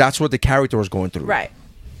actress, because that's what the character was going through. Right.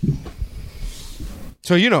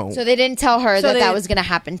 So, So they didn't tell her that was going to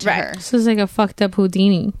happen to her. This is like a fucked up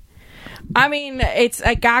Houdini. I mean, it's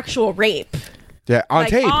like actual rape. Yeah, on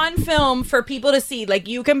tape. On film for people to see. Like,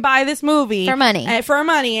 you can buy this movie for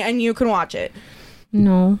money, and you can watch it.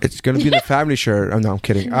 No, it's gonna be the family shirt. Oh, no, I'm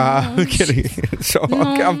kidding. I'm kidding. So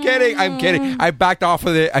okay, I'm kidding. I backed off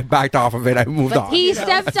of it. I moved on. He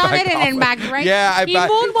stepped on it and then backed right. Yeah, he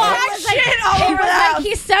moonwalked.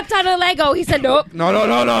 He stepped on a Lego. He said nope. No. He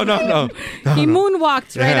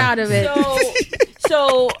moonwalked right out of it.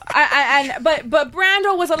 So but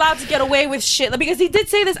Brando was allowed to get away with shit because he did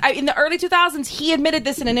say this in the early 2000s. He admitted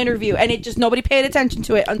this in an interview, and it just nobody paid attention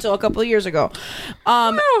to it until a couple of years ago.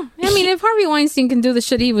 I mean, if Harvey Weinstein can do the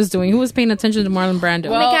shit he was doing, who was paying attention to Marlon Brando?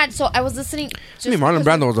 Oh my god! So I was listening. Marlon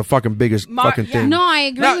Brando was the fucking biggest fucking thing. No, I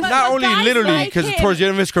agree. Not only literally, because towards the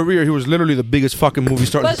end of his career, he was literally the biggest fucking movie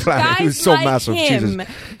star on the planet. He was so massive. Jesus.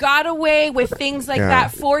 Got away with things like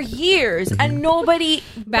that for years, and nobody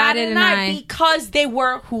batted an eye because they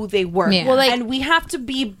were who they were. Yeah. Well, and we have to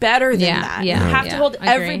be better than that. Yeah. We have to hold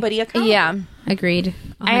everybody accountable. Yeah, agreed.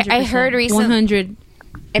 I heard recently. 100.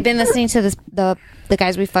 I've been listening to the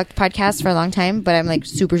Guys We Fucked podcast for a long time, but I'm like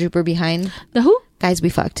super behind. The who? Guys We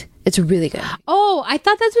Fucked. It's really good. Oh, I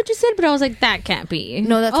thought that's what you said, but I was like, that can't be.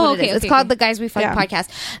 No, that's what it is. It's called the Guys We Fucked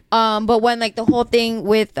podcast. But when like the whole thing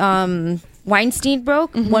with Weinstein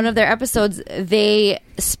broke, one of their episodes, they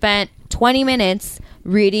spent 20 minutes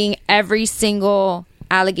reading every single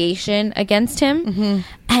allegation against him,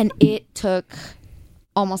 and it took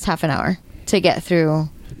almost half an hour to get through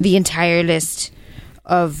the entire list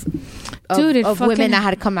of women that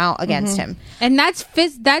had come out against him. And that's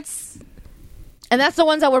the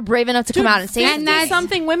ones that were brave enough to come out and say and that's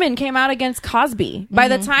something women came out against Cosby. By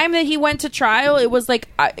the time that he went to trial, it was like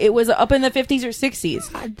it was up in the 50s or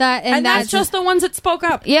 60s. That's just the ones that spoke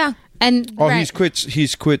up. Yeah. And he's quit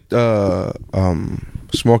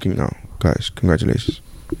smoking now, guys. Congratulations.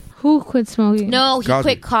 Who quit smoking? No, he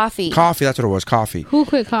quit coffee. Coffee, that's what it was. Coffee. Who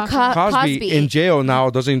quit coffee? Cosby in jail now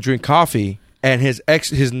doesn't drink coffee. And his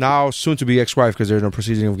now soon-to-be ex-wife, because they're in a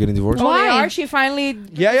proceeding of getting divorced. Why? They are? She finally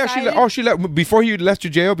she left before he left to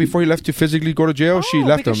jail. Before he left to physically go to jail, she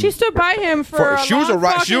left him. She stood by him for she was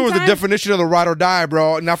the definition of the ride or die,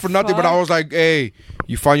 bro. Not for nothing, but I was like, hey,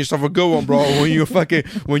 you find yourself a good one, bro. When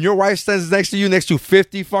your wife stands next to you, next to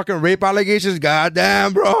 50 fucking rape allegations,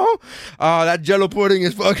 goddamn, bro. That Jello pudding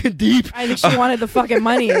is fucking deep. I think she wanted the fucking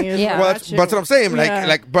money. Well, that's what I'm saying.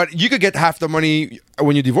 But you could get half the money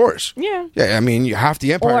when you divorce. Yeah. I mean, you half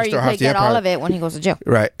the empire. Or you could get all of it when he goes to jail.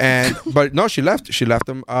 Right. But no, she left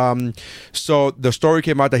him. So the story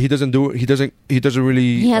came out that he doesn't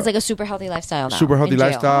really. He has like a super healthy lifestyle now. Super healthy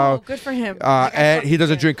lifestyle. Oh, good for him. And he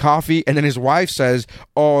doesn't drink coffee. And then his wife says,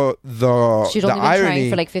 she's only been trying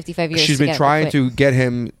for like 55 years. She's been trying to get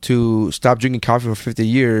him to stop drinking coffee for 50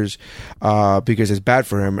 years because it's bad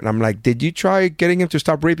for him. And I'm like, did you try getting him to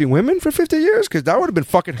stop raping women for 50 years? Because that would have been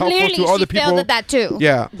fucking helpful to other people. Failed at that too.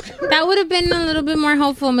 Yeah. That would have been a little bit more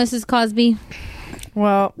helpful, Mrs. Cosby.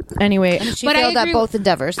 Well, anyway, she failed at both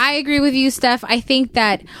endeavors. I agree with you, Steph. I think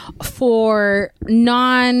that for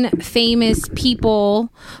non-famous people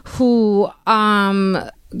who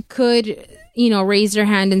could raise their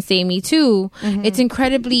hand and say me too, it's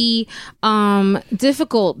incredibly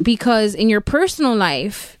difficult because in your personal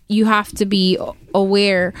life you have to be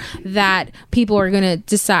aware that people are going to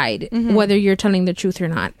decide whether you're telling the truth or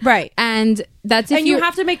not. Right. And that's if you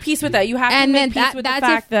have to make peace with that. You have to make peace with the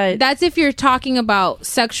fact that that's if you're talking about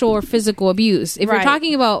sexual or physical abuse. If you're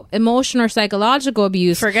talking about emotional or psychological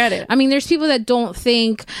abuse, forget it. I mean, there's people that don't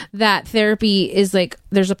think that therapy is like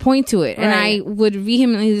there's a point to it, and I would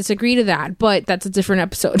vehemently disagree to that. But that's a different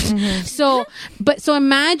episode. So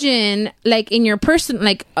imagine like in your person,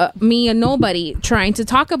 like me, a nobody, trying to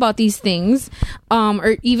talk about these things,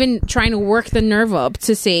 or even trying to work the nerve up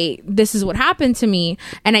to say this is what happened to me,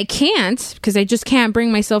 and I can't because I just can't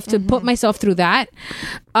bring myself to put myself through that.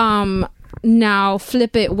 Now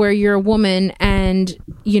flip it where you're a woman and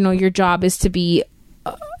your job is to be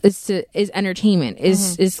is entertainment,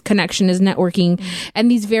 is connection, is networking, and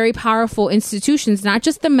these very powerful institutions, not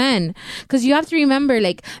just the men, because you have to remember,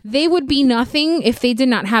 like, they would be nothing if they did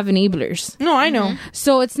not have enablers. No, I know.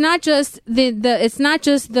 So it's not just the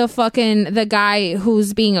guy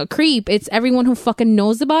who's being a creep. It's everyone who fucking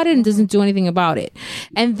knows about it and doesn't do anything about it.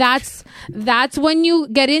 And that's when you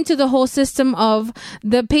get into the whole system of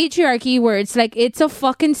the patriarchy, where it's like it's a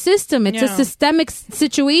fucking system. It's a systemic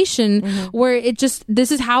situation where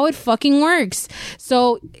this is how it fucking works.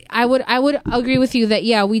 So I would agree with you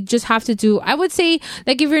that we just have to do. I would say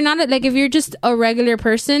like if you're just a regular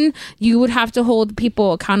person, you would have to hold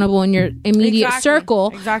people accountable in your immediate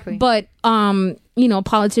circle. Exactly. But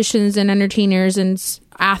politicians and entertainers and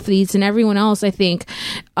athletes and everyone else, I think,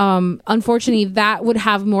 unfortunately, that would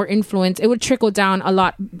have more influence. It would trickle down a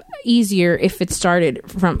lot easier if it started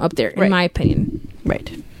from up there, in my opinion.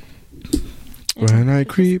 Right. When I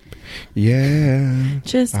creep,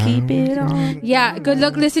 just keep it on. Yeah, good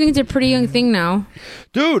luck listening to Pretty Young Thing now.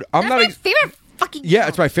 Dude, I'm not my favorite fucking Yeah,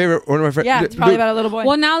 it's my favorite. One of my favorite. Yeah, it's probably about a little boy.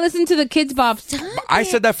 Well, now listen to the Kids Bop. I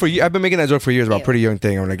said that for you. I've been making that joke for years about Pretty Young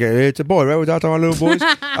Thing. I'm like, hey, it's a boy, right? Without talking about little boys.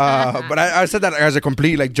 But I said that as a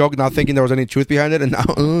complete like joke, not thinking there was any truth behind it. And now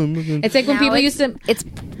it's like when people used to. It's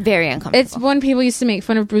very uncomfortable. It's when people used to make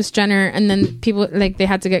fun of Bruce Jenner, and then people like they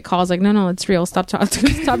had to get calls like, no, it's real. Stop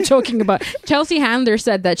joking about. Chelsea Handler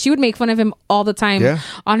said that she would make fun of him all the time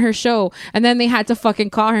on her show, and then they had to fucking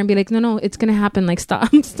call her and be like, no, it's gonna happen. Like,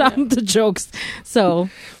 stop the jokes. So,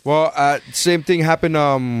 well, same thing happened.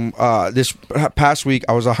 This past week,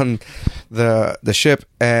 I was on the ship,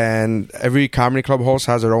 and every comedy club host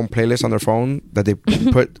has their own playlist on their phone that they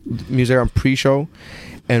put music on pre-show.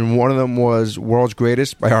 And one of them was "World's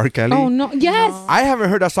Greatest" by R. Kelly. Oh no! Yes, I haven't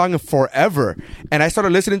heard that song in forever, and I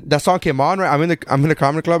started listening. That song came on. Right, I'm in the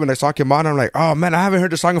comedy club, and that song came on. I'm like, oh man, I haven't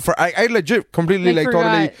heard the song in forever. I legit completely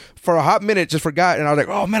totally for a hot minute just forgot, and I was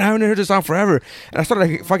like, oh man, I haven't heard this song forever. And I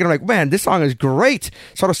started like I'm like, man, this song is great.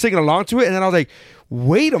 Started singing along to it, and then I was like,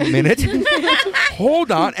 wait a minute, hold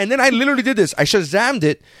on, and then I literally did this. I Shazammed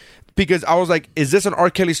it. Because I was like, is this an R.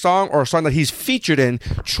 Kelly song or a song that he's featured in?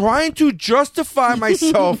 Trying to justify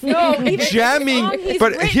myself jamming.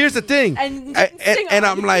 But here's the thing. And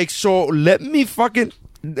I'm like, so let me fucking...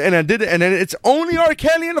 And I did it. And then it's only R.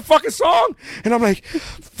 Kelly in the fucking song. And I'm like,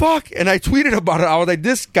 fuck. And I tweeted about it. I was like,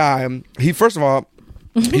 this guy, he first of all...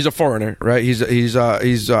 he's a foreigner, right? He's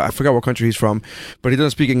I forgot what country he's from, but he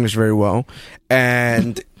doesn't speak English very well.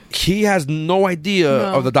 And... he has no idea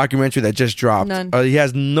of the documentary that just dropped. None. He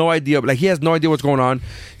has no idea. Like, he has no idea what's going on.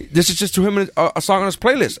 This is just to him a song on his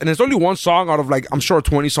playlist. And it's only one song out of, like, I'm sure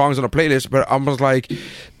 20 songs on a playlist. But I was like,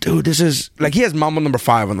 dude, this is... Like, he has Mambo No.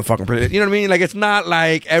 5 on the fucking playlist. You know what I mean? Like, it's not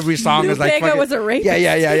like every song is like... Fucking, was a rapist.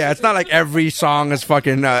 Yeah. It's not like every song is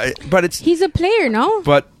fucking... but it's... He's a player, no?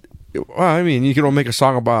 But... Well, I mean, you don't make a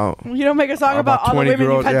song about... You don't make a song about all the women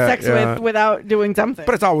you've had sex with without doing something.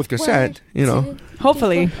 But it's all with consent, you know.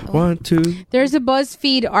 Hopefully. 1, 2... There's a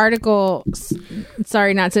BuzzFeed article...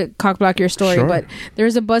 Sorry, not to cockblock your story, but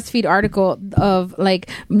there's a BuzzFeed article of, like,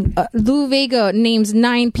 Lou Vega names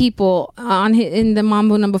 9 people in the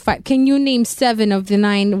Mambo No. 5. Can you name 7 of the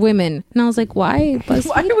 9 women? And I was like, why,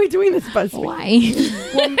 BuzzFeed? Why are we doing this, BuzzFeed? Why?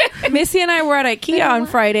 Well, Missy and I were at IKEA on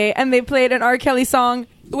Friday, and they played an R. Kelly song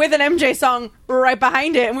with an MJ song right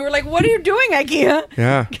behind it, and we were like, what are you doing, IKEA?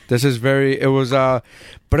 Yeah, this is very... It was... But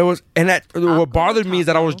it was... And what bothered me is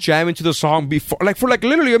that I was jamming to the song before... Like, for like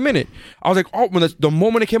literally a minute. I was like, oh, when the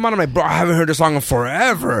moment it came on, I'm like, bro, I haven't heard this song in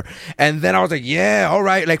forever. And then I was like, yeah, all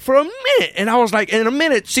right. Like, for a minute. And I was like, and a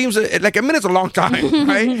minute seems... Like, a minute's a long time,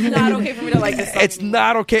 right? It's not okay for me to like this song. It's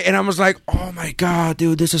not okay. And I was like, oh my God,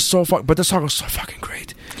 dude, this is so fucking... But the song was so fucking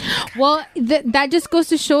great. Well, that just goes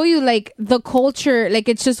to show you, like, the culture, like,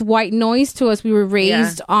 it's just white noise to us. We were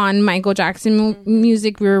raised on Michael Jackson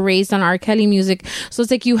music. We were raised on R. Kelly music. So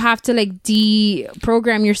it's like you have to, like,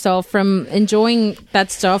 deprogram yourself from enjoying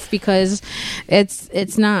that stuff because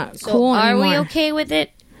it's not cool anymore. Are we okay with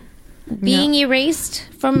it being erased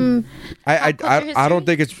from I don't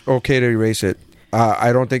think it's okay to erase it.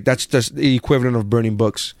 I don't think that's just the equivalent of burning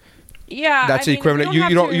books. Yeah, that's the equivalent. You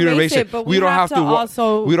don't erase it, but we don't have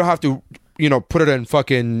to. We don't have to. You know, put it in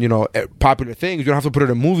fucking, you know, popular things. We don't have to put it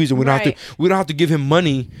in movies, and we don't have to give him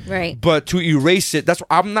money. Right. But to erase it, that's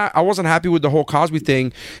I wasn't happy with the whole Cosby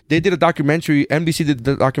thing. They did a documentary. NBC did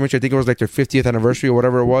the documentary. I think it was like their 50th anniversary or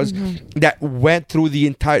whatever it was. That went through the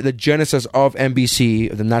genesis of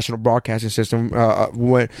NBC, the National Broadcasting System,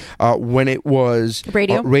 when it was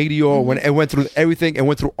radio. When it went through everything, and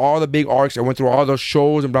went through all the big arcs, and went through all those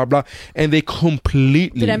shows and blah blah. And they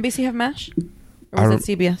completely... Did NBC have MASH? Or was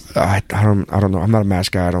it CBS? I don't know. I'm not a MASH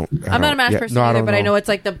guy. I'm not a MASH person either, but I know it's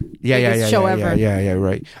like the biggest show ever. Yeah,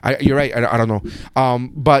 right. You're right. I don't know.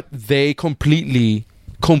 But they completely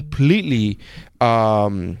what's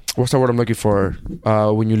the word I'm looking for?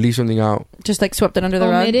 When you leave something out. Just like swept it under the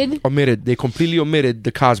rug? Omitted. They completely omitted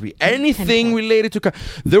the Cosby. Anything related to...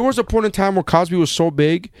 There was a point in time where Cosby was so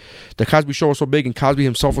big, the Cosby Show was so big, and Cosby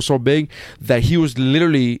himself was so big, that he was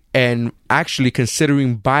literally and actually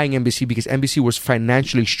considering buying NBC because NBC was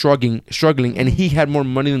financially struggling, and he had more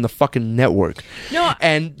money than the fucking network. No,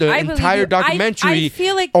 and the entire documentary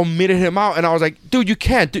feel like omitted him out, and I was like, dude, you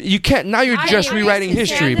can't. Now you're just rewriting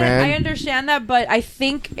history, man. I understand that, but I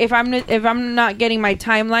think if I'm not getting my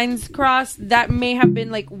timelines crossed, that may have been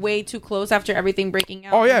like way too close after everything breaking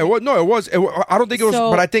out. Oh yeah, it was. I don't think it was,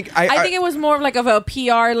 but I think I think it was more of like of a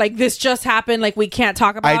PR, like this just happened, like we can't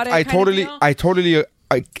talk about it. I totally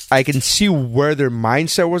I can see where their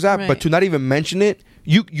mindset was at, but to not even mention it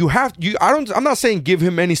I'm not saying give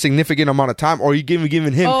him any significant amount of time, or you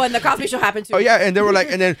giving him. Oh, and the Cosby Show happened too. Oh yeah, and they were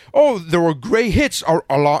like, and then there were great hits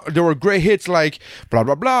a lot. There were great hits like blah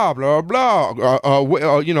blah blah blah blah.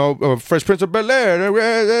 Fresh Prince of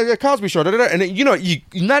Bel-Air, Cosby Show, and then,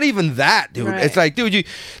 not even that, dude. Right. It's like, dude,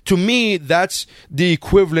 to me that's the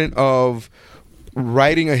equivalent of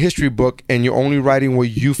writing a history book, and you're only writing what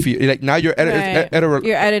you feel like. Now you're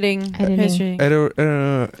you're editing history,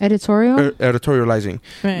 editorializing.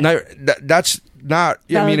 Right. Now that's not.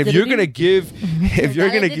 I mean, if you're gonna give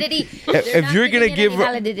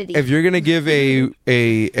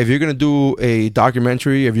do a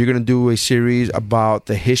documentary, if you're gonna do a series about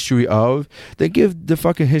the history of, then give the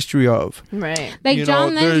fucking history of. Right. Like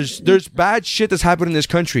John. There's bad shit that's happened in this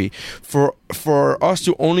country. For us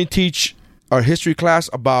to only teach our history class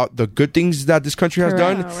about the good things that this country has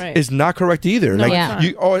done is not correct either. No,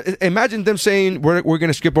 imagine them saying we're going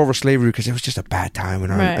to skip over slavery because it was just a bad time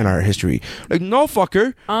in our history. Like, no,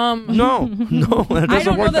 fucker. No, it doesn't I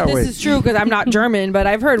don't know work that way. This is true because I'm not German, but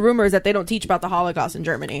I've heard rumors that they don't teach about the Holocaust in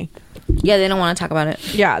Germany. Yeah, they don't want to talk about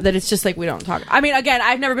it. Yeah, that it's just like we don't talk. I mean, again,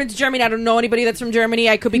 I've never been to Germany. I don't know anybody that's from Germany.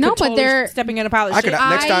 I could be totally stepping in a pile of shit.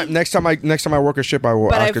 Next time I work a ship, I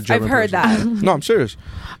will ask a German I've heard person. that. No, I'm serious.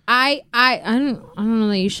 I don't know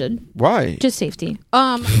that you should. Why? Just safety.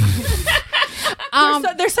 They're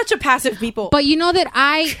such a passive people. But you know that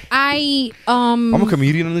I'm a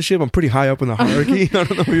comedian on the ship. I'm pretty high up in the hierarchy. I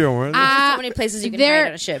don't know who you're aware of. So many places you can hide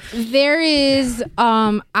on a ship. There is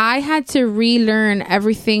I had to relearn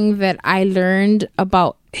everything that I learned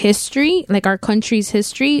about history, like our country's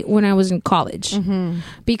history, when I was in college. Mm-hmm.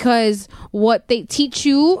 Because what they teach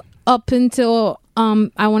you up until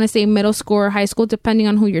I want to say middle school or high school, depending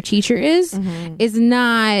on who your teacher is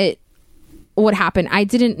not what happened. I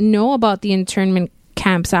didn't know about the internment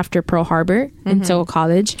camps after Pearl Harbor until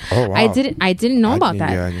college. Oh, wow. I didn't know about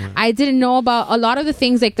that. Yeah. I didn't know about a lot of the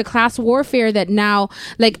things, like the class warfare that now,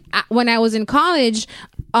 like when I was in college,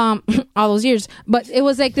 all those years, but it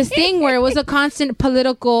was like this thing where it was a constant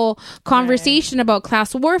political conversation about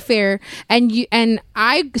class warfare, and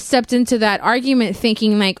I stepped into that argument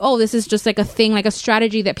thinking like, oh, this is just like a thing, like a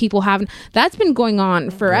strategy that people have that's been going on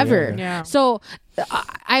forever. Yeah. So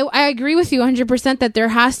I agree with you 100% that there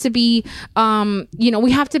has to be,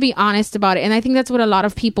 we have to be honest about it. And I think that's what a lot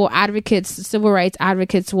of people, advocates, civil rights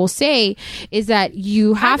advocates will say, is that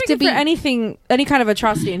you have to be... for anything, any kind of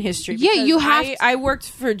atrocity in history. Yeah, you have... I worked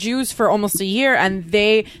for Jews for almost a year, and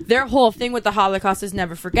their whole thing with the Holocaust is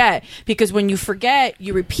never forget. Because when you forget,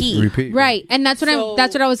 you repeat. Right. And that's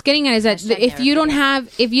what I was getting at, is that if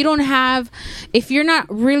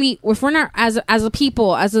we're not as a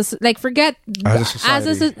people, forget...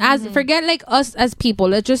 forget like us as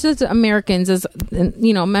people, just as Americans, as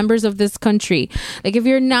members of this country. Like if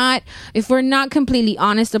we're not completely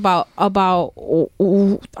honest about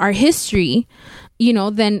our history,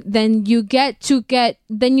 then you get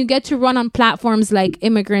to run on platforms like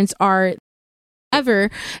immigrants are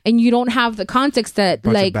ever, and you don't have the context that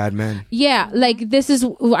bunch of bad men. Yeah, like this is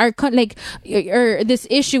our or this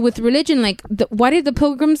issue with religion. Like, why did the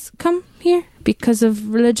Pilgrims come here? Because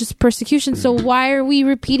of religious persecution. So why are we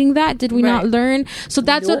repeating that? Did we not learn? So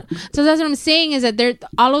that's what I'm saying, is that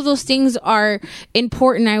all of those things are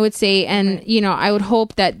important, I would say, and I would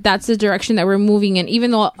hope that that's the direction that we're moving in.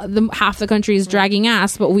 Even though half the country is dragging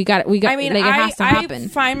ass, but we got. I mean, it has to happen. I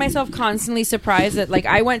find myself constantly surprised that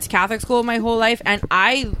I went to Catholic school my whole life, and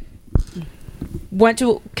I went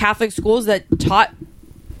to Catholic schools that taught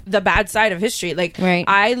the bad side of history.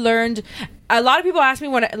 I learned. A lot of people ask me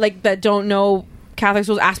that don't know Catholic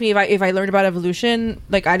schools, ask me if I learned about evolution.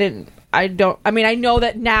 I know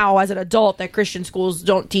that now as an adult that Christian schools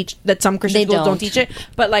don't teach, that some Christian schools don't teach it.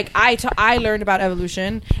 But I learned about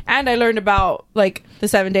evolution, and I learned about the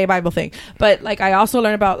 7-day Bible thing. But I also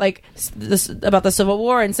learned about about the Civil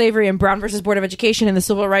War and slavery and Brown versus Board of Education and the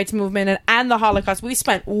Civil Rights Movement and the Holocaust. We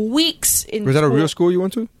spent weeks in. Was that a real school you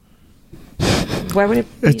went to? Why would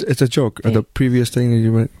it be? It's a joke. Okay. The previous thing that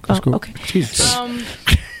you went to school. Okay. Jesus.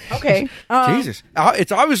 Okay. Jesus.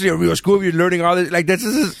 It's obviously a real school if you're learning all this. This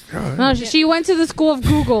is... No, she went to the school of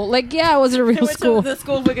Google. It was a real school. I went to the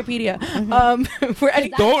school of Wikipedia.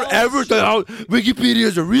 Don't ever tell Wikipedia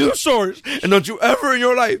is a real source, and don't you ever in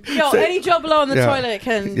your life any Joe Blow in the toilet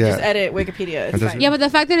can just edit Wikipedia. It's fine. Yeah, but the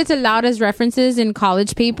fact that it's allowed as references in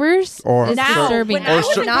college papers is disturbing. Or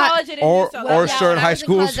certain high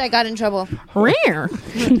schools. I got in trouble. Rare.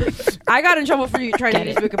 I got in trouble for you trying to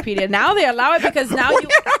use Wikipedia. Now they allow it because now you...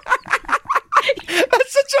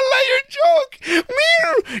 That's such a layered joke.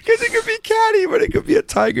 Because it could be catty, but it could be a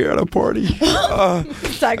tiger at a party.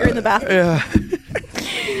 Tiger in the bathroom. Yeah.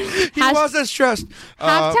 He wasn't stressed.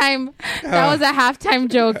 Halftime. That was a halftime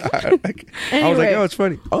joke. I was like, oh, it's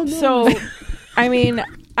funny. Oh, no. So, I mean,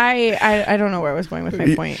 I don't know where I was going with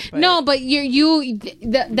my point. But. No, but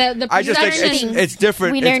the I just think it's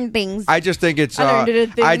different. We learn things. I just think it's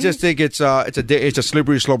it's a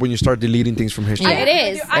slippery slope when you start deleting things from history. It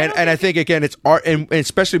is. And I think again it's art, and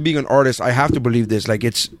especially being an artist, I have to believe this. Like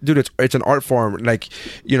it's an art form. Like,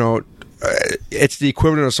 you know, it's the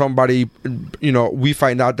equivalent of somebody, you know, we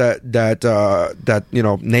find out that you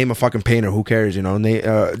know, name a fucking painter, who cares, you know,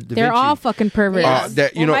 they're all fucking perverts.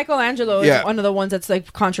 Michelangelo is one of the ones that's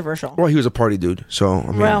like controversial. Well, he was a party dude, so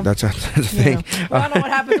I mean, that's a thing. Well, I don't know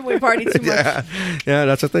what happens when we party too much. Yeah,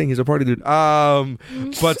 that's a thing. He's a party dude.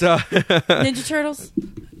 But Ninja Turtles.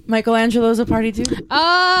 Michelangelo's a party too.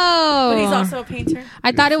 Oh, but he's also a painter.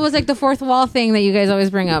 I thought it was like the fourth wall thing that you guys always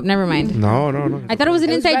bring up. Never mind. No. I thought it was an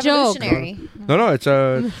inside joke. No,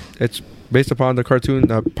 it's based upon the cartoon,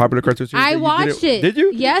 popular cartoon series. I watched it. Did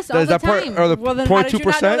you? Yes, all the time. Or the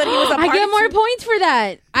 0.2%? I get more points for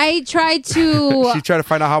that. I tried to. She tried to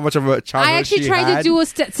find out how much of a child. I actually tried to do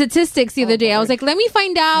statistics the other day. I was like, let me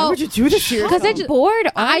find out. Why would you do this year? Because I'm bored.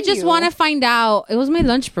 I just want to find out. It was my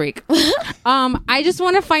lunch break. I just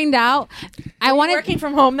want to find out. I wanted working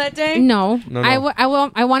from home that day. No.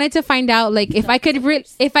 I wanted to find out, like, if I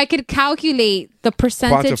could calculate the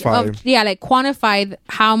percentage quantify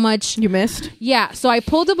how much you missed. Yeah, so I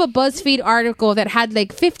pulled up a BuzzFeed article that had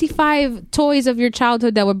like 55 toys of your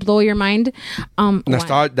childhood that would blow your mind.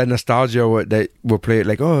 That nostalgia that will play it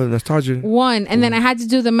like, oh, nostalgia. One, and then I had to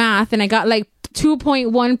do the math, and I got like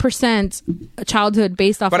 2.1% childhood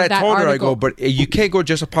based off of that article. But I told her, but you can't go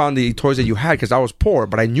just upon the toys that you had, because I was poor,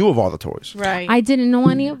 but I knew of all the toys. Right. I didn't know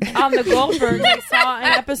any of them. On the Goldbergs, I saw an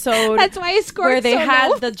episode. That's why I scored where they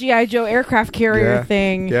had the G.I. Joe aircraft carrier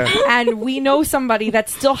thing. Yeah. And we know somebody that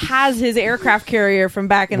still has his aircraft carrier from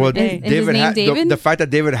back in the day. David? The fact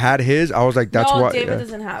that David had his, I was like, that's what. David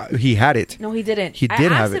doesn't have it. He had it. No, he didn't. He did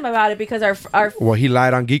have it. I asked him about it because our Well, he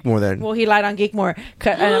lied on Geekmore then. Well, he lied on Geekmore,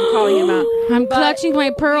 and I'm calling him out. I'm clutching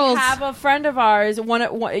my pearls. We have a friend of ours,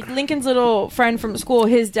 Lincoln's little friend from school.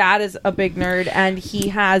 His dad is a big nerd, and he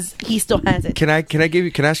still has it. Can I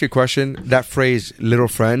ask you a question? That phrase, little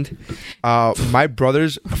friend, my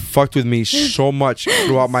brothers fucked with me so much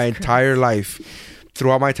throughout my entire life. And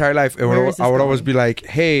I would always be like,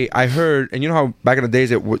 hey, I heard, and you know how back in the days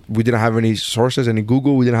that we didn't have any sources, any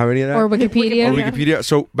Google, we didn't have any of that, or Wikipedia.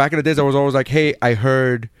 So back in the days, I was always like, hey, I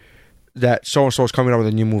heard that so and so is coming out with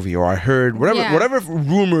a new movie, or I heard whatever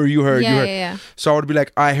rumor you heard. Yeah. So I would be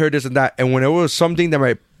like, I heard this and that, and when it was something that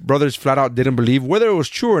my brothers flat out didn't believe, whether it was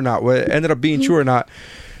true or not, whether it ended up being true or not,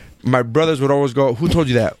 my brothers would always go, who told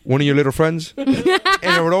you that? One of your little friends? And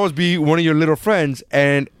it would always be one of your little friends.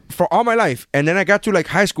 And for all my life. And then I got to like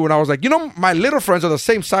high school and I was like, you know, my little friends are the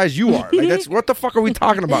same size you are. Like, that's what the fuck are we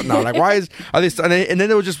talking about now? Like, why are they? And then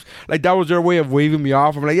they were just like, that was their way of waving me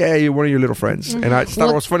off. I'm like, yeah, you're one of your little friends. And I thought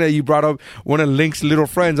it was funny that you brought up one of Link's little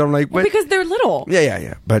friends. I'm like, well, because they're little.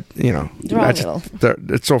 Yeah. But you know,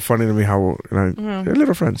 it's so funny to me how they're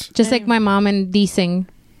little friends. Just like my mom and D-Sing,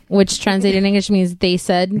 which translated in English means they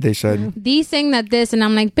said. These saying that this, and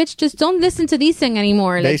I'm like, bitch, just don't listen to these thing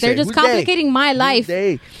anymore. Like, they're just complicating my life.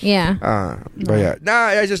 Yeah. But yeah,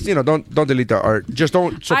 I just, you know, don't delete the art. Just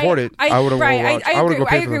don't support it. I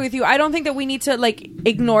agree with you. I don't think that we need to like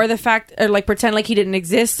ignore the fact or like pretend like he didn't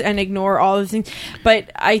exist and ignore all of the things.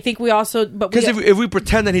 But I think we also, because if we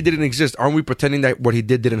pretend that he didn't exist, aren't we pretending that what he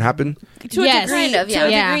did didn't happen? To a degree,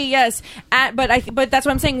 yes. But that's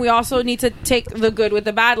what I'm saying. We also need to take the good with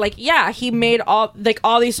the bad. Like, yeah, he made all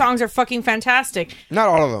these songs are fucking fantastic. Not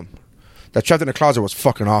all of them. That Trapped in the Closet was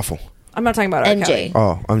fucking awful. I'm not talking about MJ.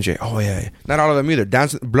 MJ. Oh yeah. Not all of them either.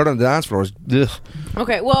 Blood on the Dance Floor was. Ugh.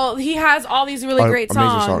 Okay, well, he has all these really great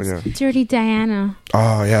songs. Yeah. Dirty Diana.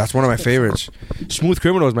 Oh yeah, that's one of my favorites. Smooth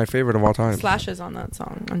Criminal is my favorite of all time. Slashes on that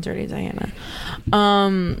song on Dirty Diana.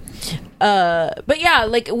 But yeah,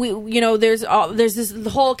 like we, you know, there's this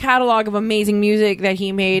whole catalog of amazing music that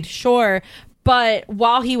he made. Sure. But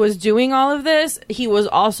while he was doing all of this, he was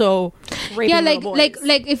also raping little boys.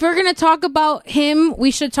 like if we're gonna talk about him,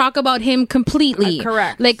 we should talk about him completely.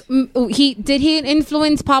 Correct. Like he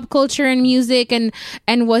influence pop culture and music, and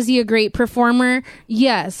was he a great performer?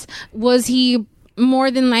 Yes. Was he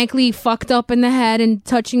more than likely fucked up in the head and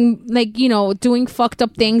touching, like, you know, doing fucked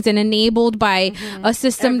up things and enabled by a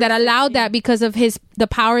system that allowed that because of the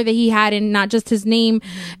power that he had in not just his name,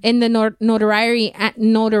 in the notoriety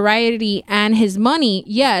and his money?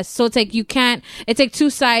 Yes. So it's like it's like two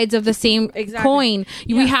sides of the same coin.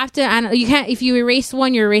 We have to, and you can't, if you erase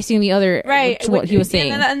one, you're erasing the other. Right. What he was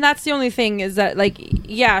saying. And that's the only thing is that, like,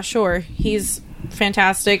 yeah, sure, he's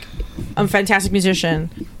fantastic musician.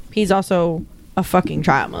 He's also a fucking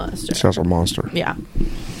child molester. He's also a monster. Yeah.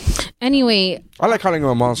 Anyway, I like calling him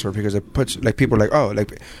a monster because it puts like people are like, oh,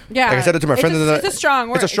 like yeah. Like I said it to my friends. It's a strong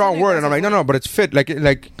word. It's a strong word, and I'm like, no, but it's fit. Like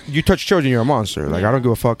you touch children, you're a monster. Like I don't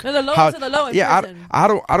give a fuck. They're the lowest of the low. I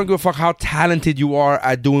don't give a fuck how talented you are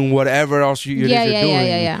at doing whatever else you're doing.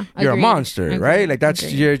 Yeah. You're a monster, right? Like that's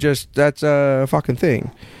that's a fucking thing.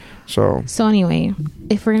 So anyway,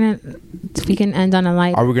 if we can end on a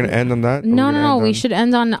light. Are we gonna end on that? No. We should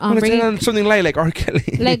end on let's end on something light, like R.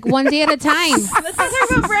 Kelly. Like one day at a time. Let's not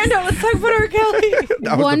talk about Brando. Let's talk about R. Kelly.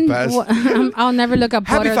 That was the best. I'll never look up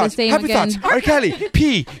Butter the same again. Thoughts. R. Kelly,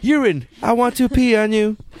 pee, urine. I want to pee on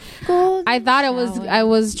you. I thought I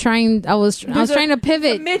was trying to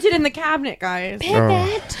pivot. A midget in the cabinet, guys.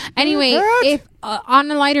 Pivot. Anyway, if on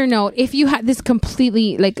a lighter note, if you had this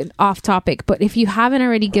completely like off topic, but if you haven't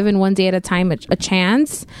already given One Day at a Time a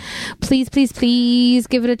chance, please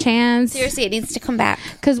give it a chance. Seriously, it needs to come back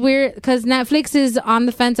because Netflix is on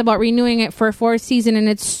the fence about renewing it for a 4th season, and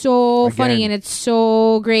it's so funny and it's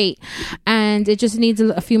so great, and it just needs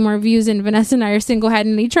a few more views. And Vanessa and I are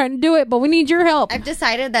single-handedly trying to do it, but we need your help. I've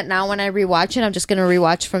decided that now when I rewatch it, I'm just going to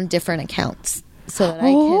rewatch from different accounts so that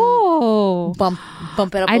I can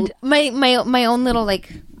bump it up. My own little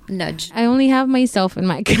like nudge. I only have myself in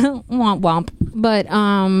my account. Womp womp. But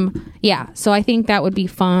yeah, so I think that would be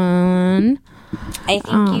fun. I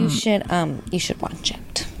think you should watch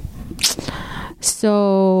it.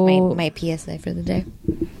 So my PSA for the day.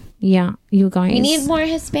 Yeah, you guys. We need more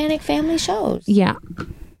Hispanic family shows. Yeah.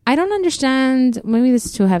 I don't understand. Maybe this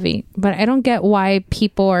is too heavy, but I don't get why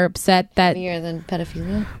people are upset that heavier than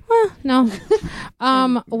pedophilia. Well, no.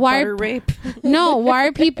 Why butter rape? No. Why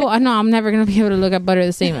are people? No, I'm never gonna be able to look at Butter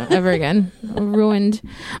the Same ever again. Ruined.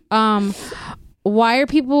 Why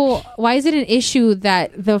is it an issue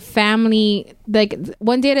that the family, like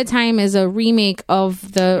One Day at a Time is a remake of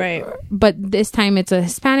but this time it's a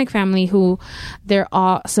Hispanic family who they're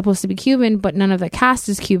all supposed to be Cuban, but none of the cast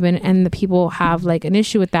is Cuban, and the people have like an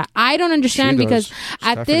issue with that. I don't understand because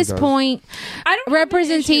at this point,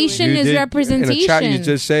 representation is representation. In a chat, you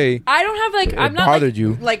just say I don't have like I'm not bothered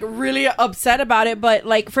you. Like really upset about it, but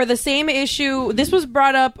like for the same issue, this was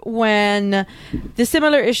brought up when the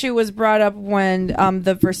similar issue was brought up when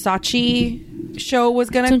the Versace show was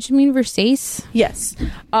gonna. Don't you mean Versace? Yes,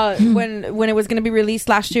 when it was gonna be released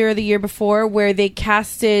last year or the year before, where they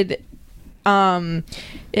casted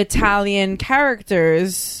Italian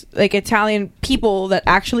characters, like Italian people that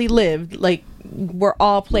actually lived, like were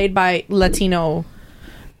all played by Latino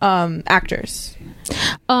actors.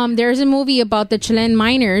 There's a movie about the Chilean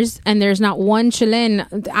miners, and there's not one Chilean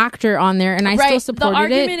actor on there, and I still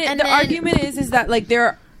supported it. The argument is that like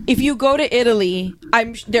if you go to Italy,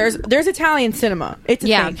 there's Italian cinema. It's a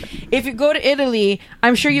thing. If you go to Italy,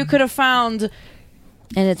 I'm sure you could have found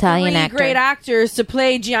an Italian actor, great actors to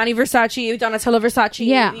play Gianni Versace, Donatella Versace.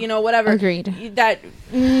 Yeah, whatever. Agreed. That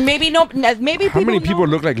maybe how many people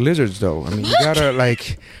look like lizards though? I mean, you gotta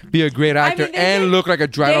like be a great actor and look like a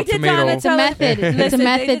dried up tomato. It's a method. It's a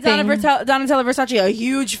method thing. Donatella Versace a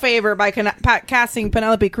huge favor by casting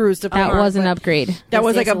Penelope Cruz to play. That was an upgrade. That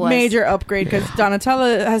was like a major upgrade because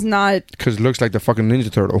Donatella has not. Because looks like the fucking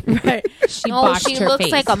Ninja Turtle. Right. She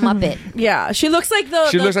looks like a Muppet. Yeah, she looks like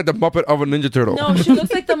She looks like the Muppet of a Ninja Turtle. No, she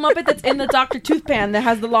looks like the Muppet that's in the Dr. Toothpan that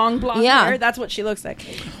has the long blonde hair. That's what she looks like.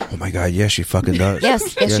 Oh my god, yes, she fucking does. Yes,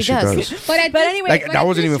 she does. But anyway, like that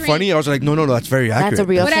wasn't even funny. I was like, no, that's very accurate. That's a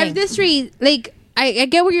real thing. But at this rate, like I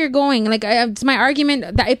get where you're going. Like it's my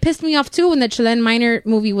argument that it pissed me off too when the Chilean miner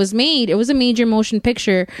movie was made. It was a major motion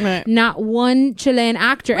picture, not one Chilean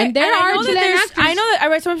actor, and there are Chilean actors. I know that.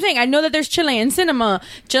 That's what I'm saying. I know that there's Chilean cinema.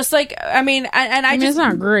 Just like I mean, it's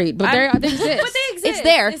not great, but they exist. But they exist. It's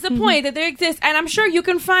there. It's the point that they exist, and I'm sure you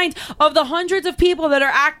can find of the hundreds of people that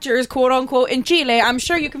are actors, quote unquote, in Chile. I'm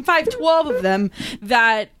sure you can find 12 of them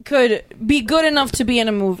that could be good enough to be in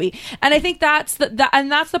a movie. And I think that's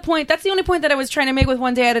the point. That's the only point that I was trying to make with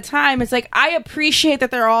One Day at a Time. It's like I appreciate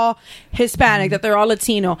that they're all Hispanic, that they're all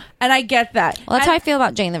Latino, and I get that. Well, that's how I feel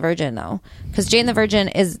about Jane the Virgin, though, because Jane the Virgin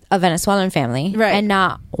is a Venezuelan family, right? And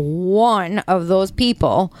not one of those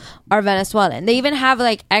people are Venezuelan. They even have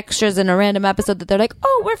like extras in a random episode that they're like,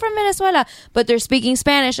 "Oh, we're from Venezuela," but they're speaking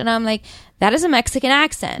Spanish, and I'm like, that is a Mexican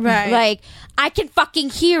accent, right? Like I can fucking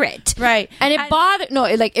hear it, right? And it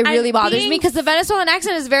really bothers me because the Venezuelan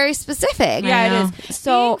accent is very specific. Yeah, it is.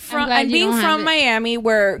 So being from Miami,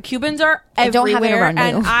 where Cubans are everywhere,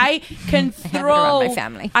 and I can throw my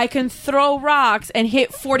family. I can throw rocks and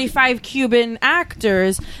hit 45 Cuban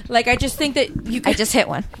actors. Like, I just think that you. I just hit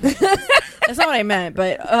one. That's not what I meant,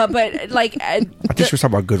 but like. I think she was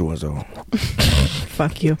talking about good ones though.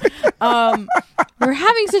 Fuck you. We're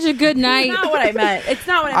having such a good night. It's not what I meant. It's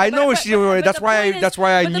not what I meant. I know she. That's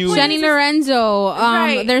why I knew. Jenny Lorenzo.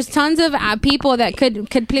 Right. There's tons of people that could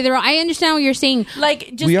play the role. I understand what you're saying.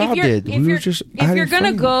 Like, just we all did. If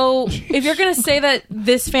you're gonna say that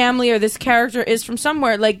this family or this character is from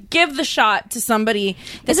somewhere, like, give the shot to somebody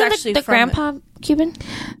that's actually the grandpa Cuban.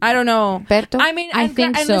 I don't know. Berto? I mean, I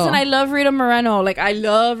think so. Listen, I love Rita Moreno. Like, I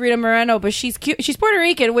love Rita Moreno, but she's Puerto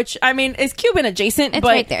Rican, which, I mean, is Cuban adjacent. It's but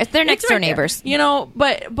right there. They're next door neighbors. You know,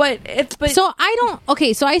 but so I don't.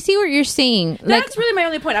 Okay, so I see what you're saying. Like, that's really my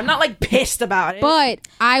only point. I'm not like pissed about it. But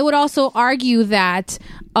I would also argue that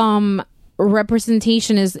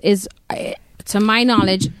representation is to my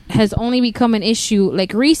knowledge, has only become an issue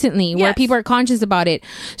like recently, where people are conscious about it.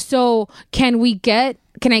 So can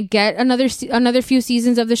I get another few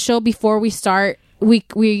seasons of the show before we start?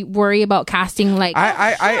 We worry about casting like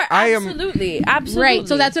absolutely. Right.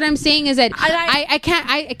 So that's what I'm saying is that I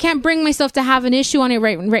can't bring myself to have an issue on it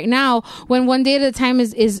right now, when one day at a time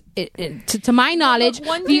is to my knowledge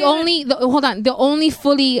the only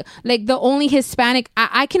fully, like, the only Hispanic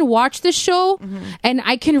I can watch the show and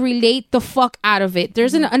I can relate the fuck out of it.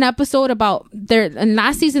 There's an episode about and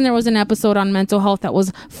last season there was an episode on mental health that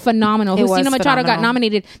was phenomenal. Justina Machado got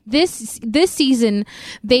nominated. This season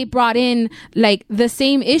they brought in like the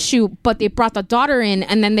same issue, but they brought the daughter in,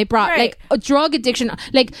 and then they brought like a drug addiction.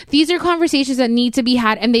 Like, these are conversations that need to be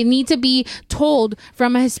had, and they need to be told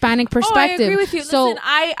from a Hispanic perspective. I agree with you. So, listen,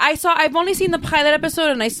 I've only seen the pilot episode,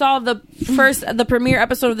 and I saw the premiere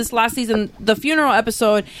episode of this last season, the funeral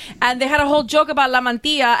episode, and they had a whole joke about La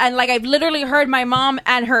Mantilla, and like, I've literally heard my mom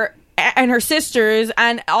and her sisters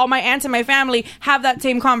and all my aunts in my family have that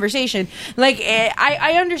same conversation. Like,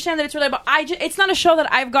 I understand that it's relatable. It's not a show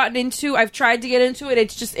that I've gotten into. I've tried to get into it.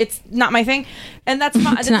 It's not my thing, and that's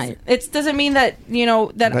not. It doesn't mean that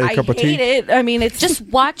that I hate it. I mean, it's just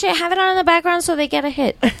watch it, have it on in the background so they get a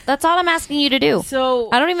hit. That's all I'm asking you to do. So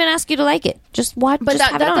I don't even ask you to like it. Just watch. But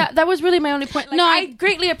just have it on. That was really my only point. Like, no, I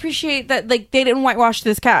greatly appreciate that. Like, they didn't whitewash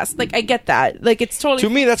this cast. Like, I get that. Like, it's totally. To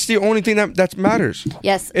me, that's the only thing that matters.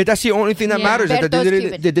 Yes, that's the only thing that matters. That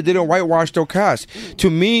they didn't whitewash their cast. To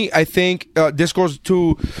me, I think this goes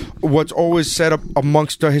to what's always said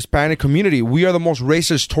amongst the Hispanic community. We are the most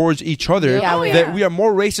racist towards each other. That we are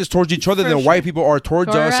more racist towards each other than white people are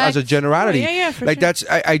towards us as a generality. That's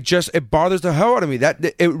it bothers the hell out of me. That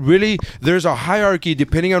it really, there's a hierarchy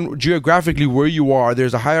depending on geographically where you are.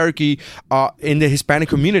 There's a hierarchy in the Hispanic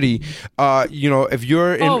community. If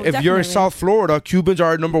you're in South Florida, Cubans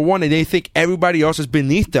are number one, and they think everybody else is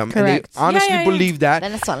beneath them. Correct. And they honestly believe that.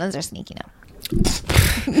 Venezuelans are sneaking up.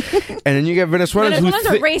 And then you get Venezuelans who are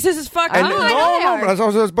racist as fuck. And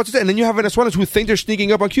and then you have Venezuelans who think they're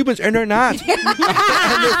sneaking up on Cubans, and they're not. And they're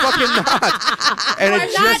fucking not. And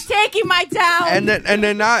I'm not taking my town. And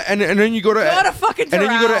they're not. And then you go to fucking and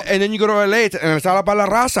then you go to LA, and it's all about La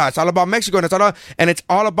Raza. It's all about Mexico, and it's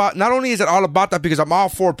all about. Not only is it all about that, because I'm all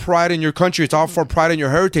for pride in your country. It's all for pride in your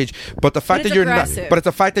heritage. But the fact that you're not. But it's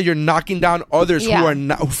the fact that you're knocking down others who are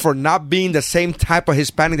not, for not being the same type of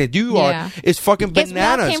Hispanic that you are. Is fucking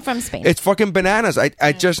bananas. Came from Spain. It's fucking bananas.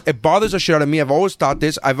 It bothers the shit out of me. I've always thought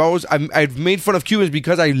this. I've made fun of Cubans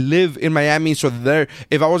because I live in Miami. So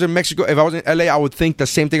if I was in Mexico, if I was in LA, I would think the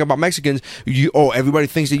same thing about Mexicans. Everybody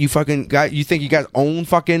thinks that you think you guys own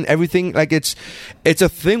fucking everything. Like, it's a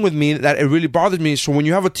thing with me that it really bothers me. So when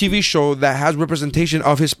you have a TV show that has representation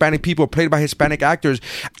of Hispanic people played by Hispanic actors,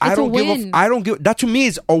 I don't give that. To me,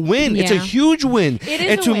 it's a win. Yeah. It's a huge win. It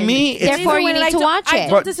is and to me, therefore you need to watch it. I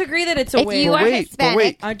don't disagree that it's a win. You are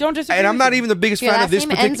Hispanic. I don't disagree. And I'm not even the biggest fan of this.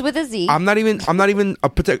 Ends with a Z. I'm not even a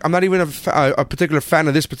particular fan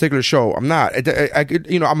of this particular show. I'm not.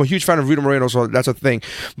 I'm a huge fan of Rita Moreno, so that's a thing.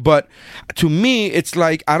 But to me, it's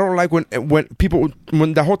like, I don't like when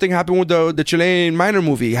the whole thing happened with the Chilean minor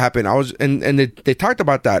movie happened. And they talked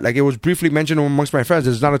about that. Like, it was briefly mentioned amongst my friends.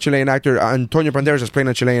 There's not a Chilean actor. Antonio Banderas is playing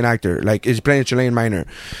a Chilean actor. Like, he's playing a Chilean minor.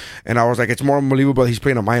 And I was like, it's more unbelievable he's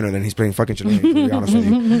playing a minor than he's playing fucking Chilean, to be honest with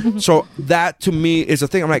you. So that to me is a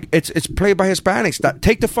thing. I'm like, it's played by Hispanics. That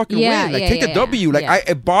take the fucking win. Like, take the W. Like,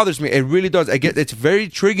 it bothers me. It really does. It's very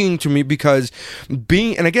triggering to me, because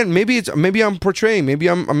and again, maybe I'm portraying, maybe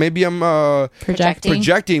I'm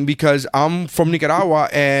projecting because I'm from Nicaragua,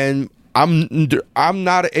 and I'm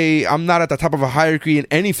not at the top of a hierarchy in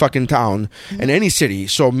any fucking town, in any city.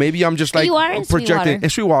 So maybe I'm just like you are in projecting in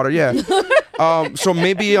Sweetwater, yeah. So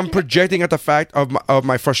maybe I'm projecting at the fact of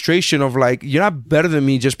my frustration of like, you're not better than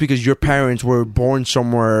me just because your parents were born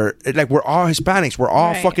somewhere. Like, we're all Hispanics. We're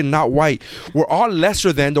all fucking not white. We're all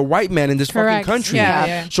lesser than the white man in this fucking country.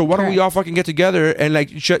 Yeah. So why don't we all fucking get together and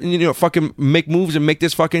like, fucking make moves and make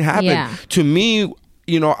this fucking happen? Yeah. To me,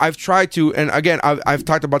 I've tried to, and again, I've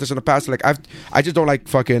talked about this in the past. Like, I just don't like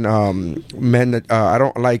fucking men that I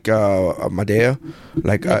don't like Madea,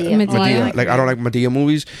 like Madea. like I don't like Madea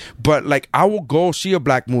movies. But like, I will go see a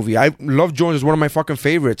black movie. Love Jones is one of my fucking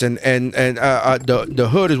favorites, and the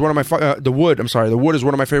Hood is one of my The Wood is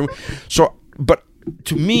one of my favorite. So, but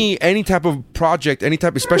to me, any type of project,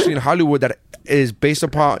 especially in Hollywood, that is based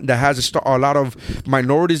upon, that has a lot of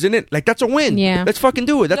minorities in it, like, that's a win. Yeah, let's fucking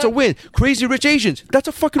do it. That's a win. Crazy Rich Asians, that's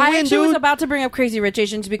a fucking win, dude. I was about to bring up Crazy Rich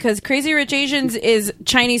Asians because Crazy Rich Asians is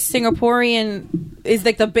Chinese Singaporean, is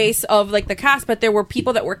like the base of like the cast, but there were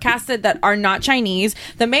people that were casted that are not Chinese.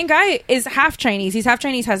 The main guy is half Chinese. He's half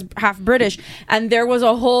Chinese, half British, and there was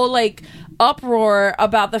a whole like uproar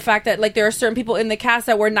about the fact that like there are certain people in the cast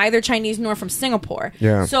that were neither Chinese nor from Singapore.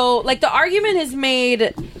 Yeah. So like the argument is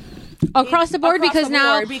made across the board because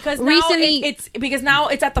now recently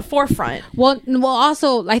it's at the forefront. Well,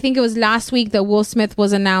 also I think it was last week that Will Smith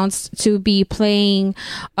was announced to be playing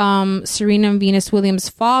Serena and Venus Williams'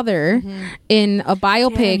 father in a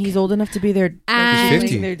biopic. He's old enough to be their He's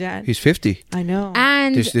 50. Their dad. He's 50. I know.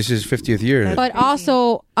 And This is his 50th year. but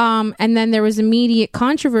also and then there was immediate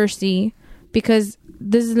controversy because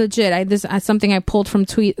this is legit. This is something I pulled from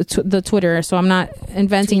the Twitter, so I'm not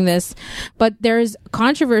inventing this. But there's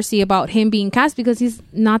controversy about him being cast because he's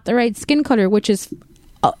not the right skin color, which is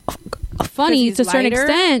funny to a certain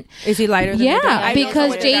extent. Is he lighter than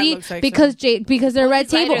because because the Red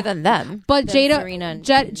Table lighter than them. But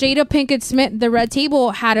Jada Pinkett Smith, the Red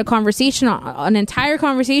Table had a conversation, an entire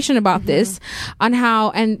conversation about this, on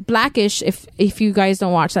how, and Blackish, if you guys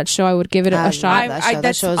don't watch that show, I would give it a shot.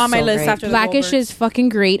 That's on my list after Blackish is fucking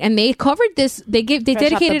great, and they covered this. They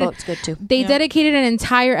dedicated an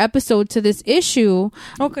entire episode to this issue.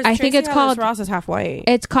 I think it's called Ross is half white.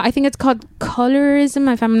 I think it's called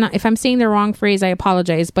colorism. If I'm saying the wrong phrase, I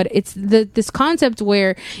apologize, but it's this concept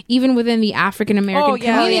where even within the African American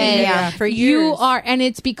community, for years you are, and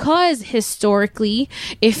it's because historically,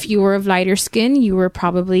 if you were of lighter skin, you were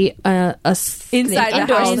probably inside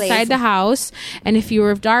the house, and if you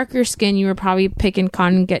were of darker skin, you were probably picking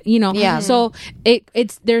cotton. So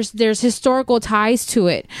there's historical ties to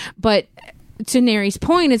it, but to Neri's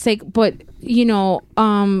point, it's like, but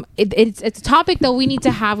it's a topic that we need to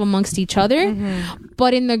have amongst each other,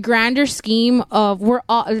 but in the grander scheme of we're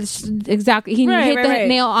all exactly he hit the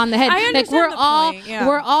nail on the head. Like we're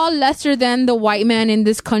all lesser than the white man in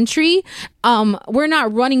this country. We're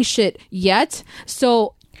not running shit yet,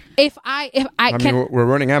 so. We're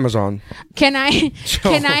running Amazon. Can I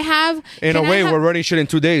have? We're running shit in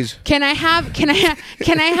 2 days. Can I have a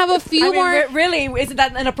few more? Really, isn't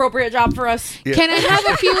that an appropriate job for us? Yeah. Can I have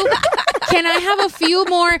a few? Can I have a few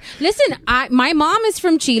more? Listen, my mom is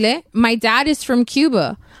from Chile. My dad is from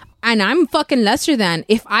Cuba. And I'm fucking lesser than.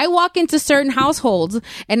 If I walk into certain households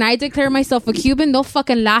and I declare myself a Cuban, they'll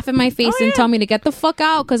fucking laugh in my face and tell me to get the fuck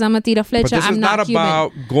out because I'm a tira flecha. But this is not Cuban.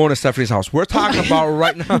 about going to Stephanie's house. We're talking about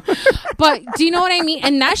right now. But do you know what I mean?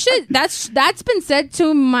 And that shit, that's been said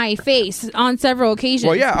to my face on several occasions.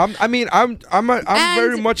 Well, yeah, I'm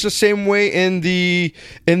very much the same way on the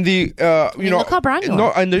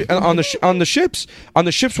ships. On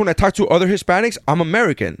the ships, when I talk to other Hispanics, I'm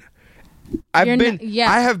American.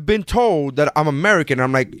 I have been told that I'm American.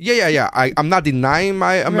 I'm like, I'm not denying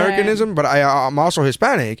my Americanism, but I'm also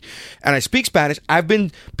Hispanic, and I speak Spanish. I have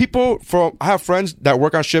friends that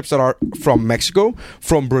work on ships that are from Mexico,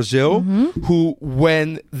 from Brazil, who,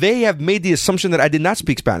 when they have made the assumption that I did not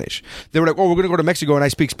speak Spanish, they were like, "Oh, we're gonna go to Mexico, and I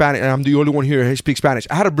speak Spanish, and I'm the only one here who speaks Spanish."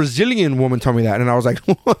 I had a Brazilian woman tell me that, and I was like,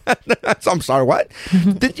 "What?" I'm sorry, what?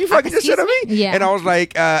 Did you fucking just say to me? Yeah. And I was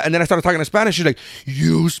like, and then I started talking in Spanish. She's like,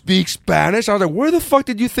 "You speak Spanish?" I was like, where the fuck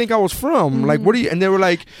did you think I was from? Like, what do you? And they were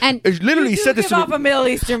like, and literally said this to me. Off a Middle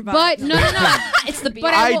Eastern vibe. But no. It's the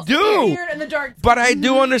but I do. But I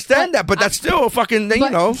do understand that. But that's still fucking,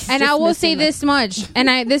 And I will say this much,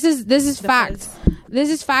 and this is fact. This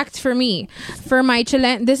is fact for me. For my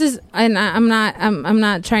Chilean, I'm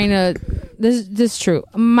not trying to. This is true.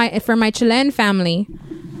 For my Chilean family,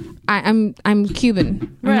 I'm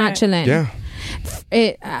Cuban. I'm not Chilean. Yeah.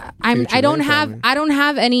 I don't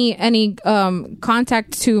have any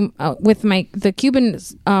contact with the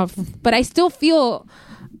Cubans, but I still feel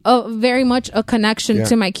very much a connection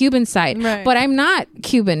to my Cuban side. But I'm not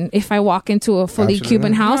Cuban. If I walk into a fully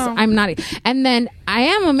Cuban house, I'm not. And then I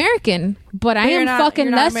am American, but I am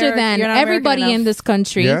fucking lesser than everybody in this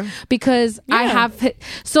country because I have.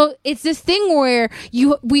 So it's this thing where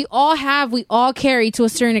we all carry to a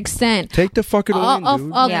certain extent. Take the fucking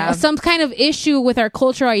some kind of issue with our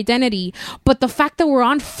cultural identity, but the fact that we're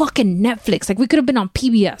on fucking Netflix, like we could have been on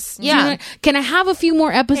PBS. Yeah. You know, can I have a few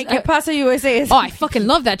more episodes? Hey, Pasa USA I fucking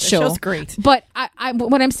love that show. Show's great. But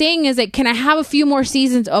what I'm saying is like, can I have a few more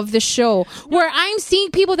seasons of the show where I'm seeing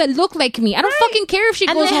people that look like me? I don't fucking care if she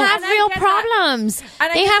goes home. And they have real problems.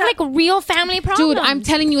 They have like real family problems. Dude, I'm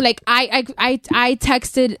telling you, like I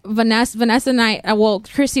texted Vanessa and I. Well,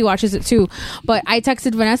 Chrissy watches it too, but I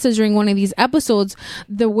texted Vanessa during one of these episodes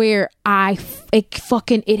where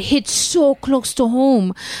it hits so close to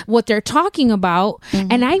home what they're talking about,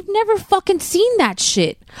 and I've never fucking seen that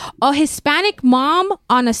shit. A Hispanic mom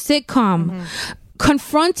on a sitcom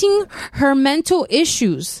confronting her mental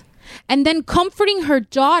issues and then comforting her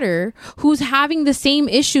daughter who's having the same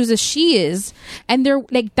issues as she is, and they're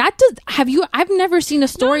like, I've never seen a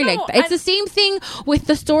story like that. It's the same thing with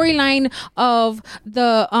the storyline of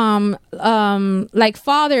the like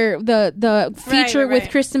father, the feature with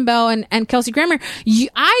Kristen Bell and Kelsey Grammer.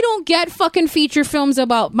 I don't get fucking feature films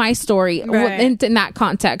about my story in that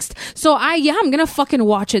context, so I'm gonna fucking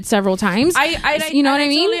watch it several times. You know what I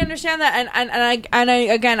mean? I totally understand that, and I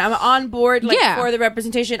again, I'm on board for the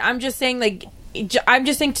representation. I'm just saying, like, I'm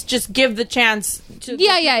just saying to just give the chance to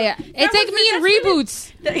it's like me in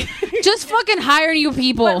reboots. Just fucking hire new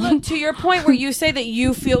people. But look, to your point where you say that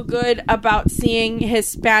you feel good about seeing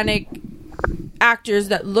Hispanic actors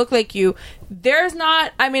that look like you, there's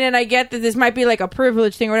not, I mean, and I get that this might be like a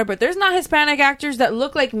privilege thing or whatever, but there's not Hispanic actors that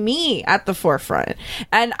look like me at the forefront,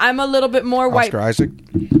 and I'm a little bit more white.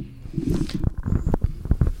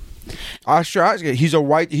 Oscar Isaac, he's a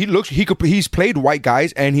white. He's played white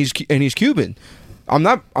guys, and he's Cuban. I'm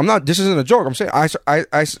not. This isn't a joke. I'm saying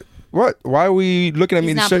what? Why are we looking at me?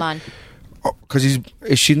 He's not blonde. Because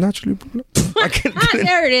is she naturally blonde?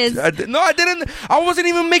 There it is. I didn't. I wasn't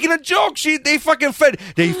even making a joke. They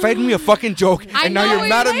fed me a fucking joke, and now you're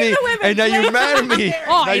mad at me. And now you're mad at me.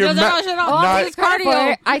 He doesn't know shit about his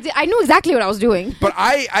cardio. I knew exactly what I was doing. But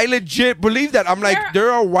I legit believe that. I'm like,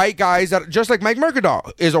 there are white guys that, just like Mike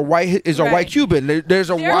Mercadal is a white Cuban. There's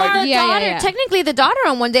a white daughter. Technically, the daughter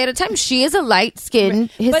on One Day at a Time, she is a light skinned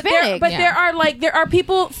Hispanic. But there are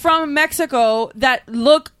people from Mexico that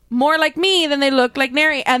look more like me than they look like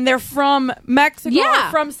Neri, and they're from Mexico,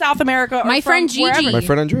 or from South America. Or my friend Gigi, my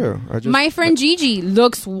friend Andrea, my friend Gigi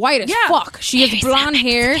looks white as fuck. She has blonde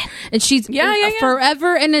hair, and she's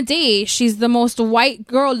forever and a day. She's the most white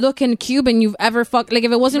girl looking Cuban you've ever fucked. Like,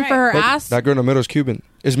 if it wasn't for her ass, that girl in the middle is Cuban,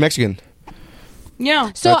 is Mexican.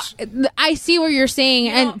 Yeah. So I see what you're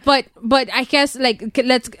saying, but I guess like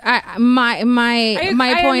my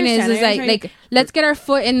point is like let's get our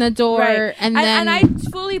foot in the door, and then I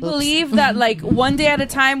fully believe that like One Day at a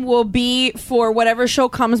Time will be for whatever show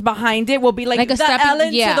comes behind it will be like the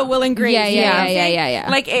Ellen to the Will and Grace. Yeah.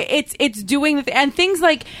 Like it's doing and things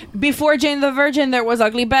like before Jane the Virgin there was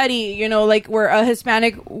Ugly Betty, you know, like where a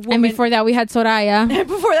Hispanic woman, and before that we had Soraya.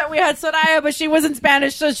 Before that we had Soraya, but she wasn't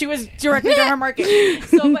Spanish, so she was directly to her market.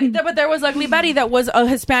 So, but there was Ugly Betty that was a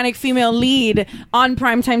Hispanic female lead on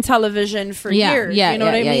primetime television for years. You know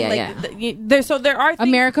what I mean? So there are things.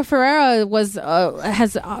 America Ferrera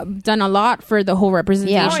has done a lot for the whole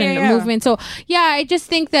representation movement. So I just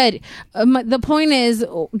think that the point is,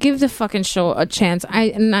 give the fucking show a chance.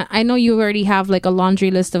 I know you already have like a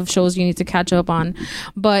laundry list of shows you need to catch up on,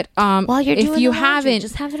 but while you're if you haven't,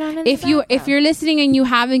 just have it on. If you're listening and you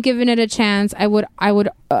haven't given it a chance, it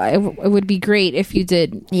would be great if you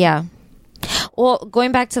did. Yeah. Well,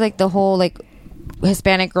 going back to like the whole like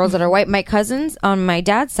Hispanic girls that are white, my cousins on my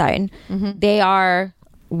dad's side, they are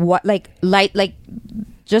what like light, like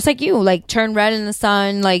just like you, like turn red in the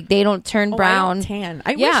sun, like they don't turn brown. I don't tan.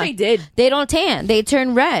 I wish I did. They don't tan. They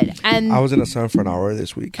turn red. And I was in the sun for an hour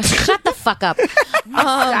this week. Shut the fuck up.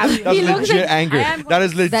 That's legit anger. That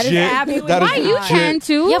is legit. Why you tan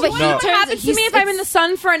too? Yeah, but what happens to me if I'm in the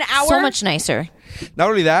sun for an hour? So much nicer. Not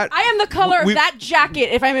only that, I am the color of that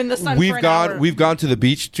jacket if I'm in the sun for an hour. We've gone to the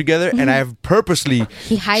beach together, and I have purposely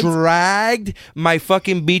dragged my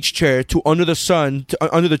fucking beach chair to under the sun,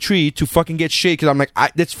 under the tree, to fucking get shade, because I'm like,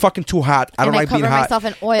 it's fucking too hot. I don't like being hot. Myself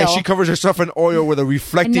in oil. And she covers herself in oil with a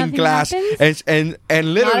reflecting glass, and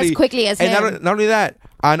literally not as quickly as him. Not only that,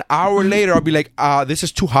 An hour later, I'll be like, this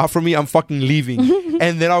is too hot for me. I'm fucking leaving.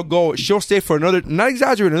 And then I'll go. She'll stay for another, not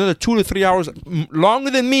exaggerating, another 2 to 3 hours longer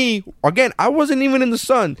than me. Again, I wasn't even in the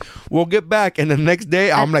sun. We'll get back. And the next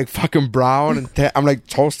day, I'm like fucking brown. And I'm like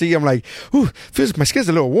toasty. I'm like, ooh, feels like my skin's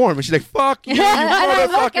a little warm. And she's like, fuck you,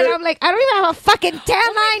 motherfucker. And I'm like, I don't even have a fucking tan line.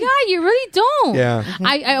 Oh my God, you really don't. Yeah.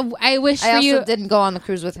 I wish I for you. also didn't go on the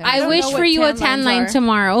cruise with him. I wish for you a tan line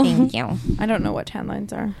tomorrow. Thank you. I don't know what tan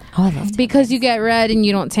lines are. Oh, I love tan because you get red and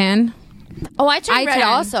you don't tan. Oh, I tried red tan.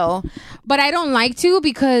 also, but I don't like to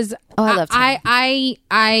because I love tan.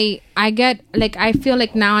 I get like I feel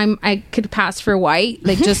like now I could pass for white,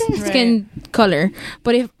 like just skin color.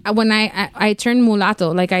 But if when I turn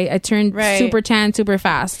mulatto, like I turned super tan super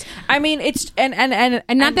fast. I mean, it's and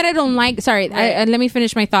not that I don't like. Sorry, let me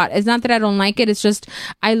finish my thought. It's not that I don't like it. It's just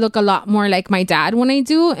I look a lot more like my dad when I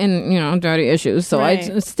do, and daddy issues. So I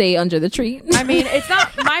just stay under the tree. I mean, it's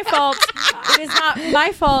not my fault. It is not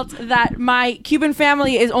my fault that my Cuban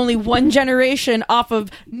family is only one generation off of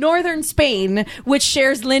northern Spain, which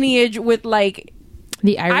shares lineage with like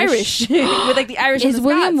the Irish. With like the Irish. Is and the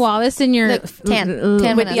William Scots. Wallace in your tan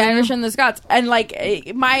with the Irish and the Scots, and like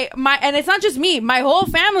my and it's not just me. My whole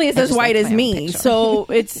family is as white as me. So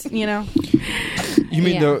it's You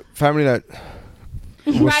mean the family that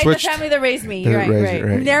was switched? The family that raised me. Right.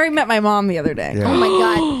 Neri met my mom the other day. Yeah. Oh my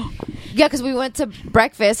God. Yeah, because we went to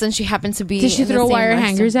breakfast and she happened to be. Did she throw wire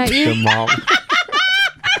hangers at you? Your mom.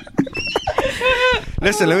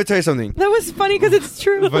 Listen, let me tell you something. That was funny because it's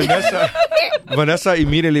true. Vanessa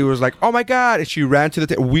immediately was like, "Oh my God!" and she ran to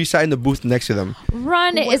the. We sat in the booth next to them.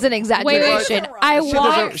 Run is an exaggeration. I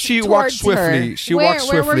walked. She walked swiftly. She walked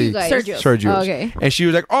swiftly. Where were you guys? Sergio's. Oh, okay. And she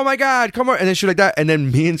was like, "Oh my God, come on!" And then she was like that. And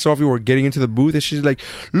then me and Sophie were getting into the booth, and she's like,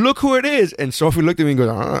 "Look who it is!" And Sophie looked at me and goes,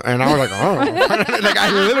 and I was like, "Oh!" Like I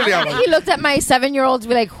literally, I was like, he looked at my 7-year-old to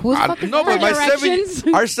be like, "Who's fucking?" No, but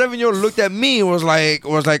our 7-year-old looked at me and was like,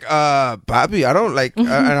 "Papi, I don't like," and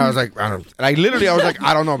I was like, "I don't." Like literally, I was like,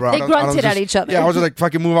 "I don't know, bro." They grunted at each other. Yeah, I was just like,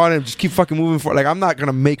 "Fucking move on and just keep fucking moving forward." Like I'm not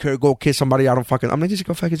gonna make her go kiss somebody. I don't fucking. I'm like, just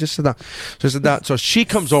go fucking just sit down. So sit down. So she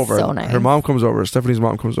comes over. So nice. Her mom comes over. Stephanie's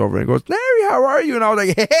mom comes over and goes, "Neri, how are you?" And I was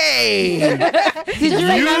like, "Hey." Did you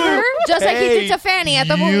remember? Just like he did to Fanny at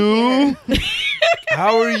the movie.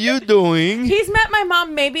 How are you doing? He's met my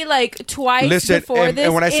mom maybe like twice before this,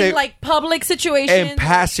 and when I say, in like public situations. In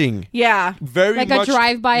passing. Yeah. Very like much. a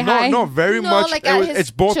drive-by high? No, very much. Like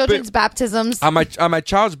it's both children's baptisms. On my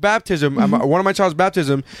child's baptism, one of my child's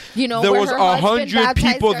baptism, there was 100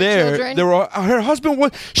 people there. Children. There were her husband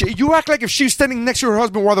was. You act like if she was standing next to her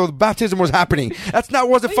husband while the baptism was happening. That's not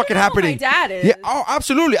wasn't fucking happening. My dad is. Yeah. Oh,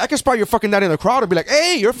 absolutely. I can spot your fucking dad in the crowd and be like,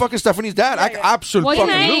 "Hey, you're fucking Stephanie's dad." I absolutely.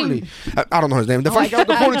 What's his name? I don't know his name. The fucking guy with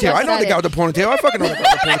the ponytail. I know the guy with the ponytail. I fucking know the guy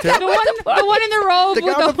with the ponytail. The one in the robe. The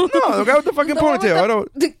guy with the fucking ponytail. I don't.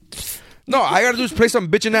 No, I gotta do is play some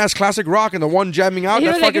bitchin' ass classic rock and the one jamming out.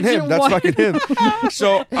 That's fucking him. That's fucking him.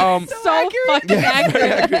 So, fucking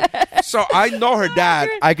accurate. So I know her dad.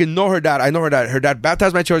 I can know her dad. I know her dad. Her dad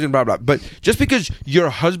baptized my children. Blah blah. But just because your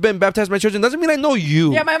husband baptized my children doesn't mean I know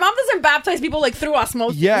you. Yeah, my mom doesn't baptize people like through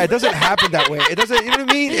osmosis. Yeah, it doesn't happen that way. It doesn't. You know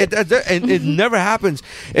what I mean? It never happens.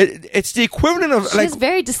 It's the equivalent of she has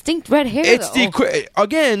very distinct red hair. It's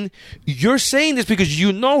again. You're saying this because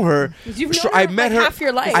you know her. You've known her like half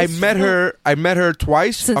your life. I met her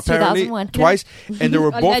twice. Since apparently 2001. Twice, and they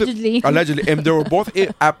were both allegedly, and they were both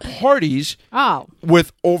at parties. Oh,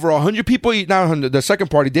 with over 100 people. Now the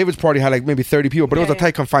second party, David's party, had like maybe 30 people, but it was a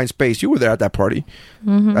tight confined space. You were there at that party,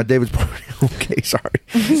 at David's party. Okay, sorry.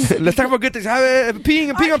 Let's talk about good things.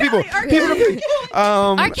 Peeing on people. R.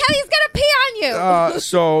 Kelly's gonna pee on you.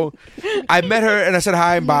 So I met her and I said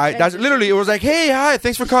hi and bye. That's literally, it was like, "Hey, hi,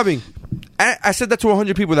 thanks for coming." I said that to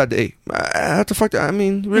 100 people that day. What the fuck? I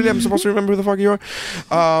mean, really? I'm supposed to remember who the fuck you are?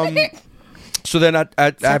 So then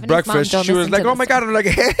at breakfast, she was like, "Oh my God." I'm like,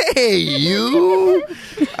 "Hey, you."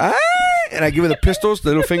 And I give her the pistols, the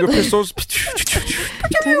little finger pistols.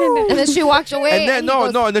 And then she walked away. And then,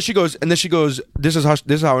 and then she goes, this is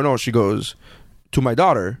how I know. She goes to my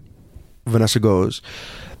daughter. Vanessa goes,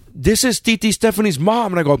 "This is Titi Stephanie's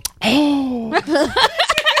mom." And I go, "Oh."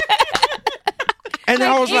 And then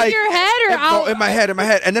I was like, in your head or out? No, in my head.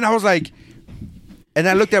 And then I was like, and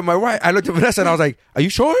I looked at my wife. I looked at Vanessa and I was like, "Are you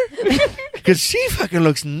sure?" Because she fucking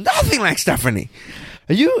looks nothing like Stephanie.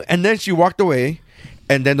 Are you? And then she walked away.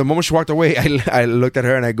 And then the moment she walked away, I looked at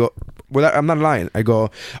her and I go, I'm not lying. I go,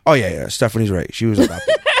 "Oh yeah, Stephanie's right. She was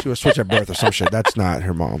adopted. She was switched at birth or some shit. That's not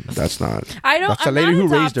her mom. That's not. That's the lady who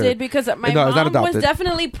raised her. Because my mom was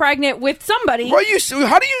definitely pregnant with somebody. How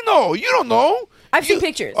do you know? You don't know. I've seen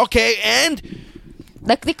pictures. Okay, and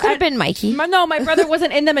Like they could have been Mikey. No, my brother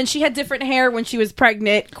wasn't in them, and she had different hair when she was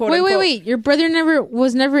pregnant. Quote unquote. Wait. Your brother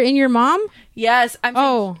was never in your mom? Yes.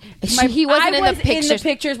 He wasn't in the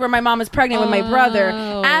pictures where my mom was pregnant with my brother,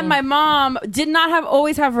 and my mom did not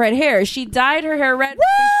always have red hair. She dyed her hair red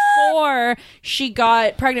before she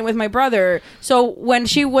got pregnant with my brother. So when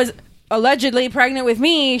she was allegedly pregnant with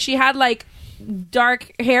me, she had like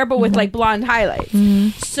dark hair, but with like blonde highlights.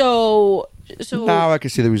 So now I can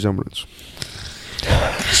see the resemblance.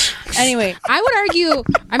 Anyway, I would argue.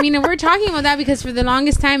 I mean, we're talking about that because for the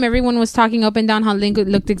longest time, everyone was talking up and down how Link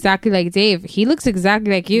looked exactly like Dave. He looks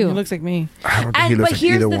exactly like you. He looks like me. I don't think he looks like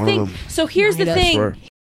either one of them. So here's the thing.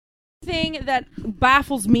 Thing that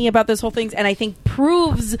baffles me about this whole thing, and I think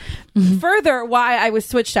proves further why I was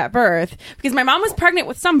switched at birth, because my mom was pregnant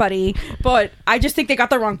with somebody, but I just think they got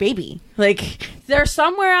the wrong baby. Like, there's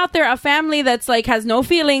somewhere out there a family that's like has no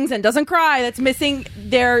feelings and doesn't cry, that's missing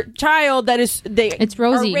their child. It's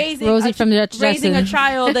Rosie. Rosie from the raising a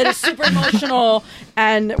child that is super emotional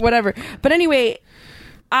and whatever. But anyway,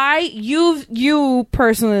 you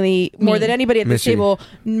personally, more than anybody at this table,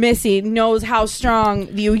 Missy, knows how strong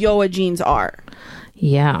the Ulloa genes are.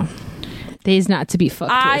 Yeah. They's not to be fucked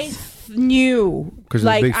with. I knew. Because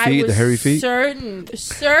of the big feet, the hairy feet?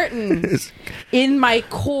 Certain in my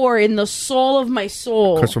core, in the soul of my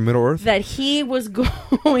soul. Because from Middle Earth? That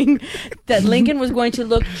that Lincoln was going to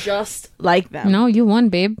look just like them. No, you won,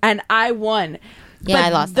 babe. And I won. Yeah, but I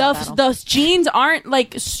lost that battle. Those genes aren't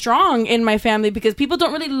like strong in my family because people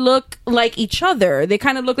don't really look like each other. They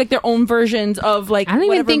kind of look like their own versions of like. I don't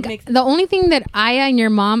even think the only thing that Aya and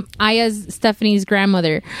your mom, Aya's Stephanie's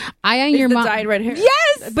grandmother, Aya and your mom dyed red hair.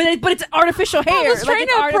 Yes, but it's artificial hair. I was trying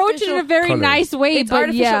to approach it in a very nice way, it's but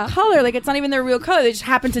artificial color. Like it's not even their real color. They just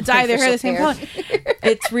happen to dye their hair the same color.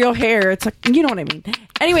 It's real hair. It's like, you know what I mean.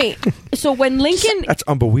 Anyway, so when Lincoln, that's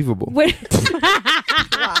unbelievable.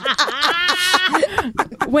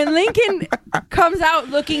 When Lincoln comes out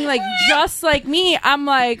looking like just like me, I'm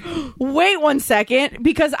like, wait 1 second,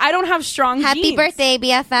 because I don't have strong Happy genes. birthday,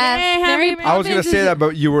 BFF. I was gonna say that,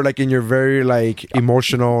 but you were like in your very like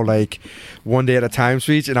emotional, like one day at a time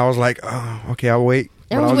speech, and I was like, oh, okay, I'll wait.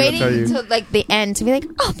 I was waiting until like the end to be like,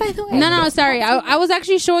 oh, by the way. No, sorry. I was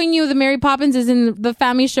actually showing you the Mary Poppins is in the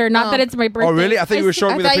family shirt. Not that it's my birthday. Oh, really? I thought you were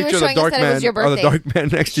showing me the picture of the dark man, or the dark man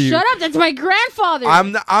next to you. Shut up! That's my grandfather.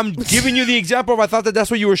 I'm giving you the example of I thought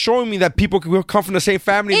that's what you were showing me, that people could come from the same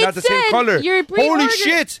family, not the same color. Holy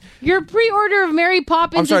shit! Your pre-order of Mary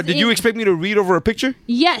Poppins. I'm sorry. Did you expect me to read over a picture?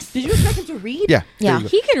 Yes. Did you expect him to read? Yeah.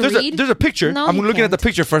 He can read. There's a picture. I'm looking at the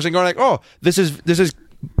picture first and going like, oh, this is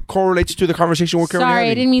correlates to the conversation we're currently having.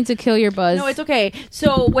 Sorry, I didn't mean to kill your buzz. No, it's okay.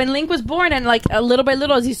 So when Link was born, and like a little by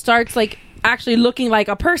little, as he starts like actually looking like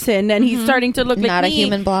a person, and he's starting to look like not me, a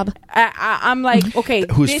human blob. I'm like, okay,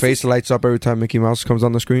 whose face lights up every time Mickey Mouse comes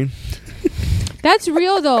on the screen. That's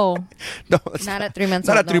real though. No, it's not at 3 months.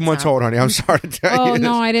 Not at 3 months old, honey. I'm sorry to tell you. Oh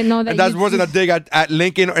no, I didn't know that. And that wasn't a dig at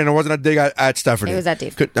Lincoln, and it wasn't a dig at Stephanie. It was at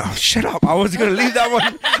Dave. Oh, shut up! I was gonna leave that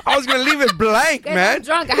one. I was gonna leave it blank, man. I'm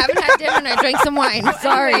drunk. I haven't had dinner, and I drank some wine.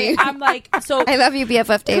 Sorry. Anyway, I'm like, so I love you,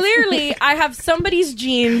 BFF Dave. Clearly, I have somebody's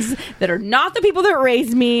genes that are not the people that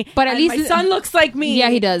raised me, but at least my son looks like me. Yeah,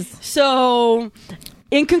 he does. So,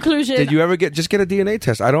 in conclusion, did you ever get a DNA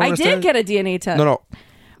test? I did get a DNA test. No.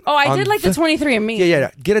 Oh, I did like the 23andMe. Yeah.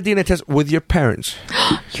 Get a DNA test with your parents.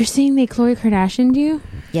 You're saying they Khloe Kardashian'd you?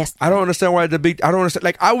 Yes. I don't understand why I don't understand.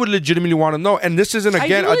 Like, I would legitimately want to know. And this isn't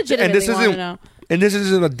again. And this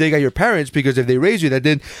isn't a dig at your parents, because if they raise you, that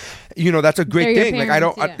then, that's a great thing. Like, I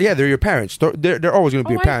don't. Yeah, they're your parents. They're always going to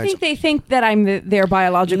be your parents. I think they think that I'm their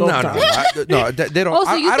biological. No, they don't. Oh,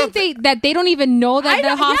 so you think that they don't even know that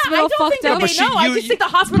the hospital fucked up? I just think the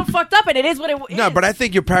hospital fucked up, and it is what it is. No, but I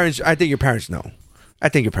think your parents know. I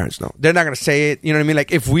think your parents know. They're not going to say it. You know what I mean?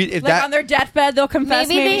 Like, if that on their deathbed, they'll confess.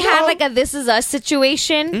 Maybe they had like a "This Is Us"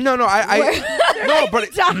 situation. No, but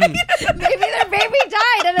maybe their baby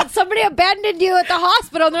died, and then somebody abandoned you at the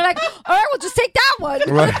hospital, and they're like, "All right, we'll just take that one."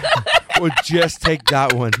 Right. We'll just take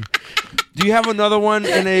that one. Do you have another one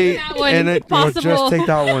in a possible? We'll just take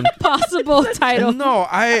that one. Possible title. No,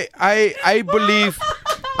 I believe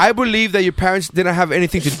that your parents didn't have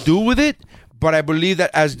anything to do with it. But I believe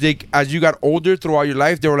that as you got older throughout your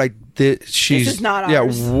life, they were like, she's this is not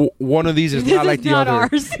ours. Yeah, one of these is not like the other.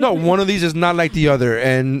 Ours. No, one of these is not like the other,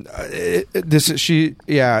 and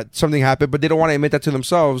something happened, but they don't want to admit that to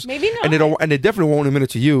themselves. Maybe not, and they definitely won't admit it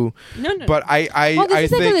to you. No. But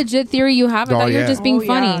this is like a legit theory you have. I thought you were just being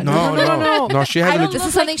funny. No. She has this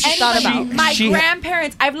is something she thought about. My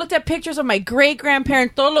grandparents. I've looked at pictures of my great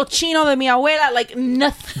grandparents. Todo lo chino de mi abuela, like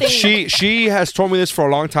nothing. She has told me this for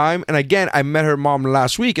a long time, and again, I met her mom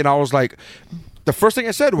last week, and I was like, the first thing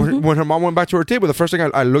I said when her mom went back to her table, the first thing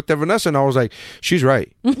I looked at Vanessa and I was like, she's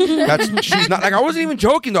right. She's not, like, I wasn't even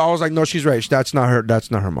joking though. I was like, no, she's right. That's not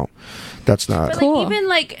her mom. That's not. But cool. Like, even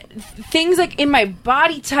like things like in my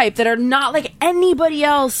body type that are not like anybody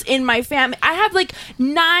else in my family. I have like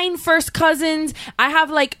 9 first cousins. I have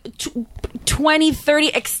like 20, 30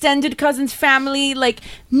 extended cousins, family. Like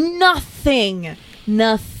nothing.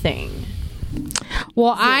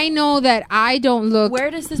 Well, I know that I don't look.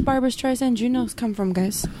 Where does this Barbra Streisand Junos come from,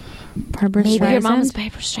 guys? Barbra Maybe Streisand? your mom's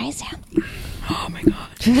Barbra Streisand. Oh my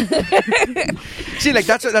god! See, like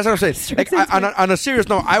that's what I'm saying. Like on a serious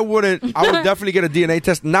note, I would definitely get a DNA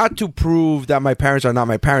test, not to prove that my parents are not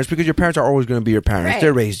my parents, because your parents are always going to be your parents. Right.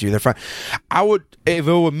 They raised you. They're fine. I would, if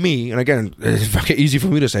it were me, and again, it's fucking easy for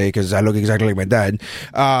me to say because I look exactly like my dad.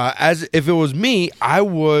 As if it was me, I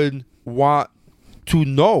would want to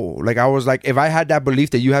know. Like, I was like, if I had that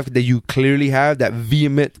belief that you clearly have that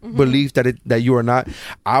vehement belief that you are not,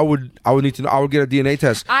 I would need to know. I would get a DNA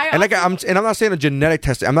test. I'm not saying a genetic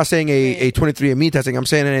test. I'm not saying a 23andMe testing. I'm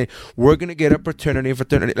saying we're gonna get a paternity and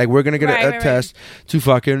fraternity. Like, we're gonna get a test to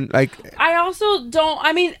fucking like. I also don't.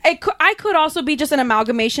 I mean, I could also be just an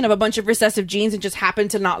amalgamation of a bunch of recessive genes and just happen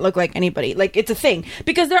to not look like anybody. Like, it's a thing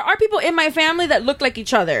because there are people in my family that look like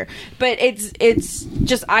each other, but it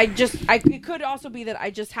could also be that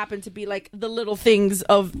I just happen to be like the little things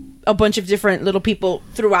of a bunch of different little people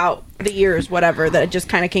throughout the years, whatever, that just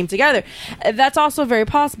kind of came together. That's also very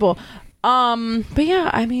possible. But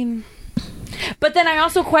yeah, I mean, but then I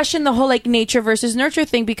also question the whole like nature versus nurture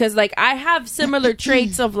thing, because like I have similar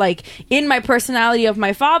traits of like in my personality of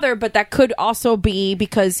my father, but that could also be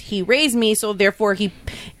because he raised me, so therefore he.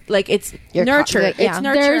 Like, it's nurture. It's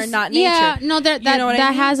nurture, not nature. Yeah, no, that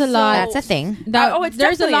has a lot. That's a thing.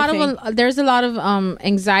 There's a lot of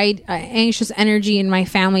anxiety, anxious energy in my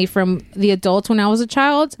family from the adults when I was a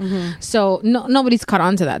child. So nobody's caught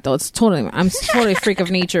on to that though. I'm totally a freak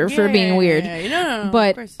of nature for being weird. No,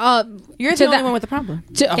 but you're the only one with the problem.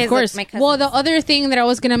 Of course. Well, the other thing that I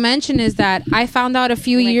was going to mention is that I found out a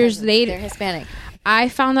few years later. They're Hispanic. I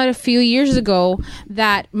found out a few years ago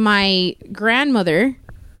that my grandmother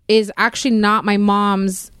is actually not my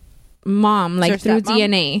mom's mom, like through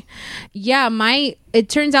DNA. Yeah, it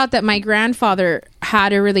turns out that my grandfather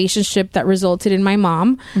had a relationship that resulted in my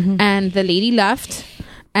mom, and the lady left,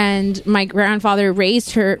 and my grandfather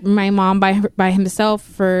raised my mom by himself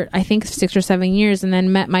for I think 6 or 7 years, and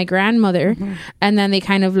then met my grandmother, and then they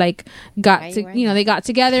kind of like they got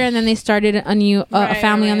together, and then they started a new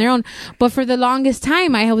family on their own. But for the longest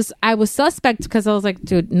time, I was suspect because I was like,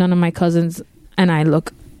 dude, none of my cousins and I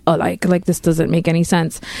look alike. Like, this doesn't make any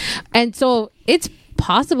sense. And so it's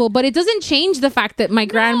possible, but it doesn't change the fact that my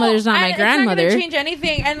grandmother's not my grandmother. It's not going to change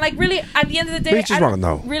anything. And like, really, at the end of the day, you just want to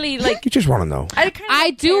know. Really, like, you just want to know. I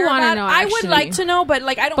do want to know. I would like to know, but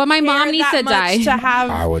like, I don't. But my mom needs to die to have.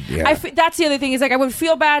 I would. Yeah. That's the other thing, is like, I would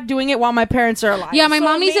feel bad doing it while my parents are alive. Yeah, my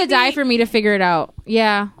mom needs to die for me to figure it out.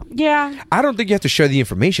 Yeah. I don't think you have to share the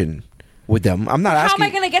information with them. I'm not asking. How am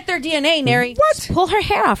I going to get their DNA, Neri? What? Pull her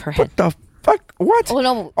hair off her head. What the fuck? What? Oh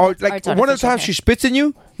no! Or like one of the times she spits in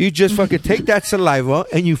you, you just fucking take that saliva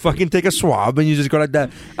and you fucking take a swab and you just go like that.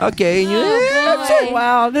 Okay.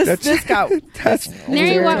 Wow, this got.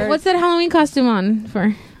 Neri, what's that Halloween costume on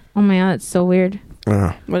for? Oh my god, that's so weird.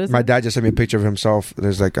 What is my dad just sent me a picture of himself.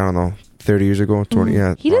 There's like, I don't know, 30 years ago, 20.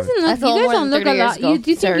 Yeah. He doesn't look. You guys don't look a lot.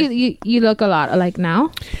 Do you think you look a lot alike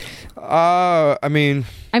now? I mean,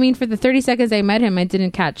 for the 30 seconds I met him, I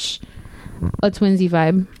didn't catch a twinsy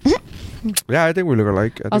vibe. Yeah, I think we look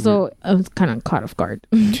alike. I was kind of caught off guard.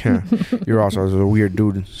 Yeah, you're also a weird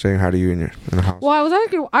dude saying hi to you in the house. Well, I was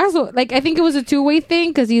also like, I think it was a two-way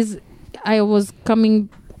thing because I was coming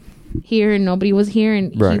here and nobody was here,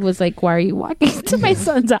 and he was like, "Why are you walking to my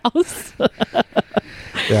son's house?"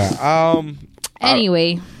 Yeah.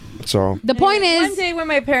 Anyway, so the point is, one day when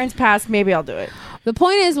my parents pass, maybe I'll do it. The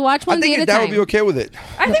point is, watch one day at a time. I think your dad would be okay with it.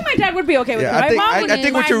 I think my dad would be okay with it. I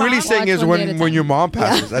think what you're really saying is when your mom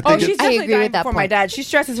passes. I think she's definitely dying before my dad. She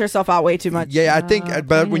stresses herself out way too much. Yeah, I think.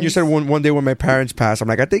 But when you said one day when my parents pass, I'm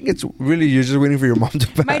like, I think it's really you're just waiting for your mom to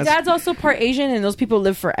pass. My dad's also part Asian, and those people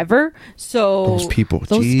live forever. So those people,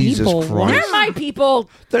 Jesus Christ, they're my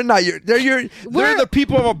people. They're not your. They're the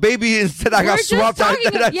people of a baby instead. I got swapped out.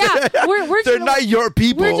 They're not your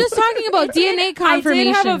people. We're just talking about DNA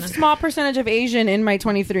confirmation. I did have a small percentage of Asian in my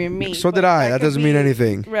 23andMe. So did I. That doesn't mean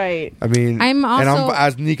anything. Right. I mean, I'm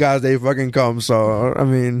as Nika as they fucking come. So, I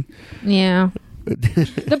mean. Yeah.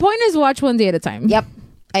 The point is, watch one day at a time. Yep.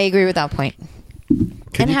 I agree with that point.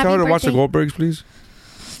 Can you tell her to watch the Goldbergs, please?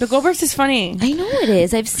 The Goldbergs is funny. I know it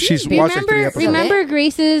is. I've seen. She's watched like 3 episodes. Remember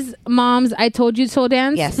Grace's mom's "I Told You So"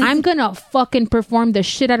 dance? Yes. I'm gonna fucking perform the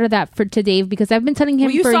shit out of that for to Dave because I've been telling him.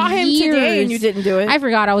 You for saw him years. today and you didn't do it. I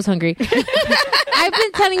forgot I was hungry. I've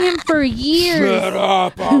been telling him for years. Shut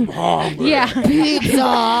up! I'm hungry. Yeah, pizza.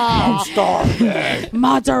 I'm starving.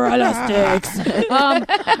 Mozzarella sticks.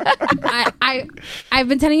 I've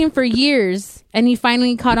been telling him for years, and he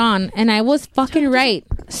finally caught on, and I was fucking right,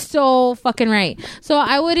 so fucking right. So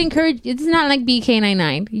I would encourage. It's not like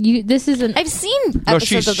BK99. This is an. I've seen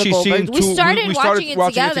episodes of the Goldbergs. We started watching it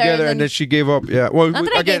together, and then she gave up. Yeah. Well,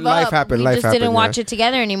 again, life happened. We just didn't watch it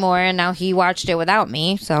together anymore, and now he watched it without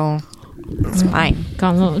me. So. It's fine.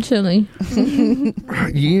 Got a little chilly.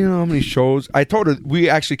 You know how many shows? I told her we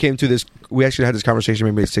actually came to this. We actually had this conversation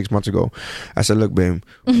maybe 6 months ago. I said, "Look, babe,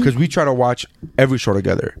 because we try to watch every show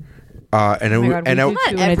together." Not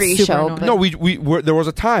every show. No, we there was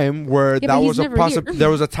a time where that was a possible.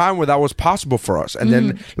 There was a time where that was possible for us, and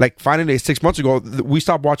then like finally 6 months ago, we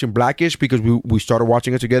stopped watching Blackish because we started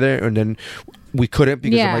watching it together, and then we couldn't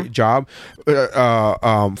because of my job.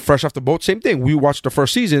 Fresh Off the Boat, same thing. We watched the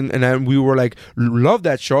first season, and then we were like, love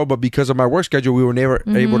that show, but because of my work schedule, we were never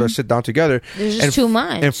able to sit down together. There's just too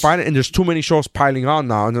much, and there's too many shows piling on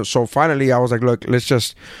now, and so finally, I was like, look, let's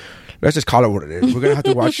just call it what it is. We're gonna have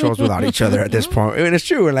to watch shows without each other at this point. I mean, it's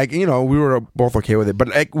true, and like we were both okay with it. But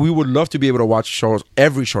like, we would love to be able to watch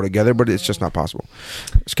every show together, but it's just not possible.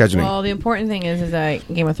 Scheduling. Well, the important thing is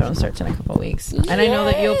that Game of Thrones starts in a couple of weeks, and I know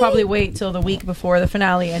that you'll probably wait till the week before the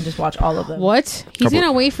finale and just watch all of them. What? He's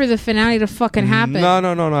gonna wait for the finale to fucking happen.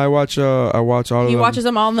 No. I watch all of them. He watches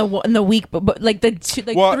them all in the week, but like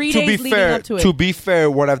 3 days leading up to it. To be fair,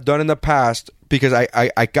 what I've done in the past, because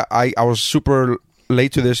I was super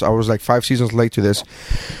late to this. I was like 5 seasons late to this.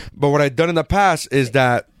 But what I've done in the past is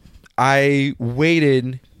that I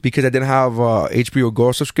waited because I didn't have a HBO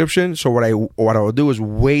Go subscription. So what I would do is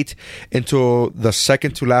wait until the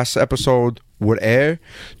second to last episode would air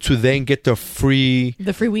to then get the free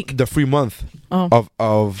week, the free month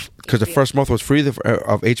of because the first month was free of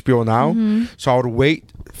HBO Now. So I would wait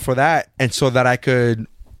for that, and so that I could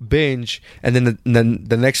binge, and then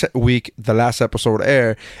the next week the last episode would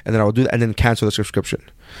air, and then I would do that and then cancel the subscription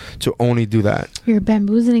to only do that. You're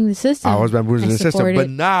bamboozling the system. I was bamboozling the system, but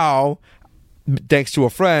now thanks to a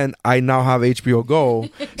friend, I now have HBO Go,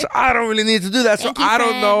 so I don't really need to do that. So I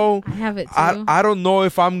don't know. I have it too. I don't know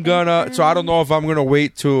if I'm gonna. So I don't know if I'm gonna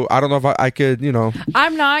wait to. I don't know if I could.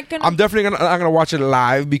 I'm not gonna. I'm definitely not gonna watch it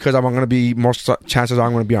live because I'm gonna be most chances are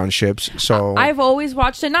I'm gonna be on ships. So I've always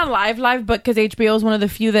watched it not live, but because HBO is one of the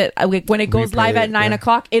few that when it goes live at 9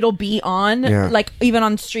 o'clock, it'll be on. Like even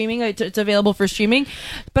on streaming, it's available for streaming.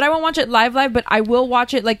 But I won't watch it live, but I will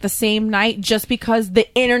watch it like the same night just because the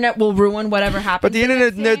internet will ruin whatever happens. But the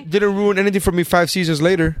internet didn't ruin anything for me 5 seasons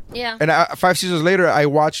later. Yeah. And 5 seasons later, I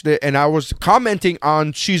watched it and I was commenting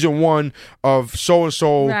on season 1 of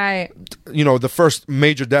so-and-so, right? The first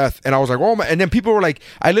major death. And I was like, oh my. And then people were like,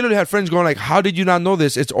 I literally had friends going like, how did you not know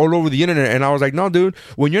this? It's all over the internet. And I was like, no, dude,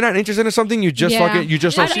 when you're not interested in something, you just don't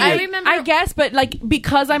see it. I remember, I guess, but like,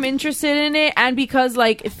 because I'm interested in it and because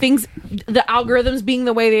like the algorithms being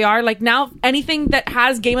the way they are, like now anything that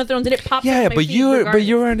has Game of Thrones in it pops up. Yeah, but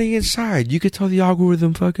you're on the inside. You could tell the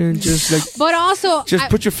algorithm fucking just like. But also, just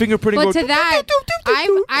put your fingerprint. But to that,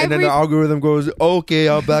 and then the algorithm goes, okay,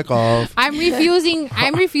 I'll back off. I'm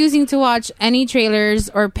refusing to watch any trailers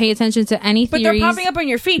or pay attention to any theories. But they're popping up on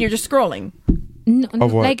your feed. You're just scrolling. No,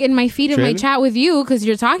 like in my feed of my chat with you because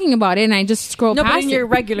you're talking about it and I just scroll past it. No, but in your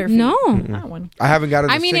regular feed. No. That one. I haven't gotten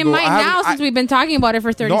it might now since we've been talking about it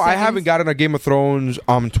for 30 seconds. No, I haven't gotten a Game of Thrones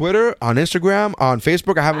on Twitter, on Instagram, on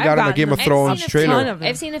Facebook. I haven't gotten a Game of Thrones trailer.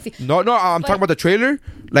 I've seen a few. No, I'm talking about the trailer.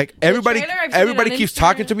 Like everybody keeps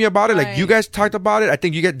talking to me about it. Like you guys talked about it. I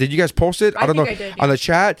think did you guys post it? I don't know. On the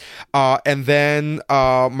chat. And then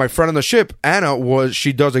my friend on the ship, Anna,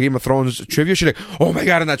 she does a Game of Thrones trivia. She's like, oh my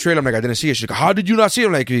God, in that trailer. I'm like, I didn't see it. She's like, how did you not see it?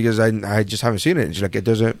 I'm like, because I just haven't seen it. And she's like, it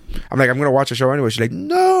doesn't. I'm like, I'm gonna watch the show anyway. She's like,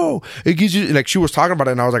 no, it gives you like. She was talking about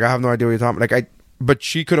it, and I was like, I have no idea what you're talking about. But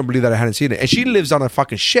she couldn't believe that I hadn't seen it, and she lives on a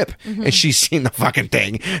fucking ship, and she's seen the fucking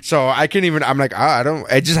thing. So I can't even. I'm like, I don't.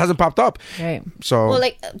 It just hasn't popped up. Right. So well,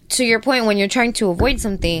 like to your point, when you're trying to avoid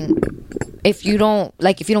something, if you don't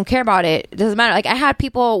care about it, it doesn't matter. Like I had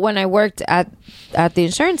people when I worked at the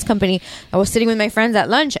insurance company. I was sitting with my friends at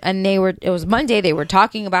lunch, and it was Monday. They were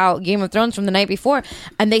talking about Game of Thrones from the night before,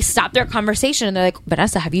 and they stopped their conversation, and they're like,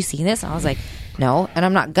 Vanessa, have you seen this? And I was like, no, and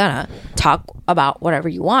I'm not gonna talk about whatever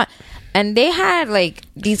you want. And they had like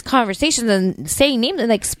these conversations and saying names and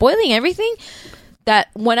like spoiling everything, that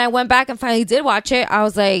when I went back and finally did watch it, I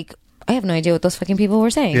was like, I have no idea what those fucking people were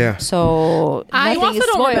saying. Yeah. So I also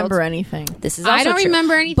don't remember anything. This is also I don't true.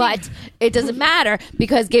 Remember anything. But it doesn't matter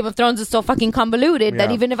because Game of Thrones is so fucking convoluted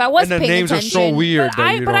that even if I was paying names attention, are so weird.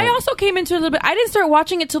 But I also came into a little bit. I didn't start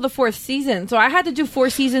watching it till the 4th season, so I had to do 4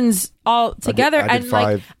 seasons all together. I did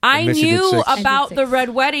 5. I knew about the Red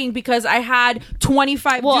Wedding because I had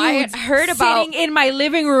 25 dudes I heard about sitting in my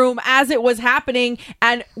living room as it was happening,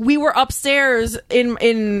 and we were upstairs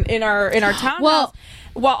in our townhouse.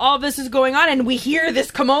 While all this is going on, and we hear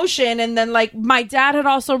this commotion, and then like my dad had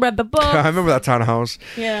also read the book. I remember that townhouse.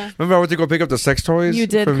 Yeah. Remember I went to go pick up the sex toys? You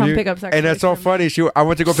did pick up sex toys. And that's so funny. I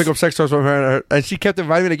went to go pick up sex toys from her, and she kept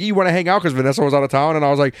inviting me, like, you want to hang out because Vanessa was out of town? And I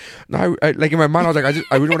was like, no, like in my mind, I was like,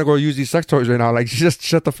 I really want to go use these sex toys right now. Like, just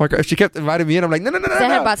shut the fuck up. She kept inviting me in. I'm like, no. I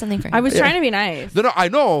had bought something for her. I was trying to be nice. No, I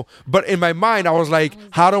know. But in my mind, I was like,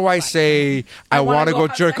 how do I say I want to go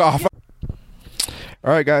jerk off?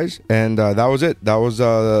 All right, guys. And that was it. That was...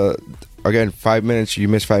 Again, 5 minutes. You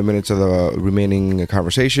missed 5 minutes of the remaining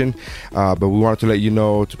conversation. But we wanted to let you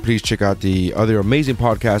know to please check out the other amazing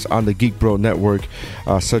podcasts on the Geek Bro Network,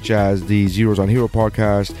 such as the Zeros on Hero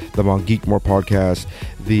podcast, the Mount Geekmore podcast,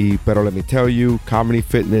 the Pero Let Me Tell You, Comedy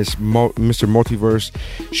Fitness, Mr. Multiverse,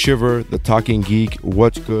 Shiver, The Talking Geek,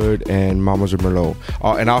 What's Good, and Mamas of Merlot.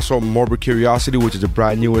 And also Morbid Curiosity, which is the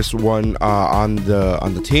brand newest one on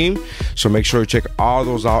the team. So make sure you check all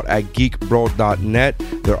those out at geekbro.net.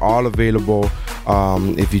 They're all available.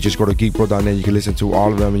 If you just go to geekbro.net, you can listen to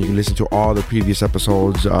all of them, and you can listen to all the previous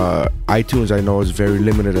episodes. iTunes, I know, is very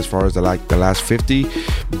limited as far as the last 50,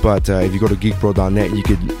 but if you go to geekbro.net, you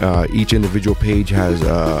could each individual page has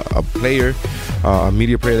a player, a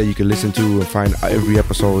media player that you can listen to and find every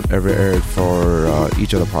episode ever aired for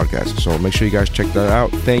each of the podcasts. So make sure you guys check that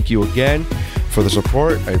out. Thank you again for the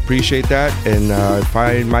support. I appreciate that. And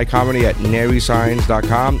find my comedy at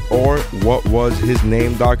narysigns.com or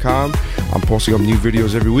whatwashisname.com. I'm posting up new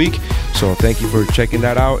videos every week, so thank you for checking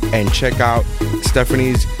that out. And check out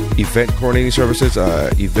Stephanie's event coordinating services,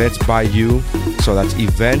 Events by You. So that's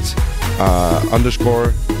events _by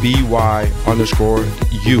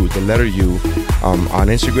 _you, the letter U, on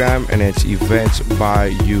Instagram, and it's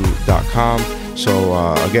eventsbyu.com.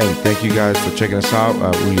 So again, thank you guys for checking us out.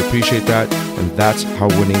 We appreciate that, and that's how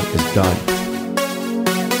winning is done.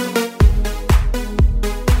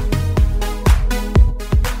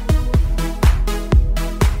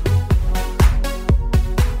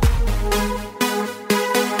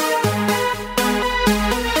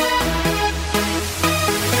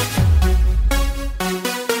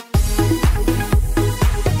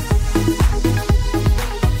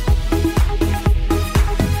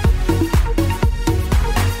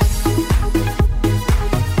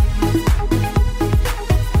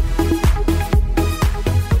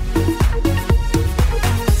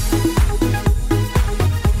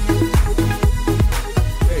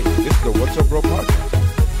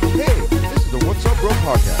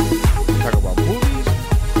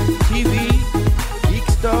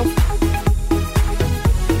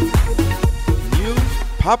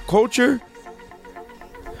 Culture,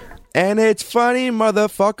 and it's funny,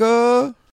 motherfucker.